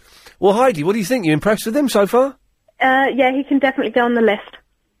 okay. Well, Heidi, what do you think? You impressed with him so far? Yeah, he can definitely go on the list.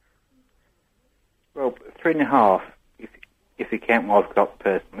 Well, 3.5, if you count what I've got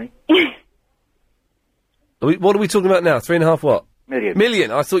personally. What are we talking about now? 3.5 what?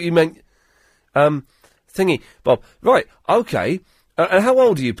 Million. I thought you meant, thingy. Bob. Right, okay. And how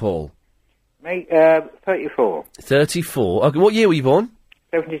old are you, Paul? Me, 34. 34. Okay, what year were you born?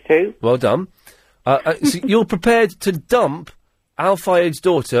 72. Well done. So you're prepared to dump Al Fayed's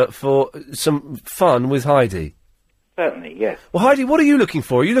daughter for some fun with Heidi? Certainly, yes. Well, Heidi, what are you looking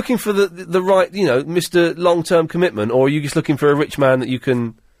for? Are you looking for the right, Mr. Long-term commitment, or are you just looking for a rich man that you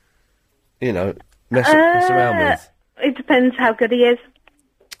can, mess around with? It depends how good he is.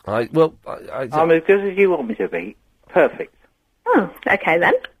 I'm as good as you want me to be. Perfect. Oh, okay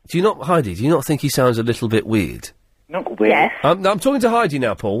then. Heidi, do you not think he sounds a little bit weird? Not weird. Yes. I'm talking to Heidi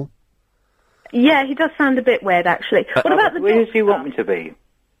now, Paul. Yeah, he does sound a bit weird, actually. What about the Where does he want me to be?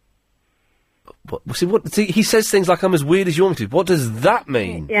 See, he says things like, I'm as weird as you want me to. What does that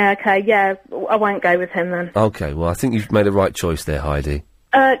mean? Yeah, okay, yeah. I won't go with him then. Okay, well, I think you've made a right choice there, Heidi.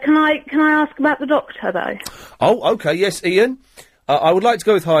 Can I ask about the doctor, though? Oh, okay, yes, Ian. I would like to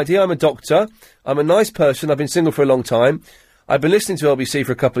go with Heidi. I'm a doctor. I'm a nice person. I've been single for a long time. I've been listening to LBC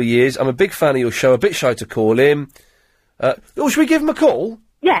for a couple of years. I'm a big fan of your show. A bit shy to call in. Should we give him a call?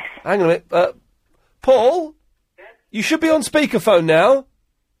 Yes. Hang on a minute. Paul? Yeah? You should be on speakerphone now.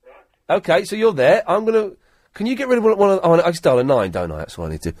 Right. Okay, so you're there. Can you get rid of one of... Oh, I just dial a 9, don't I? That's what I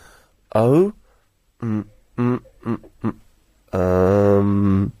need to... Have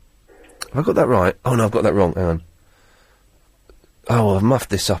I got that right? Oh, no, I've got that wrong. Hang on. Oh, I've muffed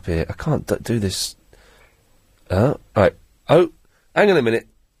this up here. I can't do this. Right. Oh, hang on a minute.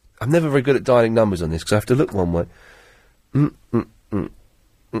 I'm never very good at dialing numbers on this, because I have to look one way.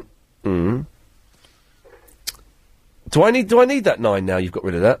 Do I need that 9 now? You've got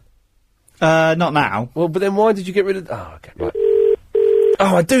rid of that? Not now. Well, but then why did you get rid of... Oh, okay, right.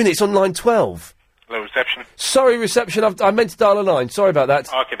 Oh, I do need... It's on line 12. Hello, reception. Sorry, reception. I meant to dial a 9. Sorry about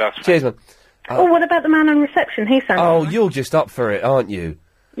that. Okay, that's fine. Cheers, man. What about the man on reception? He sounds... Oh, you're just up for it, aren't you?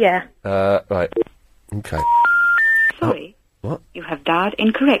 Yeah. Right. Okay. Sorry. What? You have dialed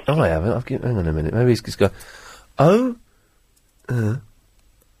incorrect. Oh, I haven't. Hang on a minute. Maybe he's just got...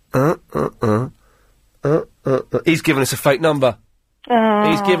 He's given us a fake number. Oh.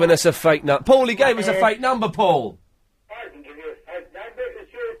 He's given us a fake number. Paul, he gave us a fake number, Paul.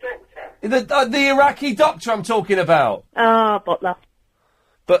 The Iraqi doctor I'm talking about. Oh, Butler.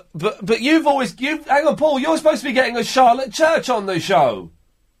 But you've hang on, Paul, you're supposed to be getting a Charlotte Church on the show.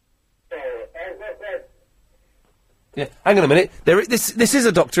 Yeah, hang on a minute. This is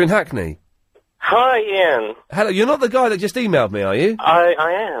a doctor in Hackney. Hi, Ian. Hello, you're not the guy that just emailed me, are you? I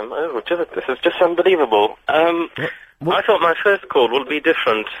am. Oh, this is just unbelievable. What? I thought my first call would be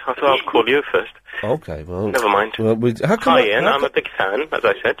different. I thought I'd call you first. Okay, well... Never mind. Well, Hi, Ian. I'm a big fan, as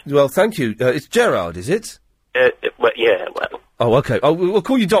I said. Well, thank you. It's Gerard, is it? Well. Oh, okay. Oh, we'll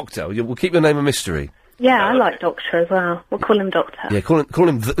call you Doctor. We'll keep your name a mystery. Yeah, I like Doctor as well. We'll call him Doctor. Yeah, call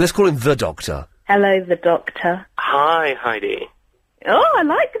him. Let's call him the Doctor. Hello, the Doctor. Hi, Heidi. Oh, I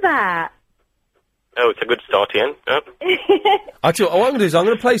like that. Oh, it's a good start, Ian. Yep. I tell you what I'm going to do is I'm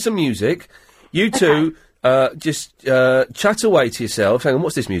going to play some music. You two just chat away to yourselves. Hang on,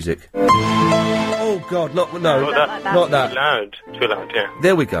 what's this music? Oh God, not that. Too loud. Yeah.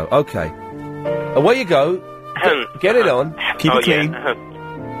 There we go. Okay. Away you go. Get it on. Keep it clean.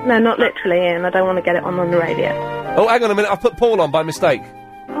 No, not literally, Ian. I don't want to get it on the radio. Oh, hang on a minute. I put Paul on by mistake.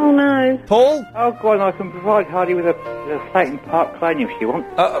 Oh no. Paul? Oh, go on. I can provide Heidi with a flat in Park Lane if she wants.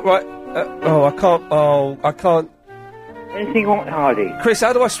 Right. I can't. Oh, I can't. Anything you want, Heidi? Chris,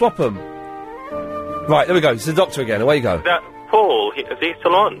 how do I swap them? Right, there we go. It's the Doctor again. Away you go. Is that Paul? Is he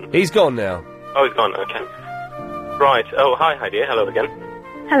still on? He's gone now. Oh, he's gone. Okay. Right. Oh, hi, Heidi. Hello again.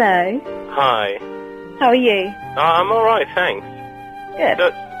 Hello. Hi. How are you? I'm all right, thanks. Good.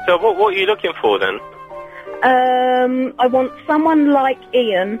 So what are you looking for then? I want someone like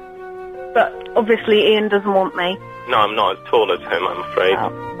Ian, but obviously Ian doesn't want me. No, I'm not as tall as him, I'm afraid.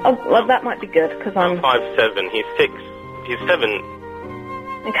 Oh, well, that might be good, because I'm 5'7", he's 6, he's 7.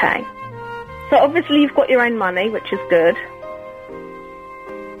 Okay. So obviously you've got your own money, which is good.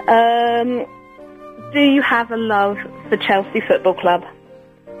 Do you have a love for Chelsea Football Club?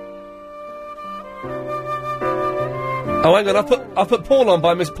 Oh, hang on, I'll put Paul on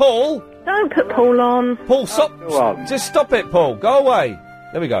by Miss Paul. Don't put Paul on. Paul, stop. Just stop it, Paul. Go away.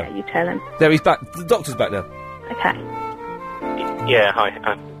 There we go. Yeah, you tell him. There, he's back. The doctor's back now. Okay. Yeah, hi.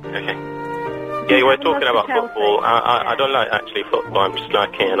 Okay. Yeah, you were talking about football. I don't like actually football. I'm just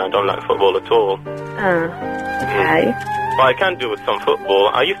like Ian. I don't like football at all. Okay. But I can do with some football.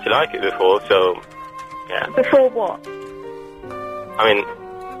 I used to like it before, so yeah. Before what? I mean,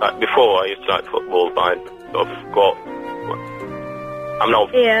 like before I used to like football, but I sort of got. I'm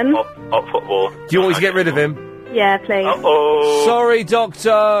not Ian? up football. Do you want me to get rid of him? Yeah, please. Uh-oh. Sorry, Doctor.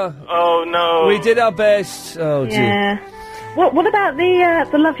 Oh, no. We did our best. Oh, dear. Yeah. What about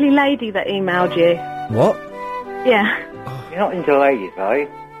the lovely lady that emailed you? What? Yeah. You're not into ladies, are you?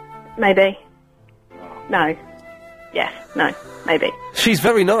 Maybe. No. Yes. No. Maybe. She's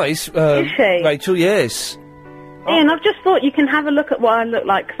very nice. Is she? Rachel, yes. Ian, I've just thought you can have a look at what I look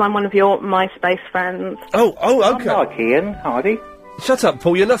like because I'm one of your MySpace friends. Oh, okay. I'm like Ian Hardy. Shut up,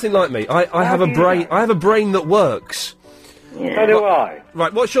 Paul. You're nothing like me. I have a brain. I have a brain that works. Yeah. So do I.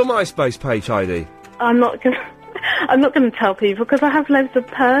 Right. What's your MySpace page, Heidi? I'm not gonna tell people because I have loads of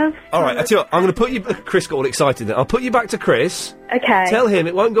pervs. All right. I tell you what, I'm going to put you. Chris got all excited. Then I'll put you back to Chris. Okay. Tell him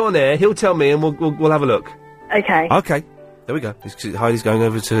it won't go on air. He'll tell me, and we'll have a look. Okay. Okay. There we go. Heidi's going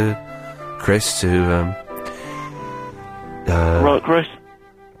over to Chris to. Right, Chris.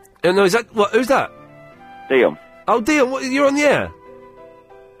 No, is that what? Who's that? Dion. Oh, Dion, you're on the air.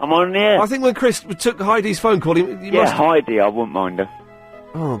 I'm on the air. I think when Chris took Heidi's phone call, you must. Heidi, I wouldn't mind her.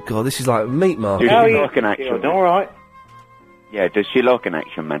 Oh God, this is like meat market. Does she like an action? All right. Yeah, does she like an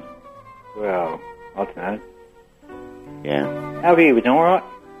action man? Well, I don't know. Yeah. How are you? Been all right?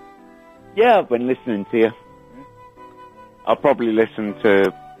 Yeah, I've been listening to you. I'll probably listen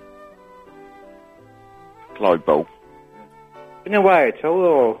to Clyde Ball. Been away at all,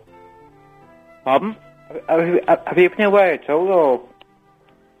 or? Pardon? Have you been away at all, or?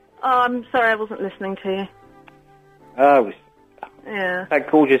 Oh, I'm sorry, I wasn't listening to you. Oh, Yeah. that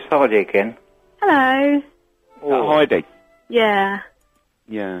gorgeous Heidi again. Hello. Heidi? Yeah.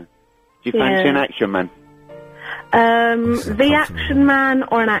 Yeah. Do you fancy an action man? The action man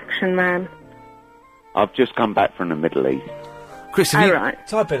or an action man? I've just come back from the Middle East. Chris, All right.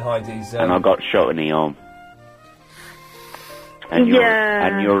 Type in Heidi's. And I got shot in the arm. And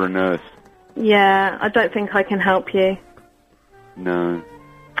you're a nurse. Yeah, I don't think I can help you. No.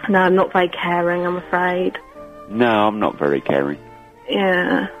 No, I'm not very caring, I'm afraid. No, I'm not very caring.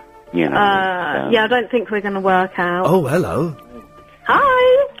 Yeah. You know. Yeah, I don't think we're going to work out. Oh, hello.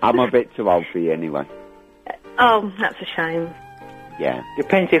 Hi. I'm a bit too old for you anyway. Oh, that's a shame. Yeah.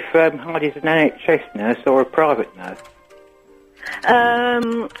 Depends if Heidi's an NHS nurse or a private nurse.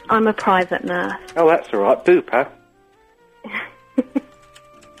 I'm a private nurse. Oh, that's all right. Booper.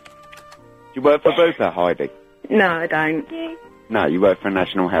 Do you work for Bupa, Heidi? No, I don't. No, you work for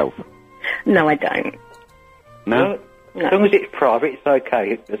National Health. No, I don't. No? No. As long as it's private, it's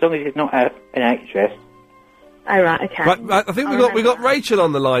okay. As long as it's not an NHS. Oh, right, okay. Right, I think we got Rachel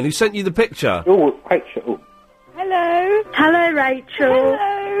on the line who sent you the picture. Oh, Rachel. Hello. Hello, Rachel.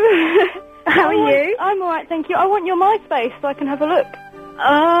 Hello. How are you? I'm alright, thank you. I want your MySpace so I can have a look.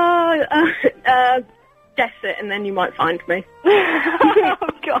 Guess it, and then you might find me. Oh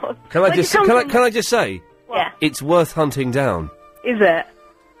God! Can I just say? Yeah. It's worth hunting down. Is it?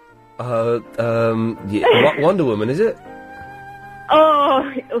 Yeah, Wonder Woman, is it?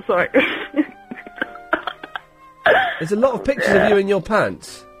 Oh, sorry. There's a lot of pictures of you in your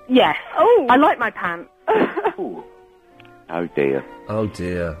pants. Yes. Oh, I like my pants. Oh dear. Oh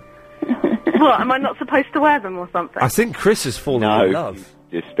dear. What? Am I not supposed to wear them or something? I think Chris has fallen in love.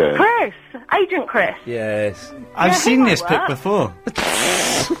 Just Chris, Agent Chris. Yes. I've seen this pic before.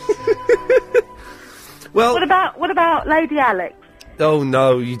 Well, What about Lady Alex? oh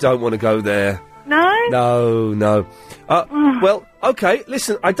no, you don't want to go there. No. No. Well, okay.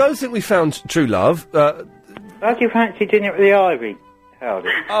 Listen, I don't think we found true love. How do you fancy dinner at the Ivy? Howdy.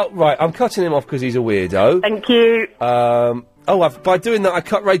 Oh, right. I'm cutting him off because he's a weirdo. Thank you. By doing that, I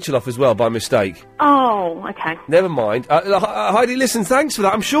cut Rachel off as well by mistake. Oh, okay. Never mind. Heidi, listen, thanks for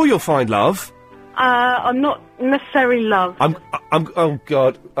that. I'm sure you'll find love. I'm not necessarily loved. Oh,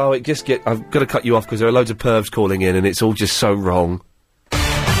 God. Oh, I've got to cut you off because there are loads of pervs calling in and it's all just so wrong.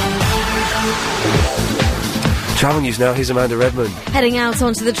 Travel news now. Here's Amanda Redmond. Heading out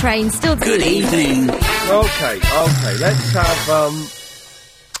onto the train. Still Good evening. Okay.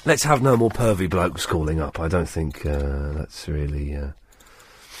 Let's have no more pervy blokes calling up. I don't think that's really.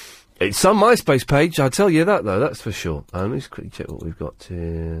 It's some MySpace page. I'll tell you that though. That's for sure. Let me just quickly check what we've got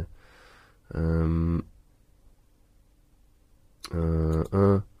here. Tell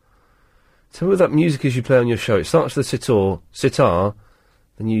me what that music is you play on your show. It starts with the sitar,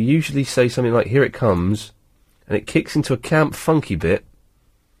 then you usually say something like "Here it comes," and it kicks into a camp funky bit.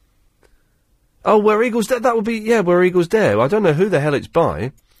 Oh, Where Eagles Dare. That would be Where Eagles Dare. I don't know who the hell it's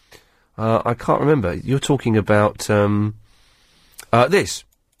by. I can't remember. You're talking about this.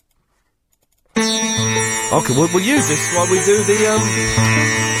 Okay, we'll use this while we do the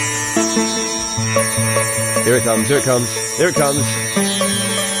Here it comes. Here it comes. Here it comes.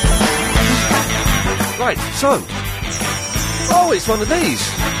 Right, so. Oh, it's one of these.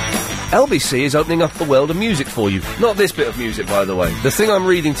 LBC is opening up the world of music for you. Not this bit of music, by the way. The thing I'm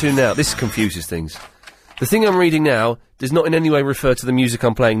reading to now, this confuses things. The thing I'm reading now does not in any way refer to the music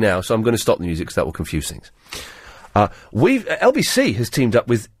I'm playing now, so I'm going to stop the music because that will confuse things. LBC has teamed up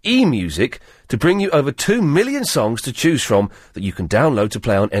with eMusic to bring you over 2 million songs to choose from that you can download to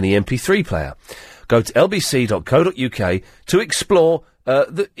play on any MP3 player. Go to lbc.co.uk to explore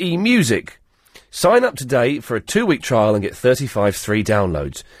the eMusic. Sign up today for a 2-week trial and get 35 free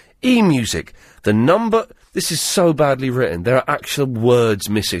downloads. eMusic, the number... This is so badly written. There are actual words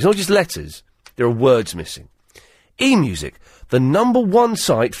missing. It's not just letters. There are words missing. eMusic, the #1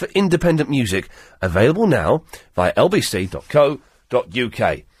 site for independent music, available now via lbc.co.uk.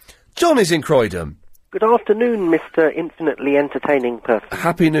 John is in Croydon. Good afternoon, Mr. Infinitely Entertaining Person.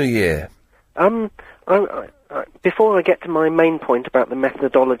 Happy New Year. Before I get to my main point about the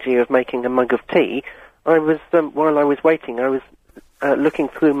methodology of making a mug of tea, I was, while I was waiting, I was looking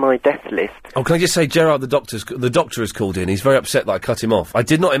through my death list. Oh, can I just say, Gerard, the doctor has called in. He's very upset that I cut him off. I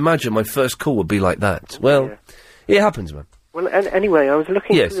did not imagine my first call would be like that. Well, it happens, man. Well, anyway, I was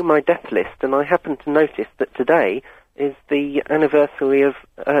looking through my death list, and I happened to notice that today is the anniversary of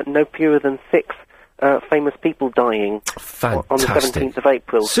no fewer than 6 famous people dying. Fantastic. On the 17th of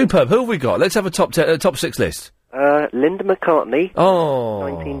April. Superb. Who have we got? Let's have a top 6 list. Linda McCartney. Oh.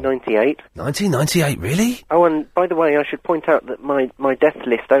 1998. 1998, really? Oh, and by the way, I should point out that my death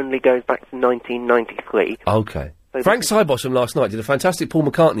list only goes back to 1993. Okay. So Frank Sybossom last night did a fantastic Paul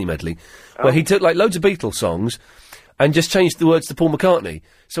McCartney medley, where he took, like, loads of Beatles songs and just changed the words to Paul McCartney.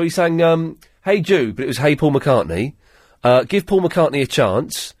 So he sang, Hey Jude, but it was Hey Paul McCartney. Give Paul McCartney a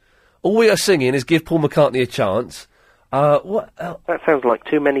chance. All we are singing is Give Paul McCartney a chance. What else? That sounds like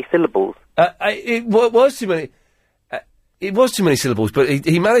too many syllables. It was too many. It was too many syllables, but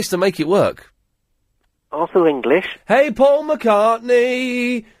he managed to make it work. Arthur English. Hey, Paul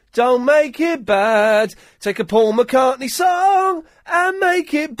McCartney, don't make it bad. Take a Paul McCartney song and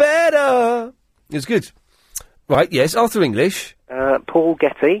make it better. It was good. Right, yes, Arthur English. Paul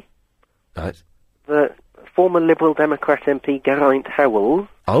Getty. Right. The former Liberal Democrat MP Geraint Howells.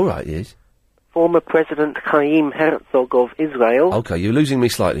 Oh, right, yes. Former President Chaim Herzog of Israel. Okay, you're losing me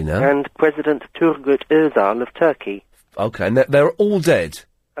slightly now. And President Turgut Özal of Turkey. Okay, and they're all dead?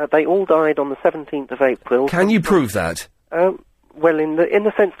 They all died on the 17th of April. Can you prove that? Well, in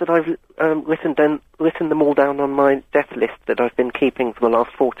the sense that I've written them all down on my death list that I've been keeping for the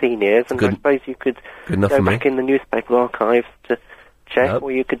last 14 years, and I suppose you could go back in the newspaper archives to check,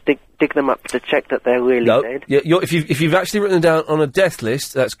 or you could dig them up to check that they're really dead. Yeah, if you've actually written them down on a death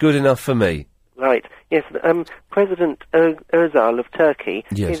list, that's good enough for me. Right. Yes. President Özal of Turkey.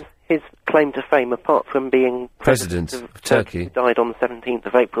 Yes. His claim to fame, apart from being President of Turkey, who died on the 17th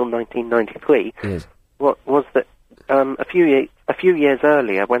of April 1993, yes. was that a few years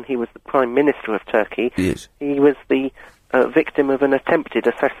earlier, when he was the Prime Minister of Turkey, yes. he was the victim of an attempted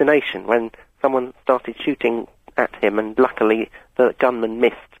assassination when someone started shooting at him, and luckily the gunman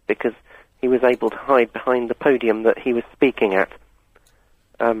missed because he was able to hide behind the podium that he was speaking at.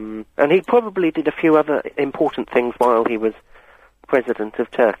 And he probably did a few other important things while he was President of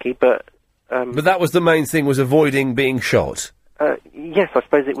Turkey, but that was the main thing, was avoiding being shot. Yes, I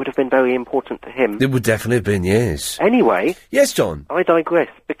suppose it would have been very important to him. It would definitely have been, yes. Anyway... Yes, John? I digress,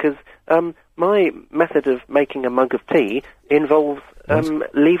 because my method of making a mug of tea involves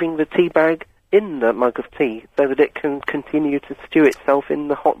leaving the tea bag in the mug of tea so that it can continue to stew itself in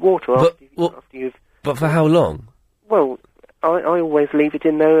the hot water after you've... But for how long? Well, I always leave it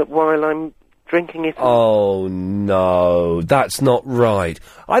in there while I'm drinking it. Oh, no, that's not right.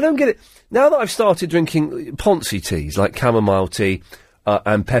 I don't get it. Now that I've started drinking Ponzi teas, like chamomile tea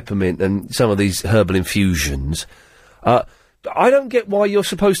and peppermint and some of these herbal infusions, I don't get why you're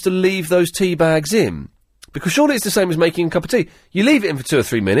supposed to leave those tea bags in. Because surely it's the same as making a cup of tea. You leave it in for 2 or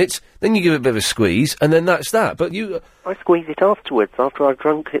 3 minutes, then you give it a bit of a squeeze, and then that's that. But you... I squeeze it afterwards, after I've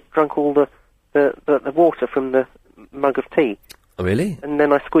drunk all the water from the mug of tea. Oh, really? And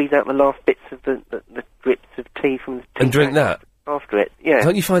then I squeeze out the last bits of the drips of tea from the tea. And drink that? After it, yeah.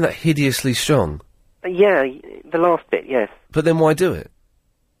 Don't you find that hideously strong? Yeah, the last bit, yes. But then why do it?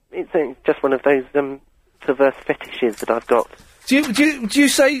 It's just one of those perverse fetishes that I've got. Do you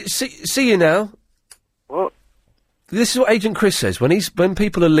say see you now? What? This is what Agent Chris says when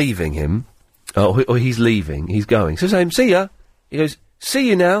people are leaving him, or he's leaving, he's going. So say him, see ya. He goes, see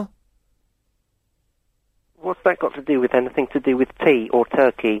you now. What's that got to do with anything to do with tea or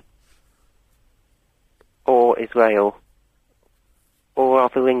Turkey or Israel or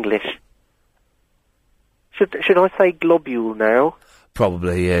other English? Should I say globule now?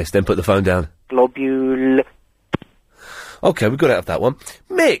 Probably, yes. Then put the phone down. Globule. Okay, we got out of that one.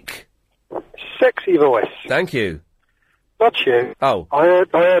 Mick! Sexy voice. Thank you. Not you. Oh. I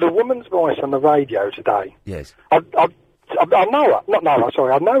heard a woman's voice on the radio today. Yes. I know her. Not know her,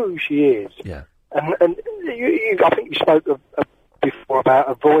 sorry. I know who she is. Yeah. And I think you spoke before about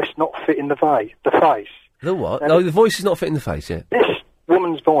a voice not fitting the face. The what? No, the voice is not fitting the face, yeah. This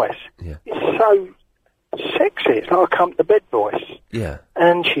woman's voice is so sexy. It's like a come-to-bed voice. Yeah.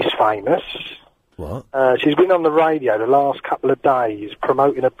 And she's famous. What? She's been on the radio the last couple of days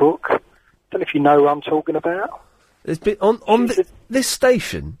promoting a book. Don't know if you know who I'm talking about. It's been on this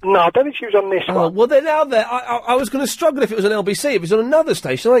station? No, I don't think she was on this one. Well, they're now there. I was going to struggle if it was on LBC. If it's on another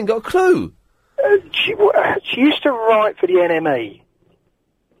station, I ain't got a clue. She used to write for the NME.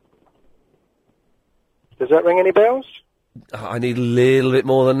 Does that ring any bells? I need a little bit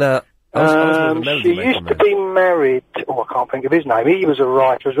more than that. She used to be married... Oh, I can't think of his name. He was a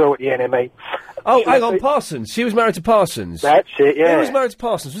writer as well at the NME. Oh, hang on, Parsons. She was married to Parsons. That's it, yeah. Who was married to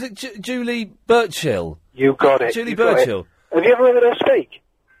Parsons? Was it Julie Birchill? You got it. Julie Birchill. Have you ever heard her speak?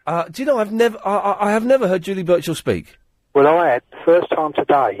 Do you know, I have never heard Julie Birchill speak. Well, I had. First time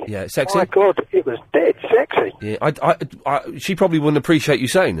today. Yeah, sexy? My God, it was dead sexy. Yeah, she probably wouldn't appreciate you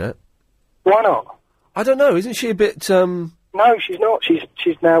saying that. Why not? I don't know, isn't she a bit, No, she's not.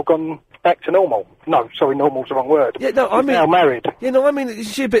 She's now gone back to normal. No, sorry, normal's the wrong word. Yeah, no, she's now married. Yeah, no, I mean,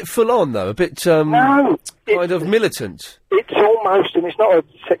 is she a bit full on, though? A bit, no, kind of militant? It's almost, and it's not a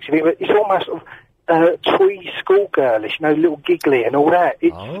sexy thing, but it's almost sort of, twee schoolgirlish, little giggly and all that.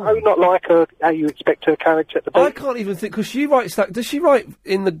 It's so not like how you expect her character to be. I can't even think, because she writes that, does she write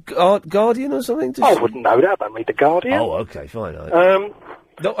in the Guardian or something? I wouldn't know that, I don't read the Guardian. Oh, okay, fine.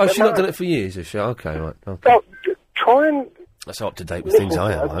 She's not done it for years, has she? Okay, right. Okay. Well, try and... That's up to date with things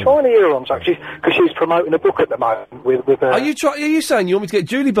I am. Try and hear her on something, because she's promoting a book at the moment with Are you saying you want me to get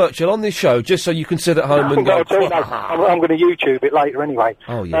Julie Birchill on this show just so you can sit at home and go... I'm going to YouTube it later anyway.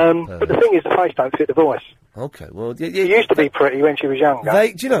 Oh, yeah. But the thing is, the face don't fit the voice. Okay, well... She used to be pretty when she was younger.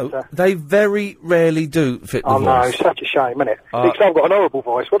 Do you know, they very rarely do fit the voice. I know, it's such a shame, isn't it? Because I've got an horrible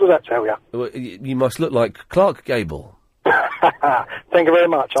voice. What does that tell you? Well, you must look like Clark Gable. Thank you very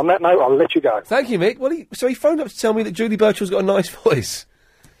much. On that note, I'll let you go. Thank you, Mick. Well, he phoned up to tell me that Julie Birchill's got a nice voice.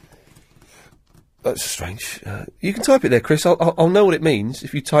 That's strange. You can type it there, Chris. I'll know what it means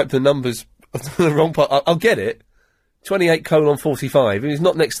if you type the numbers the wrong part. I'll get it. 28:45. If it's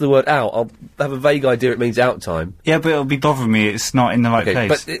not next to the word out, I'll have a vague idea it means out time. Yeah, but it'll be bothering me. It's not in the right place.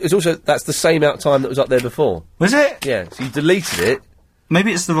 But it was also, that's the same out time that was up there before. Was it? Yeah, so you deleted it.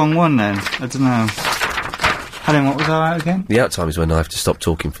 Maybe it's the wrong one then. I don't know. Helen, what was that out again? The out time is when I have to stop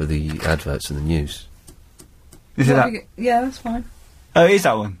talking for the adverts and the news. Is it that? Yeah, that's fine. Oh, it is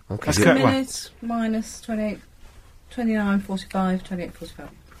that one? Okay. That's the correct one. Minutes minus 28, 29:45, 28:45.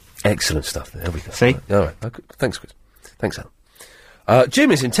 Excellent stuff. There we go. See? All right. Okay. Thanks, Chris. Thanks, Al. Jim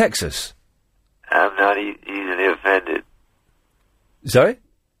is in Texas. I'm not easily offended. Sorry?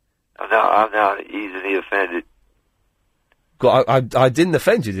 I'm not easily offended. God, I didn't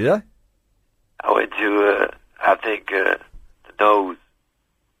offend you, did I? I went to, I think, the nose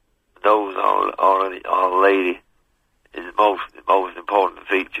on a lady is the most important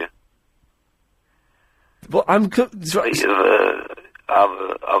feature. Well, I'm... Of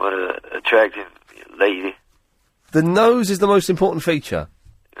an attractive lady. The nose is the most important feature?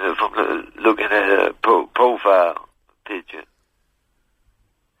 From looking at her profile picture.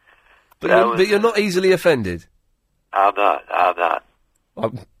 But you're not easily offended? I'm not.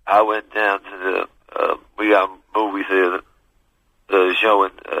 I went down to we got a movie theater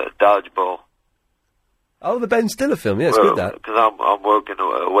showing Dodgeball. Oh, the Ben Stiller film, yeah, it's good, that. Because I'm working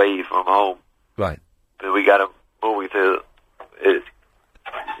away from home. Right. But we got a movie theater.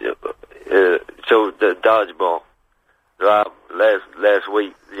 So the Dodgeball. So I last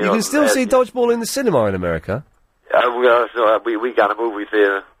week. You can still see Dodgeball in the cinema in America. We got a movie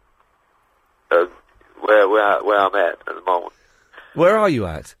theater where I'm at the moment. Where are you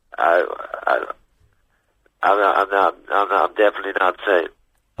at? I'm definitely not saying.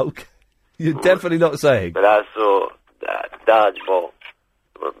 Okay, you're definitely not saying. But I saw Dodgeball.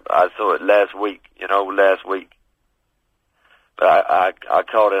 I saw it last week. But I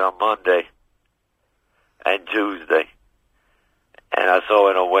caught it on Monday and Tuesday, and I saw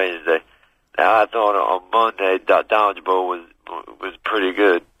it on Wednesday. Now I thought on Monday Dodgeball was pretty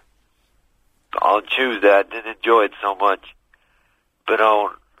good. On Tuesday I didn't enjoy it so much, but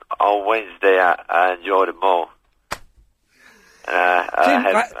on Wednesday I enjoyed it more. And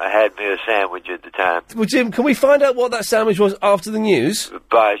I had me a sandwich at the time. Well, Jim, can we find out what that sandwich was after the news?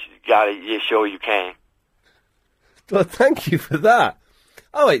 But got it. Yeah, sure you can. Well, thank you for that.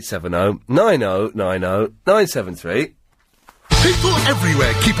 0870 90 90 973. People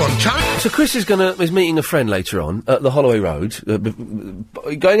everywhere keep on chatting. So Chris is meeting a friend later on at the Holloway Road.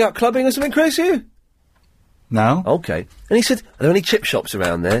 Going out clubbing or something, Chris? You? No. Okay. And he said, "Are there any chip shops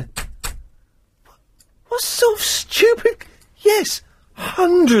around there?" What sort of stupid? Yes,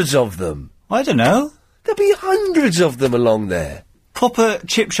 hundreds of them. I don't know. There'll be hundreds of them along there. Proper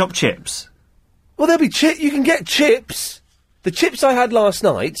chip shop chips. Well, there'll be you can get chips. The chips I had last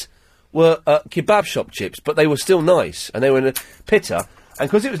night were kebab shop chips, but they were still nice, and they were in a pitta. And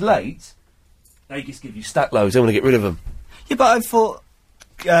because it was late, they just give you stack loads. They want to get rid of them. Yeah, but I thought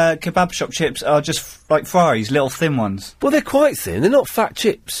kebab shop chips are just like fries, little thin ones. Well, they're quite thin. They're not fat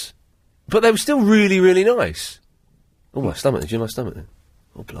chips, but they were still really, really nice. Oh, my stomach! Did you hear my stomach then?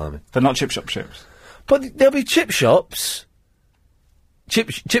 Oh, blimey! But not chip shop chips. But there'll be chip shops.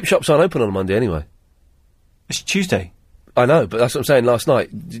 Chip shops aren't open on a Monday anyway. It's Tuesday. I know, but that's what I'm saying. Last night,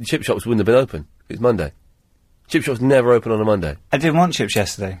 chip shops wouldn't have been open. It's Monday. Chip shops never open on a Monday. I didn't want chips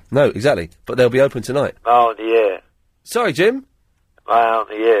yesterday. No, exactly. But they'll be open tonight. On the air. Sorry, Jim. On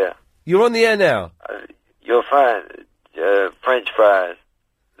the air. You're on the air now. You'll find French fries.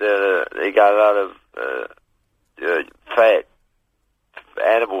 They got a lot of fat,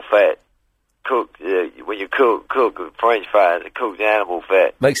 animal fat. When you cook French fries, it cooks animal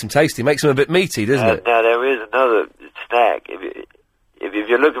fat. Makes them tasty. Makes them a bit meaty, doesn't it? Now there is another snack. If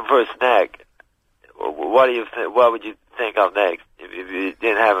you're looking for a snack, what would you think of next? If you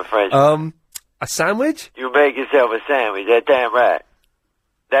didn't have a French fry? A sandwich? You make yourself a sandwich. That's damn right.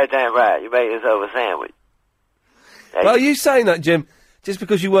 You make yourself a sandwich. Well, are you saying that, Jim, just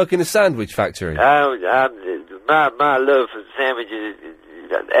because you work in a sandwich factory? My love for sandwiches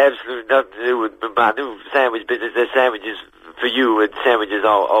got absolutely nothing to do with my new sandwich business. There's sandwiches for you and sandwiches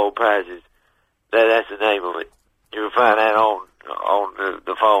all prices. That's the name of it. You can find that on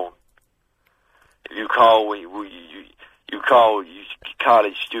the phone. If you call, you call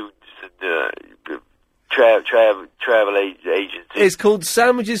college students and travel agencies. It's called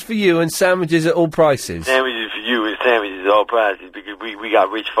Sandwiches for You and Sandwiches at All Prices. Sandwiches for You and Sandwiches at All Prices, because we got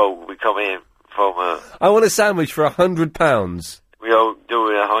rich folk. We come in from I want a sandwich for £100. We all do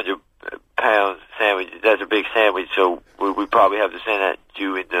it £100 sandwich. That's a big sandwich, so we probably have to send that to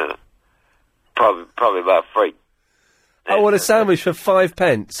you in probably about freight. I want a sandwich for 5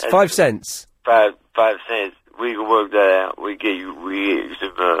 cents. 5 cents. 5 cents. We can work that out. We get you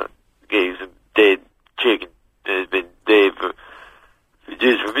some dead chicken that's been dead for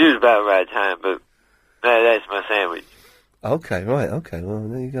just about the right time. But that's my sandwich. Okay, right. Okay, well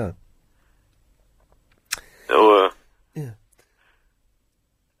there you go. So yeah.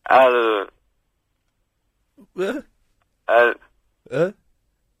 I'll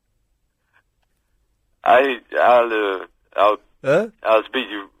speak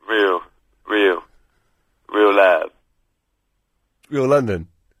to you real live. Real London.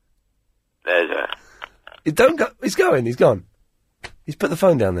 That's right. Don't go. He's going. He's gone. He's put the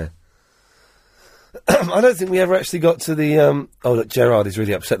phone down there. I don't think we ever actually got to the. Oh look, Gerard is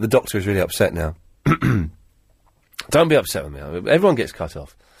really upset. The doctor is really upset now. Don't be upset with me. Everyone gets cut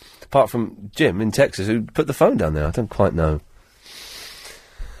off. Apart from Jim in Texas, who put the phone down there. I don't quite know.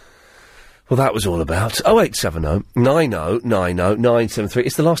 Well, that was all about 0870 90 90 973.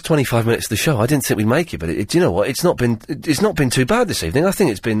 It's the last 25 minutes of the show. I didn't think we'd make it, but do you know what? It's not been too bad this evening. I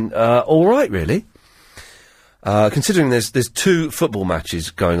think it's been all right, really. Considering there's 2 football matches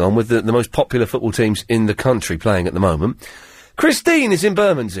going on with the most popular football teams in the country playing at the moment. Christine is in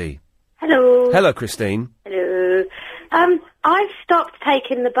Bermondsey. Hello. Hello, Christine. Hello. I've stopped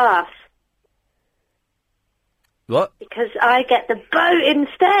taking the bus. What? Because I get the boat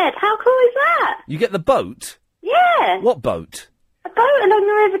instead. How cool is that? You get the boat? Yeah. What boat? A boat along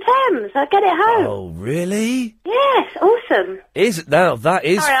the River Thames. I'll get it home. Oh, really? Yes, awesome. Now, that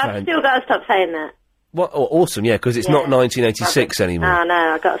is... Sorry, I've still got to stop saying that. What? Oh, awesome, yeah, because it's not 1986 anymore. Oh,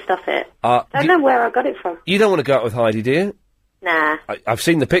 no, I've got to stop it. Uh, Don't know where I got it from. You don't want to go out with Heidi, do you? Nah. I've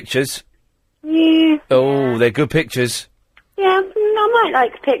seen the pictures. Yeah. Oh, they're good pictures. Yeah, I might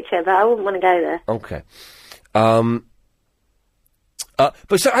like the picture, but I wouldn't want to go there. Okay. But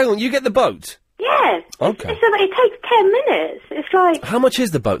so, hang on, you get the boat? Yeah. Okay. It takes 10 minutes. It's like... How much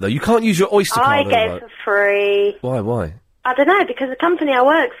is the boat, though? You can't use your Oyster card I on get the it boat. for free. Why? I don't know, because the company I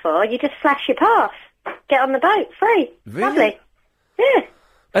work for, you just flash your pass. Get on the boat, free. Really? Lovely. Yeah.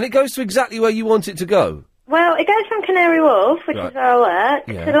 And it goes to exactly where you want it to go? Well, it goes from Canary Wharf, which Right. is where I work,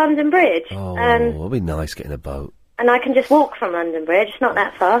 Yeah. to London Bridge. Oh, And it'd be nice getting a boat. I can just walk from London Bridge. It's not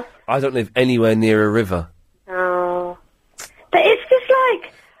that far. I don't live anywhere near a river. Oh. But it's just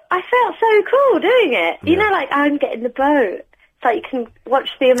like, I felt so cool doing it. You know, like, I'm getting the boat. It's like you can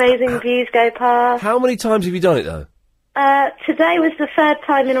watch the amazing views go past. How many times have you done it, though? Today was the third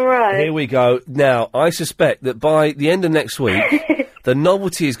time in a row. Here we go. Now, I suspect that by the end of next week, the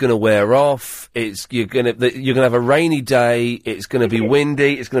novelty is going to wear off. You're going to have a rainy day. It's going to be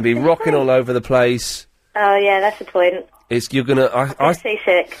windy. It's going to be rocking all over the place. Oh, yeah, that's the point. You're going to... I'm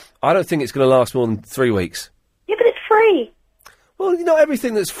seasick. I don't think it's going to last more than 3 weeks. Yeah, but it's free. Well, not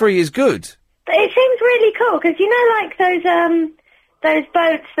everything that's free is good. But it seems really cool, because you know, like, those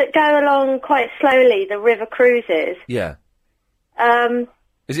boats that go along quite slowly, the river cruises. Yeah.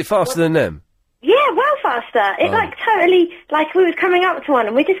 Is it faster than them? Yeah, well faster. It, like, totally, like, we was coming up to one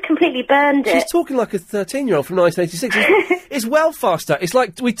and we just completely burned it. She's talking like a 13-year-old from 1986. It's well faster. It's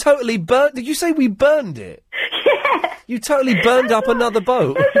like we totally burned... Did you say we burned it? Yeah. You totally burned up another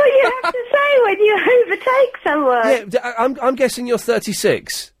boat. That's what you have to say when you overtake someone. Yeah, I'm guessing you're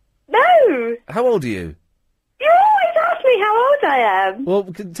 36. No. How old are you? You always ask me how old I am. Well,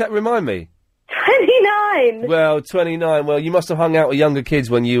 remind me. 29. Well, 29. Well, you must have hung out with younger kids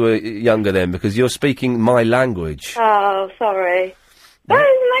when you were younger then, because you're speaking my language. Oh, sorry. Oh, isn't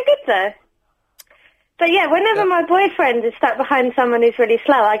that good, though? But yeah, whenever my boyfriend is stuck behind someone who's really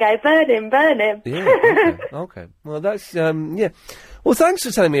slow, I go, burn him, burn him. Yeah, okay. Well, that's, yeah. Well, thanks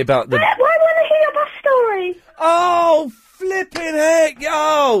for telling me about the... Why want to hear your bus story? Oh, flipping heck,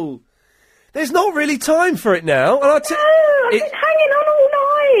 yo! There's not really time for it now. And I've been hanging on all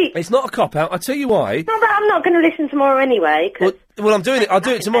night. It's not a cop-out, I'll tell you why. No, but I'm not going to listen tomorrow anyway. Well, I'm doing it. I'll do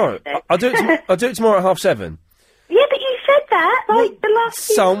it tomorrow. I'll do it tomorrow at 7:30. Yeah, but you said that, like, the last...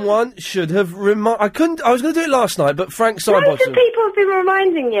 Someone should have I was going to do it last night, but Frank Sidebottom... Loads of people have been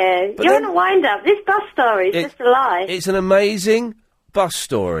reminding you. You're on a wind-up. This bus story is just a lie. It's an amazing bus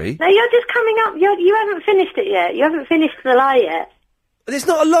story. No, you're just coming up. You haven't finished it yet. You haven't finished the lie yet. It's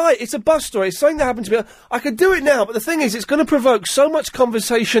not a lie. It's a bus story. It's something that happened to me. I could do it now, but the thing is, it's going to provoke so much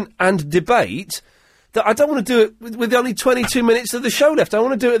conversation and debate that I don't want to do it with only 22 minutes of the show left. I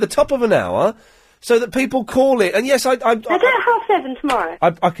want to do it at the top of an hour so that people call it. And yes, I'll do it at 7:30 tomorrow.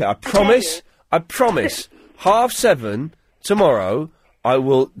 Okay, I promise. 7:30 tomorrow. I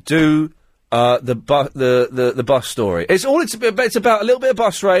will do the bus story. It's about a little bit of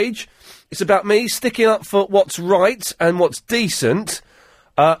bus rage. It's about me sticking up for what's right and what's decent.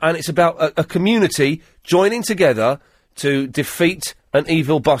 And it's about a community joining together to defeat an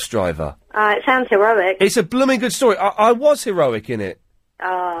evil bus driver. It sounds heroic. It's a blooming good story. I was heroic in it.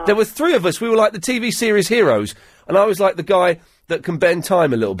 Oh. There were 3 of us. We were like the TV series heroes. And I was like the guy that can bend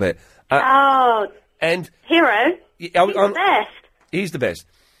time a little bit. And hero? He's the best. He's the best.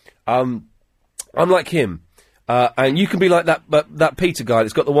 I'm like him. And you can be like that Peter guy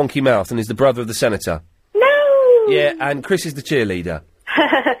that's got the wonky mouth and is the brother of the senator. No! Yeah, and Chris is the cheerleader.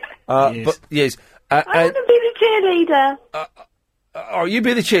 Yes. But yes, I want to be the cheerleader. You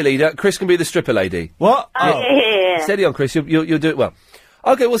be the cheerleader. Chris can be the stripper lady. What? Yeah. Steady on, Chris. You'll do it well.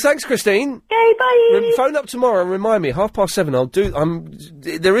 Okay. Well, thanks, Christine. Okay, bye. Phone up tomorrow and remind me. 7:30. I'll do.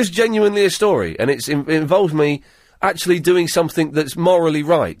 There is genuinely a story, and it involves me actually doing something that's morally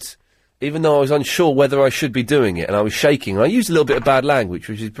right, even though I was unsure whether I should be doing it, and I was shaking. And I used a little bit of bad language,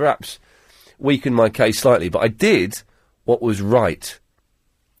 which has perhaps weakened my case slightly, but I did what was right.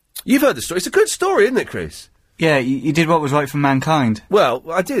 You've heard the story. It's a good story, isn't it, Chris? Yeah, you did what was right for mankind. Well,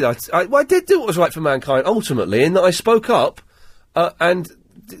 I did. I did do what was right for mankind, ultimately, in that I spoke up, and,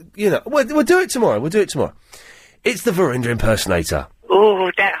 we'll do it tomorrow. We'll do it tomorrow. It's the Verinder impersonator. Oh,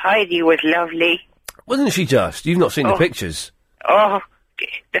 that Heidi was lovely. Wasn't she just? You've not seen the pictures. Oh,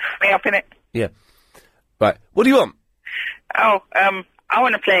 me up in it. Yeah. Right. What do you want? Oh, I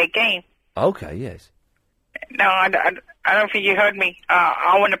want to play a game. Okay, yes. No, I don't think you heard me.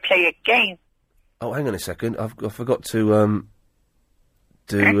 I want to play a game. Oh, hang on a second. I forgot to,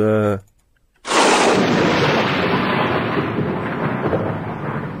 do,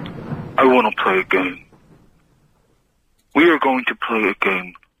 I want to play a game. We are going to play a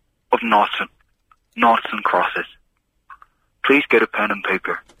game of noughts and crosses. Please get a pen and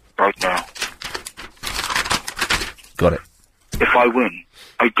paper right now. Got it. If I win,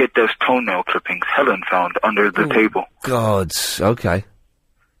 I get those toenail clippings Helen found under the table. God, okay.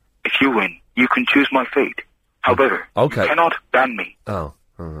 If you win, you can choose my fate. However, Okay. you cannot ban me. Oh,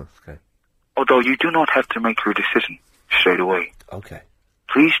 okay. Although you do not have to make your decision straight away. Okay.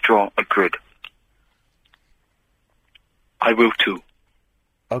 Please draw a grid. I will too.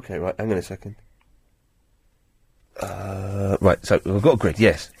 Okay, right, hang on a second. Right, so we've got a grid,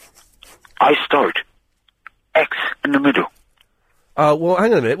 yes. I start. X in the middle. Well,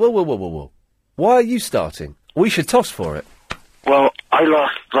 hang on a minute. Whoa. Why are you starting? We should toss for it. Well, I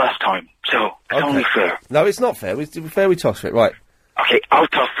lost last time, so it's only fair. No, it's not fair. It's fair we toss for it, right. Okay, I'll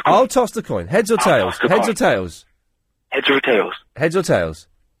toss the coin. I'll toss the coin. Heads or tails? toss the Heads coin. or tails? Heads or tails? Heads or tails?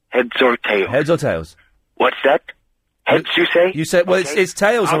 Heads or tails? Heads or tails? What's that? Heads, you say? You said, well, Okay. it's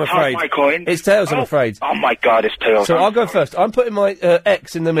tails, I'm I'll toss afraid. my coin. It's tails, I'm afraid. Oh my god, it's tails. So I'm I'll go first. I'm putting my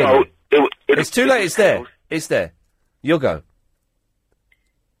X in the middle. No, it's too late. It's there. It's there. You'll go.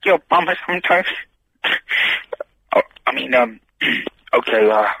 You're a bummer sometimes.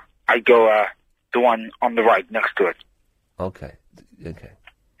 Okay, I go, the one on the right next to it. Okay.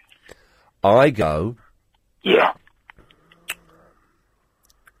 I go. Yeah.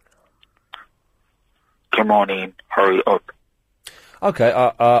 Come on in. Hurry up. Okay,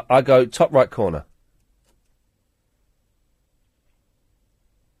 I go top right corner.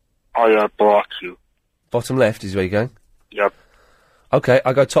 I, block you. Bottom left is where you're going? Yep. Okay,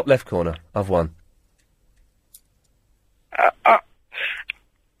 I go top left corner. I've won. I,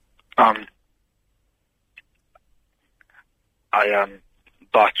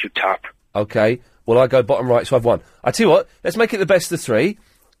 bought you top. Okay, well I go bottom right, so I've won. I tell you what, let's make it the best of three.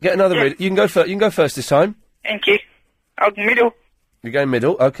 Get another Yeah. You can go first. You can go first this time. Thank you. Middle. You're going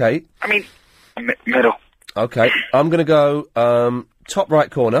middle. Okay. Middle. Okay. I'm going to go top right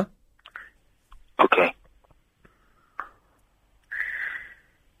corner. Okay.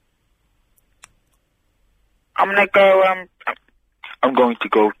 I'm going to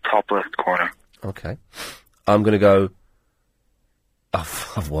go top left corner. Okay. I'm going to go.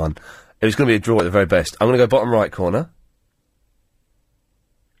 Oh, I've won. It was going to be a draw at the very best. I'm going to go bottom right corner.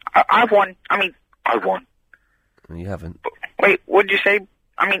 I've won. I won. You haven't. Wait, what did you say?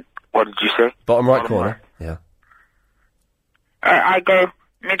 What did you say? Bottom right corner. Yeah. I go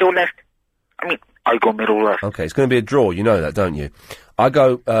middle left. I go middle left. Okay, it's going to be a draw. You know that, don't you? I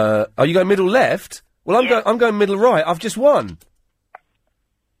go. Are you going middle left? Well, I'm going middle right. I've just won.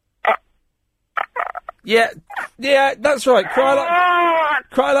 Yeah, that's right.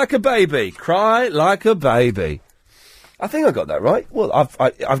 Cry like a baby. Cry like a baby. I think I got that right. Well,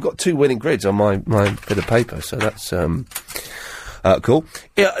 I've got 2 winning grids on my bit of paper, so that's cool.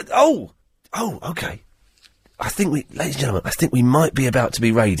 Yeah. Okay. Ladies and gentlemen, I think we might be about to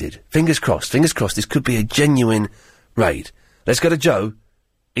be raided. Fingers crossed. Fingers crossed. This could be a genuine raid. Let's go to Joe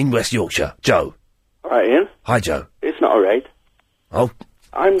in West Yorkshire. Joe. Hi, Ian. Hi, Joe. It's not a raid. Oh.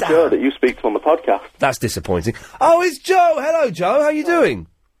 I'm Joe that you speak to on the podcast. That's disappointing. Oh, it's Joe. Hello, Joe. How you doing?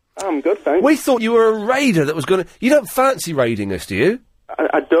 I'm good, thanks. We thought you were a raider that was going to... You don't fancy raiding us, do you?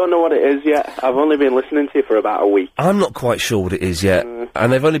 I don't know what it is yet. I've only been listening to you for about a week. I'm not quite sure what it is yet,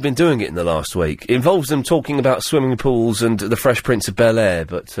 and they've only been doing it in the last week. It involves them talking about swimming pools and the Fresh Prince of Bel-Air,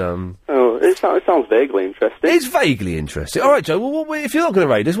 but, Oh, it sounds vaguely interesting. It's vaguely interesting. All right, Joe, well, if you're not going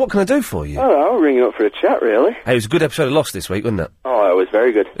to raid us, what can I do for you? Oh, I'll ring you up for a chat, really. Hey, it was a good episode of Lost this week, wasn't it? Oh, it was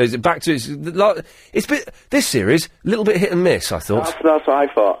very good. Is it back to... This series, a little bit hit and miss, I thought. That's what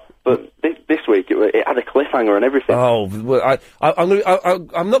I thought. But this week, it had a cliffhanger and everything. Oh, well,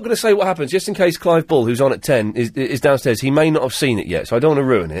 I'm not going to say what happens, just in case Clive Bull, who's on at 10, is downstairs. He may not have seen it yet, so I don't want to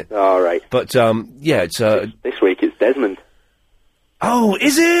ruin it. All right. But, yeah, it's... This week it's Desmond. Oh,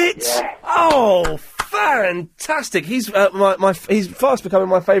 is it? Yeah. Oh, fantastic! He's he's fast becoming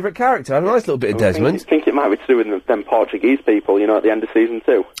my fafavourite character. I have a nice little bit of Desmond. I think it might be to do with them Portuguese people, at the end of season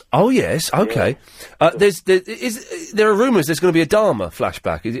 2. Oh yes, okay. There are rumours there's going to be a Dharma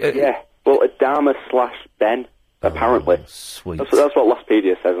flashback. Yeah, well, Adama / Ben, apparently. Sweet. That's what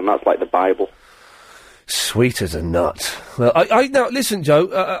Lostpedia says, and that's like the Bible. Sweet as a nut. Well, now listen,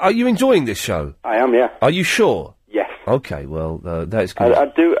 Joe. Are you enjoying this show? I am, yeah. Are you sure? Yes. Okay, well, that's good.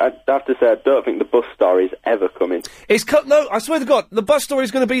 I'd have to say, I don't think the bus story's ever coming. No, I swear to God, the bus story's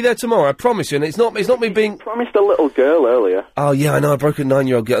going to be there tomorrow, I promise you, and it's not me being... Promised a little girl earlier. Oh, yeah, I know, I broke a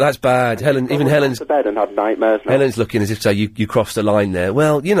 9-year-old girl, that's bad. Helen's... to bed and had nightmares now. Helen's looking as if to say, you crossed the line there.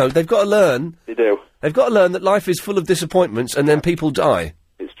 Well, you know, they've got to learn... They do. They've got to learn that life is full of disappointments, and then people die.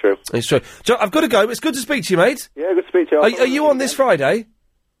 It's true. It's true. Joe, I've got to go, it's good to speak to you, mate. Yeah, good to speak to you. Are you on this Friday?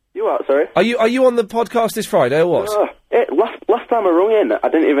 You are, sorry? Are you on the podcast this Friday, or what? Last time I rung in, I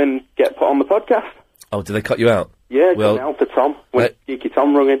didn't even get put on the podcast. Oh, did they cut you out? Yeah, well, cut me out for Tom, when Geeky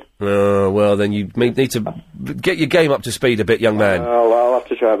Tom rung in. Well, then you need to get your game up to speed a bit, young man. Oh, well, I'll have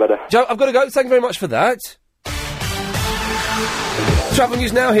to try better. Joe, I've got to go. Thank you very much for that. Travel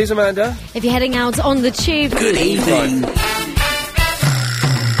news now, here's Amanda. If you're heading out on the tube... Good evening.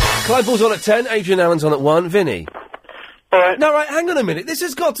 Clive Ball's on at 10, Adrian Allen's on at 1, Vinny. Alright. No, right, hang on a minute, this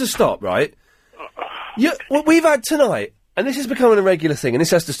has got to stop, right? What we've had tonight, and this is becoming a regular thing, and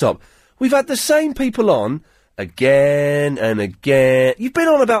this has to stop, we've had the same people on again and again. You've been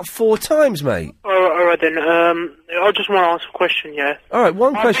on about 4 times, mate. Alright then, I just want to ask a question, yeah? Alright,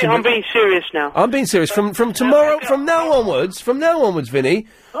 one question. I'm being serious now. I'm being serious. From tomorrow, from now onwards, Vinny,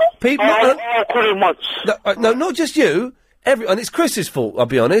 people... I'll call him once. No, not just you, and it's Chris's fault, I'll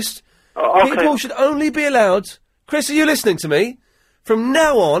be honest. Okay. People should only be allowed... Chris, are you listening to me? From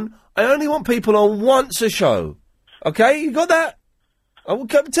now on, I only want people on once a show. Okay, you got that? I will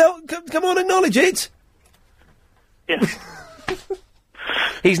come on, acknowledge it. Yeah.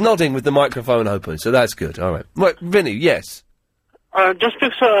 He's nodding with the microphone open, so that's good. All right. Right, Vinny, yes. Just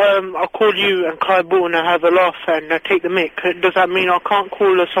because I call you and Clive Ball and I have a laugh and take the mic, does that mean I can't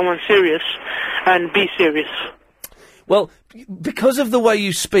call someone serious and be serious? Well, because of the way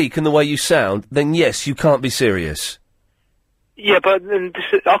you speak and the way you sound, then yes, you can't be serious. Yeah, but then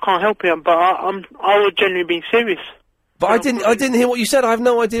I can't help it. But I was genuinely being serious. But I didn't hear what you said. I have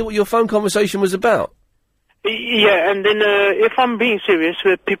no idea what your phone conversation was about. Yeah, and then if I'm being serious,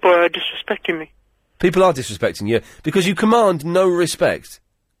 people are disrespecting me. People are disrespecting you because you command no respect.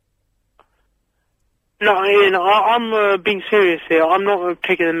 No, I'm being serious here. I'm not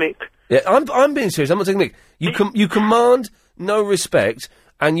taking the mic. Yeah, I'm being serious. I'm not taking the mic. You command no respect,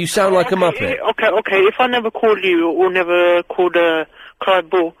 and you sound like a muppet. Okay. If I never called you or never called Clive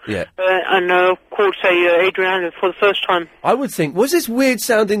Ball, yeah, and called say Adrian Allen for the first time, I would think, was this weird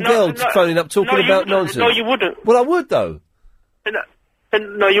sounding girl phoning up talking about nonsense? No, you wouldn't. Well, I would though.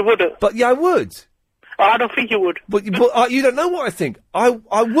 No, you wouldn't. But yeah, I would. I don't think you would. But you don't know what I think. I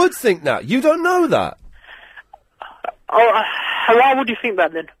would think that. You don't know that. Why would you think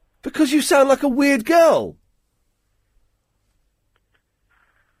that then? Because you sound like a weird girl.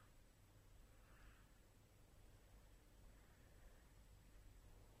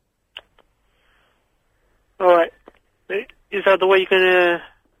 Alright. Is that the way you're gonna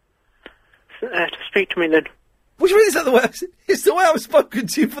to speak to me then? What do you mean is that the way? It's the way I've spoken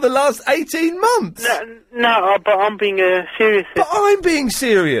to you for the last 18 months. No, but I'm being serious. But I'm being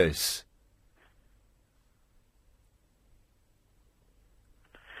serious.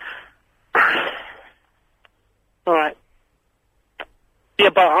 Alright. Yeah,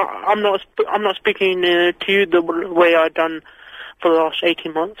 but I'm not speaking to you the way I've done for the last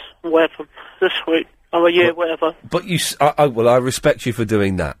 18 months, whatever. This week, or a year, whatever. But I respect you for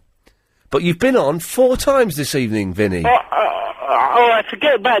doing that. But you've been on 4 times this evening, Vinny. Alright,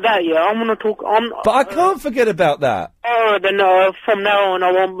 forget about that, yeah. I'm gonna talk... But I can't forget about that. Alright, then from now on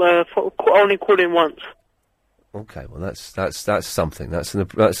I won't only call in once. Okay, well that's something. That's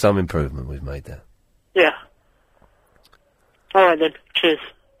some improvement we've made there. Yeah. Alright then, cheers.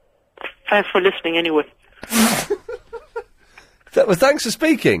 Thanks for listening anyway. Well, thanks for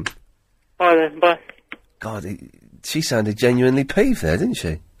speaking. Alright then, bye. God, she sounded genuinely peeved there, didn't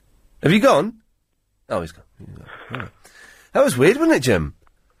she? Have you gone? Oh, he's gone. Right. That was weird, wasn't it, Jim?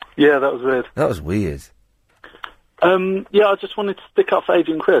 Yeah, that was weird. That was weird. Yeah, I just wanted to stick up for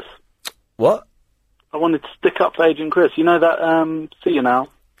Adrian Chris. What? I wanted to stick up for Adrian Chris. You know that, See You Now?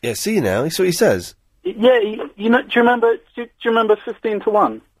 Yeah, See You Now. That's what he says. Yeah, you know, do you remember 15 to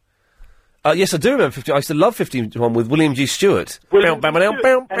 1? Yes, I do remember 15. I used to love 15 to 1 with William G. Stewart. Every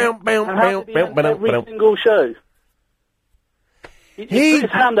single show. He'd put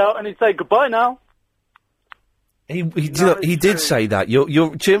his hand out and he'd say, goodbye now. He did say that.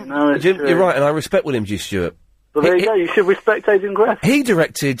 Jim, you're right, and I respect William G. Stewart. Well, there you go. You should respect Adrian Chris. He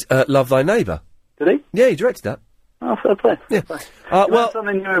directed Love Thy Neighbour. Did he? Yeah, he directed that. Oh, fair play. Yeah. Well,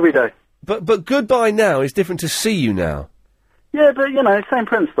 something new every day. But Goodbye Now is different to See You Now. Yeah, but, you know, same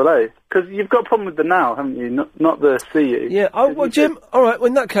principle, eh? Because you've got a problem with the now, haven't you? Not the CU. Yeah, well, Jim, all right, well,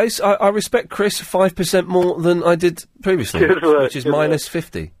 in that case, I respect Chris 5% more than I did previously, Good work, which is good minus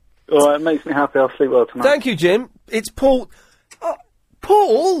 50. All right, it makes me happy. I'll sleep well tonight. Thank you, Jim. It's Paul.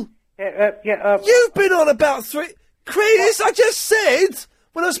 Paul? You've been on about Chris, I just said,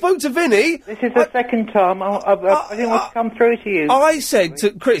 when I spoke to Vinny... This is the second time I didn't want to come through to you. I said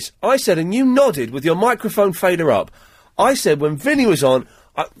to Chris, and you nodded with your microphone fader up, I said when Vinny was on...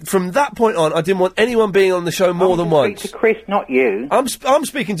 from that point on, I didn't want anyone being on the show more than once. To Chris, not you. I'm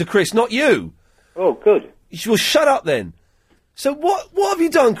speaking to Chris, not you. Oh, good. Well, shut up then. So what have you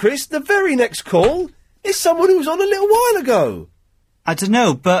done, Chris? The very next call is someone who was on a little while ago. I don't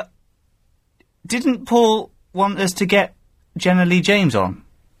know, but didn't Paul want us to get Jenna Lee James on?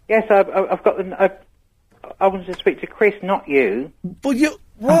 Yes, I've got the... I wanted to speak to Chris, not you. But you...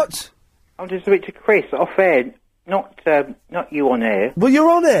 What? I wanted to speak to Chris off air. Not you on air. Well, you're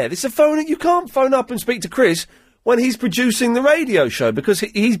on air. It's a phone. You can't phone up and speak to Chris when he's producing the radio show because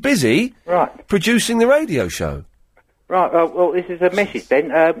he's busy. Right. Producing the radio show. Right. Well, this is a message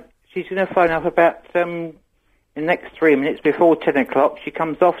then. She's going to phone up about in the next 3 minutes before 10 o'clock. She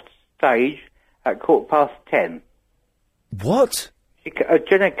comes off stage at 10:15. What?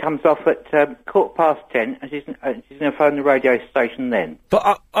 Jenna comes off at 10:15, and she's going to phone the radio station then.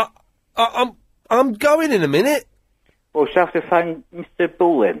 But I'm going in a minute. Well, she'll have to phone Mr.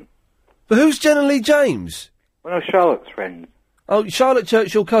 Bull then. But who's Jenna Lee James? One of Charlotte's friends. Oh, Charlotte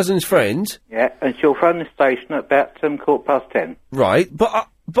Church, your cousin's friend? Yeah, and she'll phone the station at about 10:15. Right, but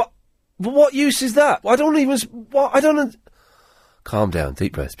what use is that? I don't... Calm down,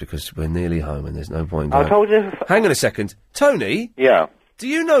 deep breaths, because we're nearly home and there's no point going... I told you... Hang on a second. Tony? Yeah? Do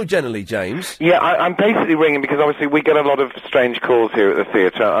you know Jenna Lee James? Yeah, I'm basically ringing because obviously we get a lot of strange calls here at the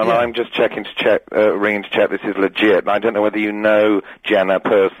theatre, and I'm just ringing to check this is legit, and I don't know whether you know Jenna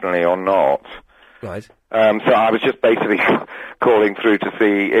personally or not. Right. So I was just basically calling through to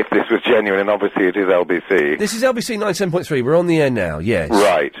see if this was genuine, and obviously it is LBC. This is LBC 97.3. We're on the air now, yes.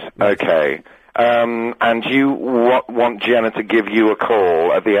 Right, okay. And you want Jenna to give you a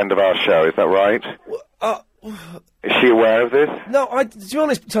call at the end of our show, is that right? Is she aware of this? No, to be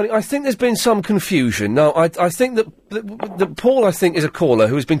honest, Tony, I think there's been some confusion. No, I think that Paul, I think, is a caller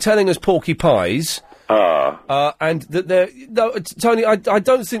who has been telling us porky pies. And that no, Tony, I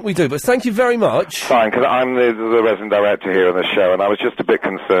don't think we do, but thank you very much. Fine, because I'm the resident director here on the show, and I was just a bit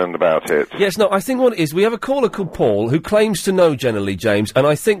concerned about it. Yes, no, I think what it is, we have a caller called Paul who claims to know Jenna Lee James, and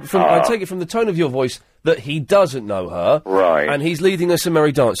I think I take it from the tone of your voice that he doesn't know her. Right. And he's leading us a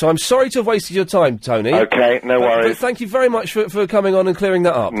merry dance. So I'm sorry to have wasted your time, Tony. Okay, no worries. But thank you very much for coming on and clearing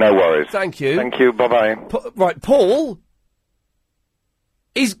that up. No worries. Thank you. Thank you, bye-bye. Right, Paul...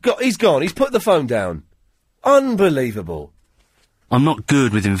 He's gone. He's put the phone down. Unbelievable. I'm not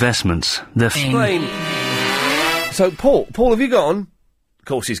good with investments. They're... Explain. So, Paul, have you gone? Of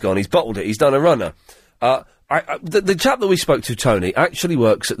course he's gone. He's bottled it. He's done a runner. The chap that we spoke to, Tony, actually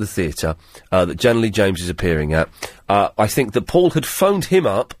works at the theatre that Jenna Lee James is appearing at. I think that Paul had phoned him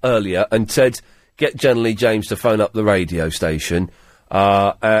up earlier and said, get Jenna Lee James to phone up the radio station.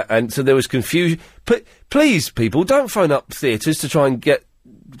 And so there was confusion. Please, people, don't phone up theatres to try and get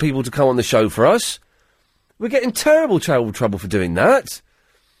people to come on the show for us. We're getting terrible trouble for doing that.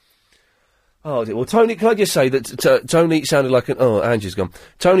 Oh, well, Tony, can I just say that Tony sounded like Angie's gone.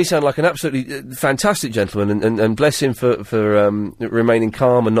 Tony sounded like an absolutely fantastic gentleman, and bless him for remaining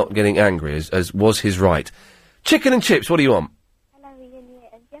calm and not getting angry, as was his right. Chicken and chips, what do you want? Hello, Ian,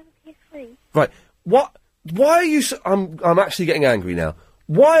 yeah, do you have a PS3? Right, what? Why are you so... I'm actually getting angry now.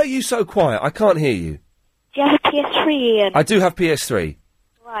 Why are you so quiet? I can't hear you. Do you have a PS3, Ian? I do have PS3.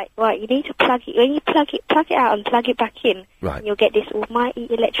 Right, you need to plug it. When you plug it out and plug it back in, right, you'll get this almighty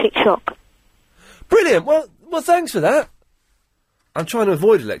electric shock. Brilliant. Well, thanks for that. I'm trying to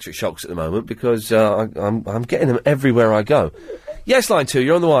avoid electric shocks at the moment because I'm getting them everywhere I go. Yes, line 2,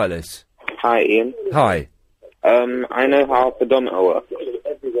 you're on the wireless. Hi, Ian. Hi. I know how a pedometer works.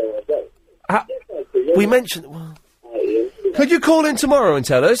 We mentioned... Well, could you call in tomorrow and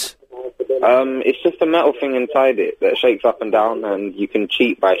tell us? It's just a metal thing inside it that shakes up and down, and you can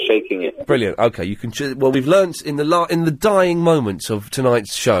cheat by shaking it. Brilliant. Okay, you can. Well, we've learnt in the dying moments of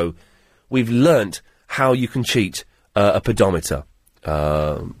tonight's show, we've learnt how you can cheat a pedometer.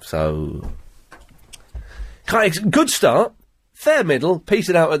 So, good start, fair middle, peace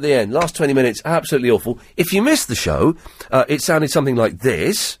it out at the end. Last 20 minutes, absolutely awful. If you missed the show, it sounded something like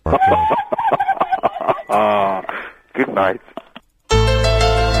this. Good night.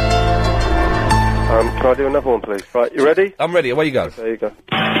 Can I do another one, please? Right, you ready? I'm ready. Away you go. There you go.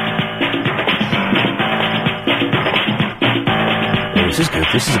 this is good.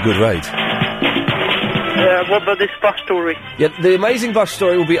 This is a good raid. What about this bus story? Yeah, the amazing bus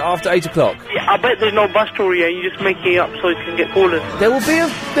story will be after 8 o'clock. Yeah, I bet there's no bus story yet. You're just making it up so you can get callers. There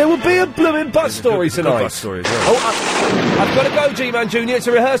will be a blooming bus story tonight. Good bus story as well. Oh, I've got to go, G-Man Junior. It's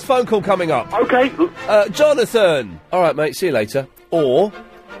a rehearsed phone call coming up. Okay. Jonathan. All right, mate. See you later. Or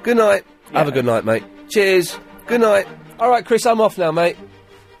good night. Yeah. Have a good night, mate. Cheers. Good night. All right, Chris. I'm off now, mate.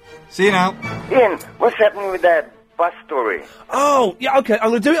 See you now. Ian, what's happening with that bus story? Oh, yeah. Okay, I'm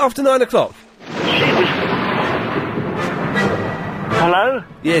going to do it after 9 o'clock. Hello?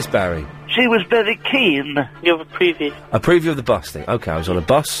 Yes, Barry. She was very keen. You have a preview. A preview of the bus thing. Okay, I was on a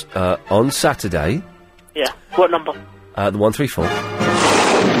bus on Saturday. Yeah. What number? The 134.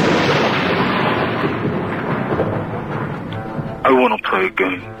 I want to play a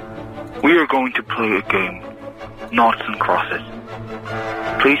game. We are going to play a game. Noughts and crosses.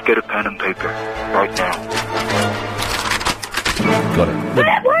 Please get a pen and paper right now. Got it.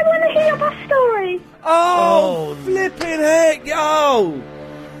 Why want to hear your bus story? Oh, flipping heck, yo!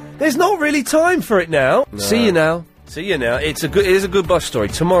 There's not really time for it now. No. See you now. It is a good bus story.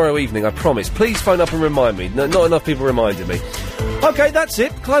 Tomorrow evening, I promise. Please phone up and remind me. No, not enough people reminded me. Okay, that's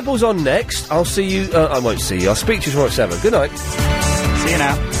it. Clyde Ball's on next. I'll see you. I won't see you. I'll speak to you tomorrow at 7. Good night. See you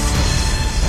now.